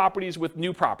sold properties with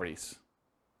new properties.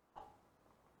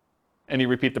 And you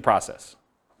repeat the process,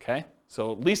 okay?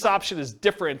 So lease option is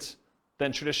different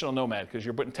than traditional Nomad because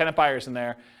you're putting tenant buyers in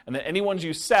there, and then any ones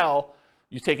you sell,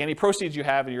 you take any proceeds you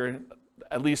have, and you're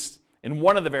at least in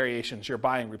one of the variations, you're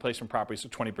buying replacement properties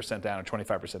with 20% down or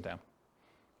 25% down.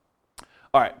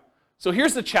 All right, so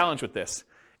here's the challenge with this.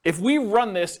 If we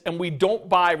run this and we don't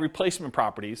buy replacement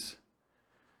properties,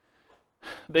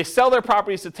 they sell their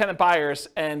properties to tenant buyers,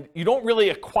 and you don't really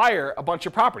acquire a bunch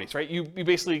of properties, right? You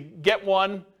basically get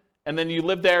one, and then you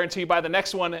live there until you buy the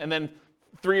next one, and then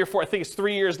 3 or 4, I think it's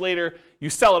 3 years later, you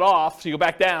sell it off, so you go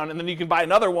back down, and then you can buy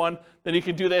another one, then you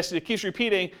can do this, and it keeps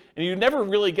repeating, and you never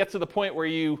really get to the point where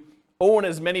you own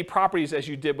as many properties as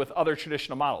you did with other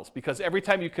traditional models, because every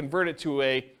time you convert it to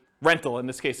a rental, in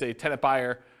this case a tenant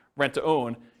buyer, rent to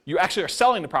own, you actually are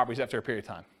selling the properties after a period of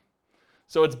time.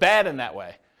 So it's bad in that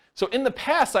way. So in the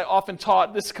past, I often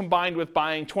taught this combined with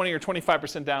buying 20 or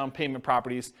 25% down payment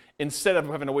properties instead of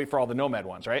having to wait for all the Nomad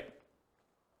ones, right?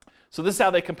 So this is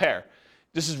how they compare.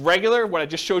 This is regular, what I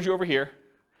just showed you over here.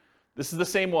 This is the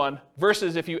same one,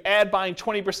 versus if you add buying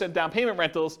 20% down payment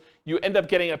rentals, you end up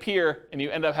getting up here and you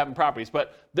end up having properties.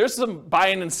 But there's some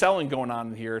buying and selling going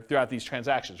on here throughout these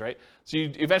transactions, right? So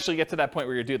you eventually get to that point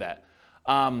where you do that.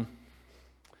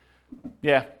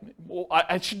 Yeah, well,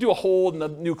 I should do a whole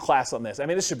new class on this. I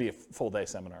mean, this should be a full day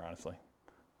seminar, honestly,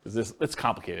 because it's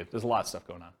complicated. There's a lot of stuff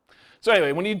going on. So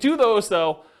anyway, when you do those,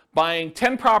 though, buying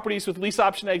 10 properties with lease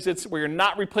option exits where you're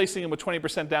not replacing them with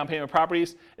 20% down payment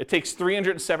properties, it takes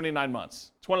 379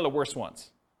 months. It's one of the worst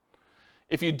ones.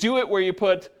 If you do it where you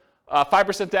put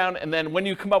 5% down, and then when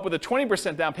you come up with a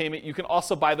 20% down payment, you can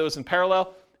also buy those in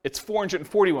parallel, it's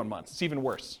 441 months. It's even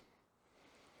worse.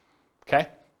 Okay?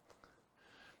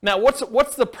 Now,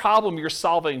 what's the problem you're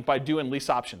solving by doing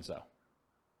lease options, though?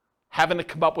 Having to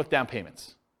come up with down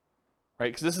payments,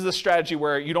 right? Because this is a strategy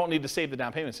where you don't need to save the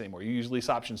down payments anymore. You use lease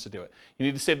options to do it. You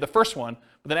need to save the first one,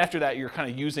 but then after that, you're kind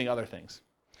of using other things.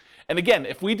 And again,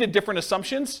 if we did different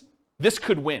assumptions, this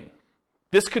could win.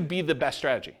 This could be the best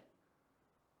strategy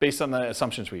based on the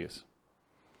assumptions we use.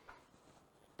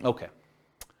 Okay.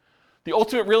 The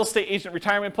ultimate real estate agent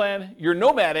retirement plan, you're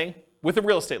nomading with a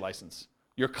real estate license.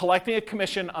 You're collecting a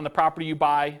commission on the property you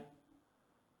buy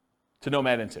to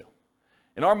Nomad into.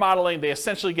 In our modeling, they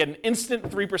essentially get an instant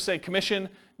 3% commission,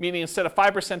 meaning instead of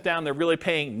 5% down, they're really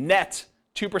paying net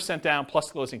 2% down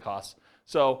plus closing costs.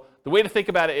 So the way to think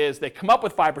about it is they come up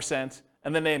with 5%,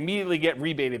 and then they immediately get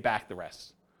rebated back the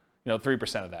rest.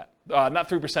 3% of that. Not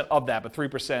 3% of that, but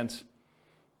 3%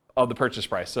 of the purchase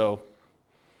price, so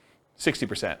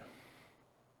 60%.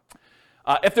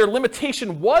 If their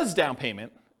limitation was down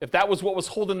payment, if that was what was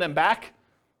holding them back,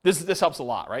 this helps a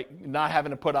lot, right? Not having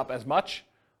to put up as much,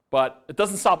 but it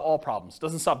doesn't solve all problems. It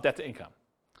doesn't solve debt to income.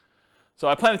 So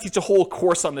I plan to teach a whole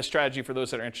course on this strategy for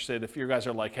those that are interested. If you guys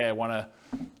are like, hey, I want to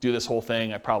do this whole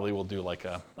thing, I probably will do like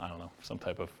some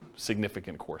type of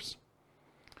significant course.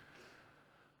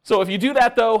 So if you do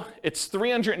that, though, it's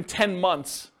 310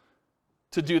 months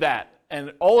to do that.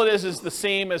 And all it is the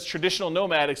same as traditional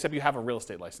Nomad, except you have a real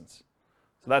estate license.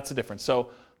 So that's the difference.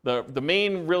 So the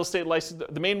main real estate license,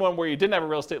 the main one where you didn't have a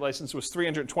real estate license was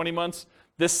 320 months.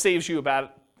 This saves you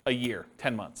about a year,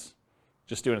 10 months,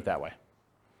 just doing it that way.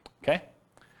 Okay?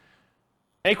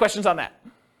 Any questions on that?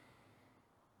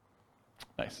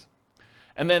 Nice.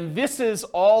 And then this is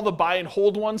all the buy and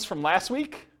hold ones from last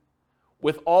week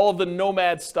with all of the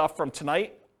Nomad stuff from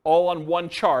tonight, all on one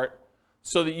chart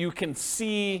so that you can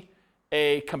see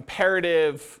a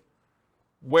comparative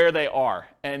where they are.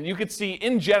 And you could see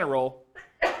in general,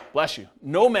 bless you,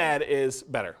 Nomad is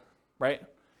better, right?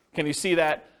 Can you see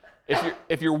that?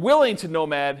 If you're willing to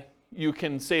Nomad, you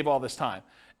can save all this time.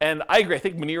 And I agree. I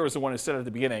think Munir was the one who said at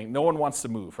the beginning, no one wants to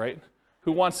move, right?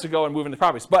 Who wants to go and move into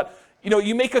properties? But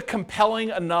you make a compelling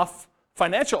enough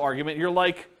financial argument. You're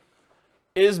like,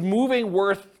 is moving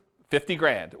worth 50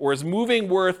 grand? Or is moving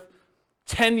worth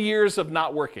 10 years of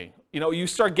not working? You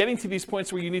start getting to these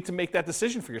points where you need to make that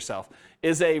decision for yourself.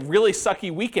 Is a really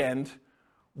sucky weekend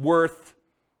worth,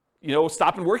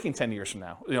 stopping working 10 years from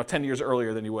now? 10 years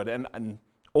earlier than you would. And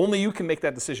only you can make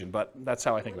that decision, but that's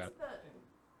how I think about it. What's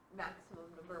the maximum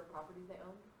number of properties they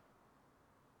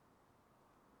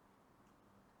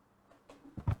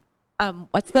own?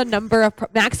 What's the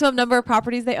maximum number of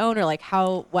properties they own, or like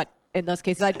what in those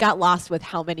cases? I got lost with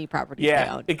how many properties they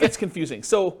own. It gets confusing.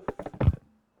 So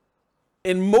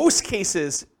in most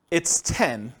cases, it's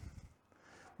 10.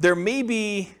 There may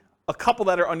be a couple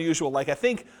that are unusual. Like I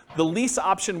think the lease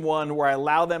option one where I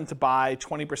allow them to buy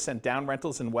 20% down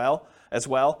rentals as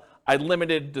well, I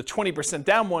limited the 20%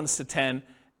 down ones to 10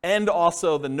 and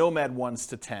also the Nomad ones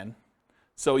to 10.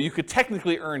 So you could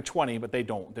technically earn 20, but they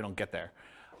don't get there.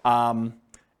 And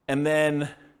then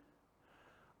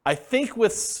I think I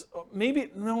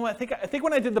think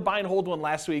when I did the buy and hold one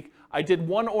last week, I did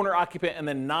one owner occupant and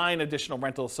then 9 additional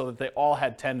rentals so that they all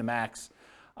had 10 to max.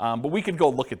 But we could go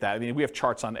look at that. I mean, we have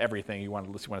charts on everything you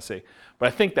want to see. But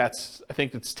I think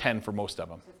it's 10 for most of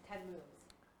them. So it's 10 moves.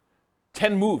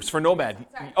 10 moves for Nomad.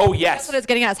 Sorry. Oh, yes. That's what I was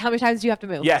getting at. Is how many times do you have to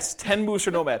move? Yes, 10 moves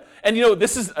for Nomad. And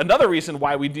this is another reason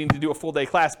why we need to do a full day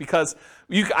class, because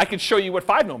I could show you what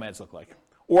 5 Nomads look like.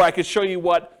 Or I could show you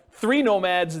what 3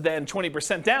 Nomads, then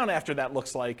 20% down after that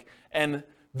looks like. And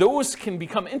those can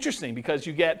become interesting because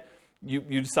you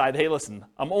decide, hey, listen,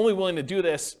 I'm only willing to do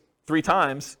this 3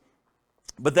 times,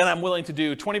 but then I'm willing to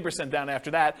do 20% down after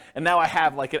that. And now I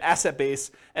have like an asset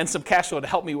base and some cash flow to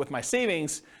help me with my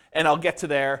savings, and I'll get to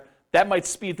there. That might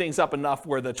speed things up enough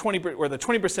where the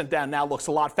 20% down now looks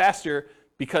a lot faster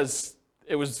because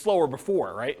it was slower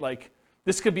before, right? Like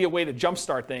this could be a way to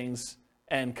jumpstart things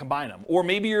and combine them. Or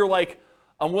maybe you're like,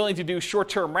 I'm willing to do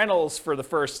short-term rentals for the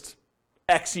first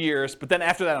X years, but then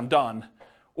after that I'm done.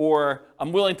 Or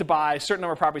I'm willing to buy a certain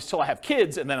number of properties till I have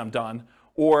kids and then I'm done.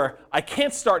 Or I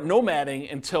can't start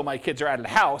nomading until my kids are out of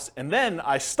the house and then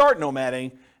I start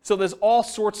nomading. So there's all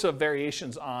sorts of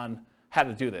variations on how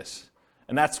to do this.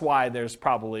 And that's why there's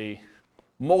probably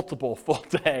multiple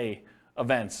full-day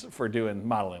events for doing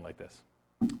modeling like this.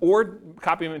 Or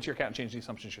copy them into your account and change the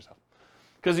assumptions yourself.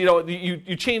 Because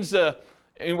you change and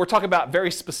we're talking about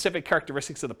very specific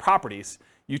characteristics of the properties.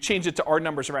 You change it to our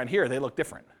numbers around here, they look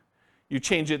different. You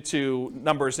change it to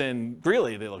numbers in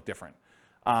Greeley, they look different.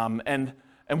 And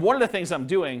one of the things I'm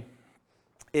doing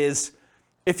is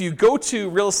if you go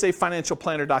to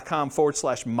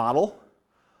realestatefinancialplanner.com/model,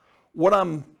 what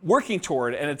I'm working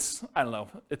toward, and it's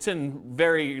in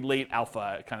very late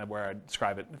alpha, kind of where I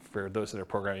describe it for those that are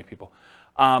programming people.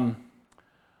 I'm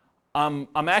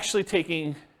actually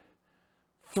taking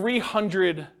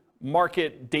 300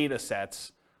 market data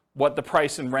sets, what the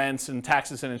price and rents and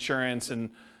taxes and insurance and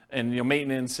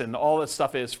maintenance and all that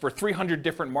stuff is for 300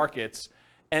 different markets,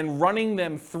 and running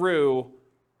them through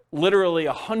literally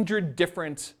 100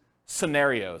 different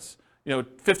scenarios.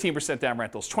 15% down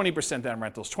rentals, 20% down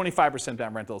rentals, 25%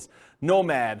 down rentals,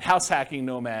 Nomad, house hacking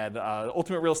Nomad,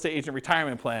 ultimate real estate agent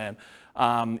retirement plan,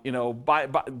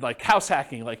 like house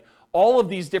hacking, like all of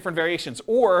these different variations.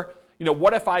 Or,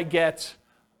 what if I get,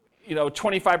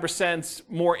 25%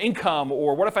 more income,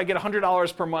 or what if I get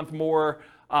 $100 per month more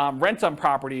rent on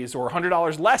properties, or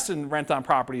 $100 less in rent on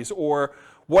properties, or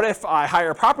what if I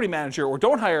hire a property manager or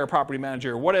don't hire a property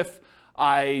manager? What if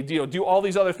I do all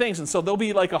these other things? And so there'll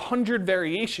be like 100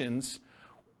 variations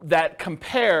that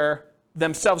compare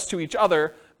themselves to each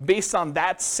other based on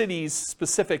that city's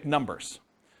specific numbers.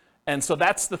 And so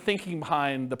that's the thinking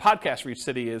behind the podcast for each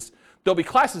city is there'll be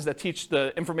classes that teach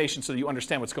the information so that you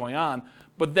understand what's going on,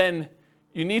 but then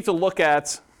you need to look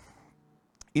at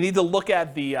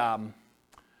the, I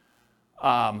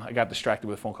got distracted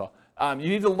with a phone call. You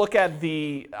need to look at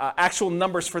the actual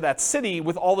numbers for that city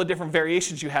with all the different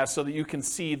variations you have so that you can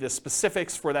see the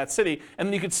specifics for that city. And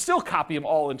then you can still copy them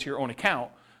all into your own account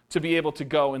to be able to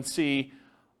go and see,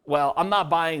 well, I'm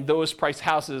not buying those price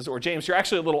houses, or James, you're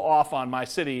actually a little off on my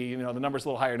city, the number's a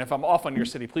little higher. And if I'm off on your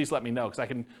city, please let me know, because I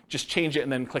can just change it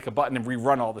and then click a button and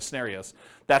rerun all the scenarios.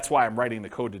 That's why I'm writing the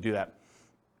code to do that.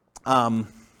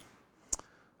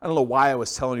 I don't know why I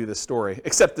was telling you this story,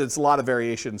 except that it's a lot of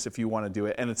variations if you want to do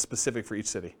it, and it's specific for each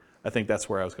city. I think that's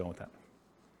where I was going with that.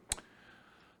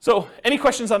 So, any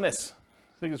questions on this?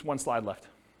 I think there's one slide left.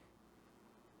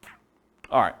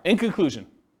 All right, in conclusion,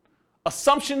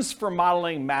 assumptions for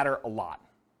modeling matter a lot,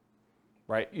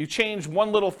 right? You change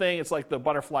one little thing, it's like the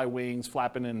butterfly wings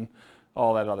flapping and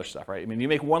all that other stuff, right? I mean, you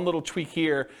make one little tweak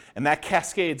here, and that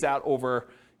cascades out over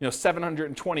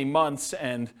 720 months,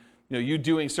 and you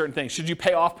doing certain things. Should you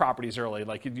pay off properties early?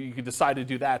 Like you could decide to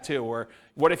do that too. Or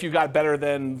what if you got better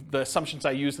than the assumptions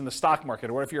I used in the stock market?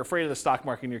 Or what if you're afraid of the stock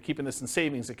market and you're keeping this in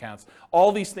savings accounts?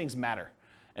 All these things matter.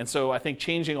 And so I think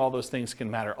changing all those things can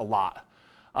matter a lot.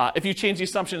 If you change the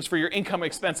assumptions for your income and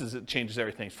expenses, it changes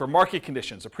everything. For market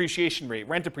conditions, appreciation rate,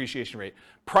 rent appreciation rate,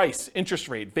 price, interest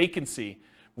rate, vacancy,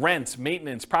 rent,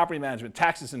 maintenance, property management,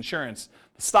 taxes, insurance,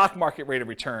 the stock market rate of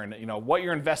return, what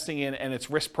you're investing in and its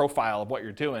risk profile of what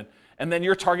you're doing. And then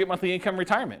your target monthly income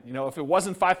retirement. If it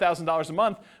wasn't $5,000 a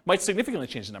month, might significantly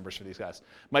change the numbers for these guys.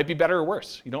 Might be better or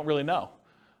worse. You don't really know.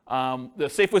 The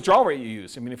safe withdrawal rate you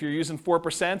use. I mean, if you're using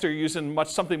 4% or you're using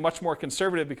something much more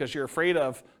conservative because you're afraid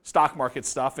of stock market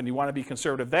stuff and you want to be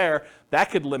conservative there,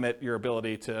 that could limit your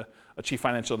ability to achieve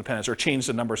financial independence or change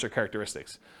the numbers or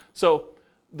characteristics. So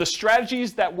the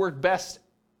strategies that work best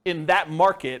in that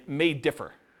market may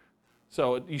differ.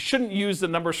 So you shouldn't use the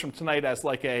numbers from tonight as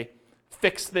like a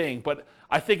fixed thing, but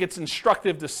I think it's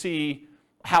instructive to see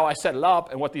how I set it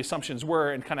up and what the assumptions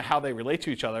were and kind of how they relate to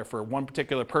each other for one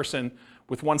particular person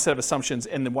with one set of assumptions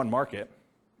in the one market.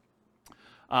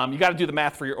 You got to do the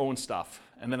math for your own stuff.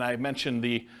 And then I mentioned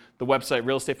the website,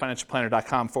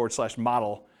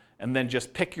 realestatefinancialplanner.com/model, and then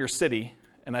just pick your city.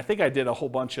 And I think I did a whole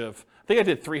bunch of, I think I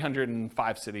did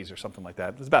 305 cities or something like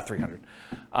that. It was about 300.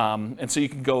 And so you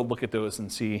can go look at those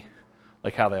and see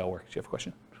like how they all work. Do you have a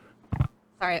question?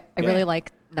 Sorry, I really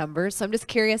like numbers. So I'm just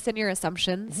curious in your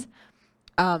assumptions,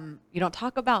 you don't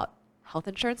talk about health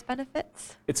insurance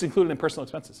benefits? It's included in personal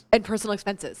expenses. And personal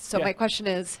expenses. So my question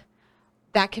is,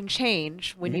 that can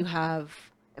change when you have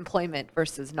employment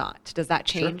versus not. Does that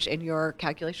change in your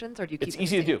calculations, or do you keep it? It's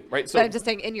easy to do, right? So I'm just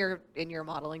saying, in your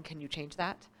modeling, can you change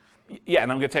that? Yeah,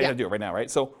 and I'm going to tell you how to do it right now, right?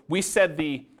 So we said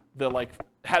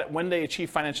when they achieve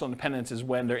financial independence is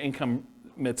when their income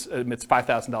emits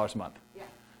 $5,000 a month. Yeah.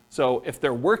 So if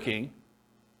they're working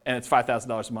and it's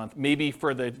 $5,000 a month, maybe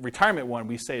for the retirement one,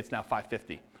 we say it's now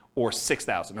 $550 or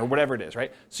 $6,000 or whatever it is,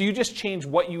 right? So you just change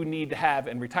what you need to have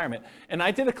in retirement. And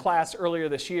I did a class earlier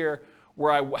this year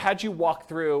where I had you walk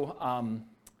through,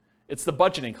 it's the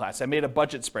budgeting class. I made a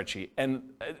budget spreadsheet. And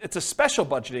it's a special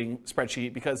budgeting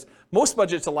spreadsheet because most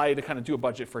budgets allow you to kind of do a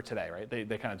budget for today, right?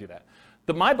 They kind of do that.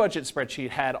 My budget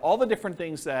spreadsheet had all the different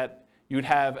things that you'd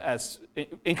have as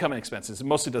income and expenses. It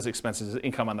mostly does expenses,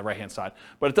 income on the right-hand side.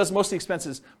 But it does mostly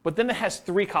expenses. But then it has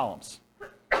 3 columns.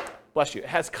 Bless you. It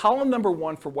has column number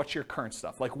 1 for what's your current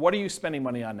stuff. Like, what are you spending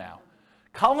money on now?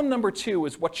 Column number 2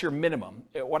 is what's your minimum.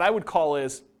 What I would call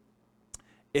is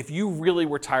if you really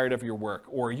were tired of your work,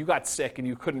 or you got sick and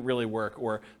you couldn't really work,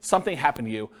 or something happened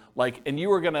to you, and you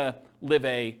were going to live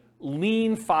a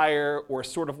lean fire, or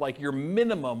sort of like your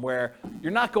minimum where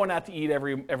you're not going out to eat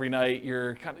every night,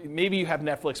 maybe you have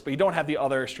Netflix, but you don't have the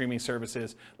other streaming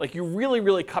services. Like, you really,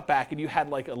 really cut back and you had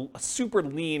like a super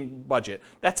lean budget.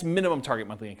 That's minimum target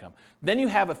monthly income. Then you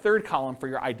have a third column for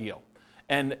your ideal.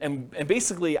 And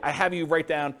basically I have you write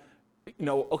down,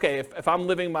 okay, if I'm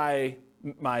living my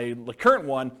current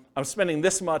one, I'm spending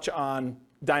this much on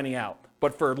dining out.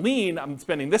 But for lean, I'm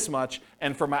spending this much,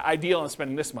 and for my ideal, I'm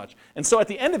spending this much. And so at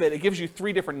the end of it, it gives you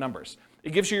 3 different numbers.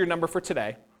 It gives you your number for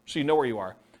today, so you know where you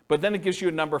are. But then it gives you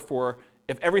a number for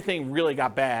if everything really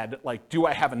got bad, like, do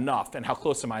I have enough, and how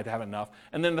close am I to have enough?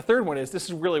 And then the third one is, this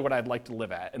is really what I'd like to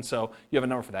live at. And so you have a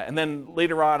number for that. And then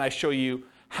later on, I show you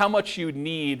how much you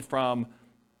need from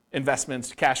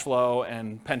investments, cash flow,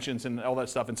 and pensions, and all that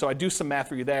stuff. And so I do some math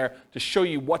for you there to show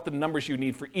you what the numbers you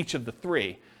need for each of the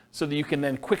 3, so that you can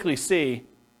then quickly see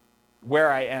where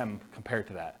I am compared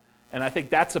to that. And I think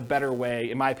that's a better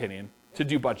way, in my opinion, to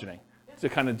do budgeting, to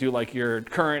kind of do like your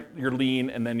current, your lean,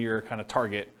 and then your kind of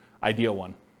target ideal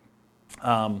one.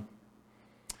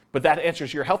 But that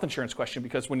answers your health insurance question,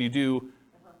 because when you do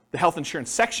the health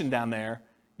insurance section down there,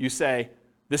 you say,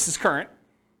 this is current.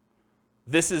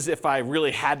 This is if I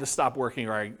really had to stop working,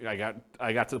 or I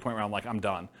got to the point where I'm like, I'm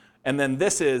done. And then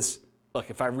this is, look,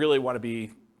 if I really want to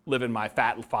be living my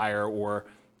fat fire or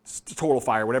total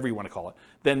fire, whatever you want to call it,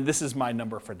 then this is my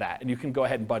number for that. And you can go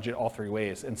ahead and budget all 3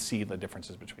 ways and see the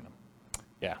differences between them.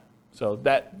 Yeah. So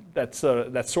that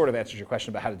sort of answers your question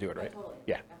about how to do it, right? Totally.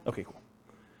 Yeah. Okay, cool.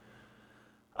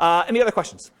 Any other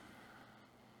questions?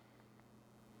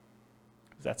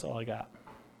 That's all I got.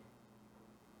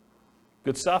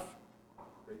 Good stuff?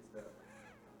 Great stuff.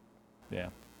 Yeah.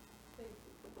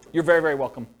 You're very, very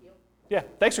welcome. Yeah,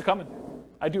 thanks for coming.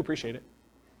 I do appreciate it.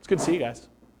 It's good to see you guys.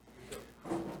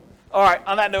 All right,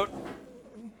 on that note,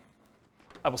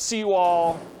 I will see you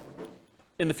all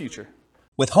in the future.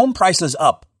 With home prices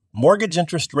up, mortgage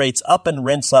interest rates up and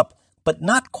rents up, but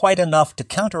not quite enough to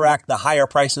counteract the higher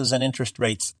prices and interest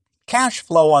rates, cash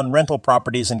flow on rental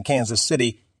properties in Kansas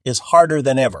City is harder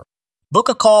than ever. Book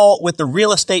a call with the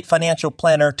Real Estate Financial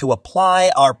Planner to apply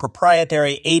our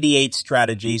proprietary 88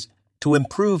 strategies to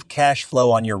improve cash flow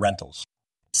on your rentals.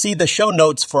 See the show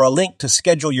notes for a link to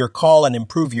schedule your call and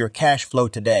improve your cash flow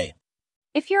today.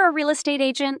 If you're a real estate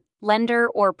agent, lender,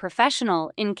 or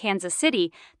professional in Kansas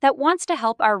City that wants to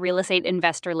help our real estate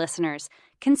investor listeners,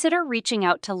 consider reaching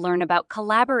out to learn about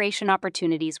collaboration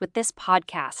opportunities with this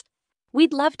podcast.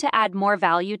 We'd love to add more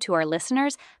value to our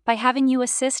listeners by having you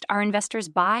assist our investors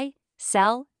buy,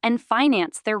 sell, and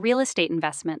finance their real estate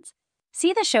investments.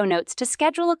 See the show notes to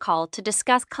schedule a call to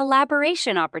discuss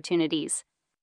collaboration opportunities.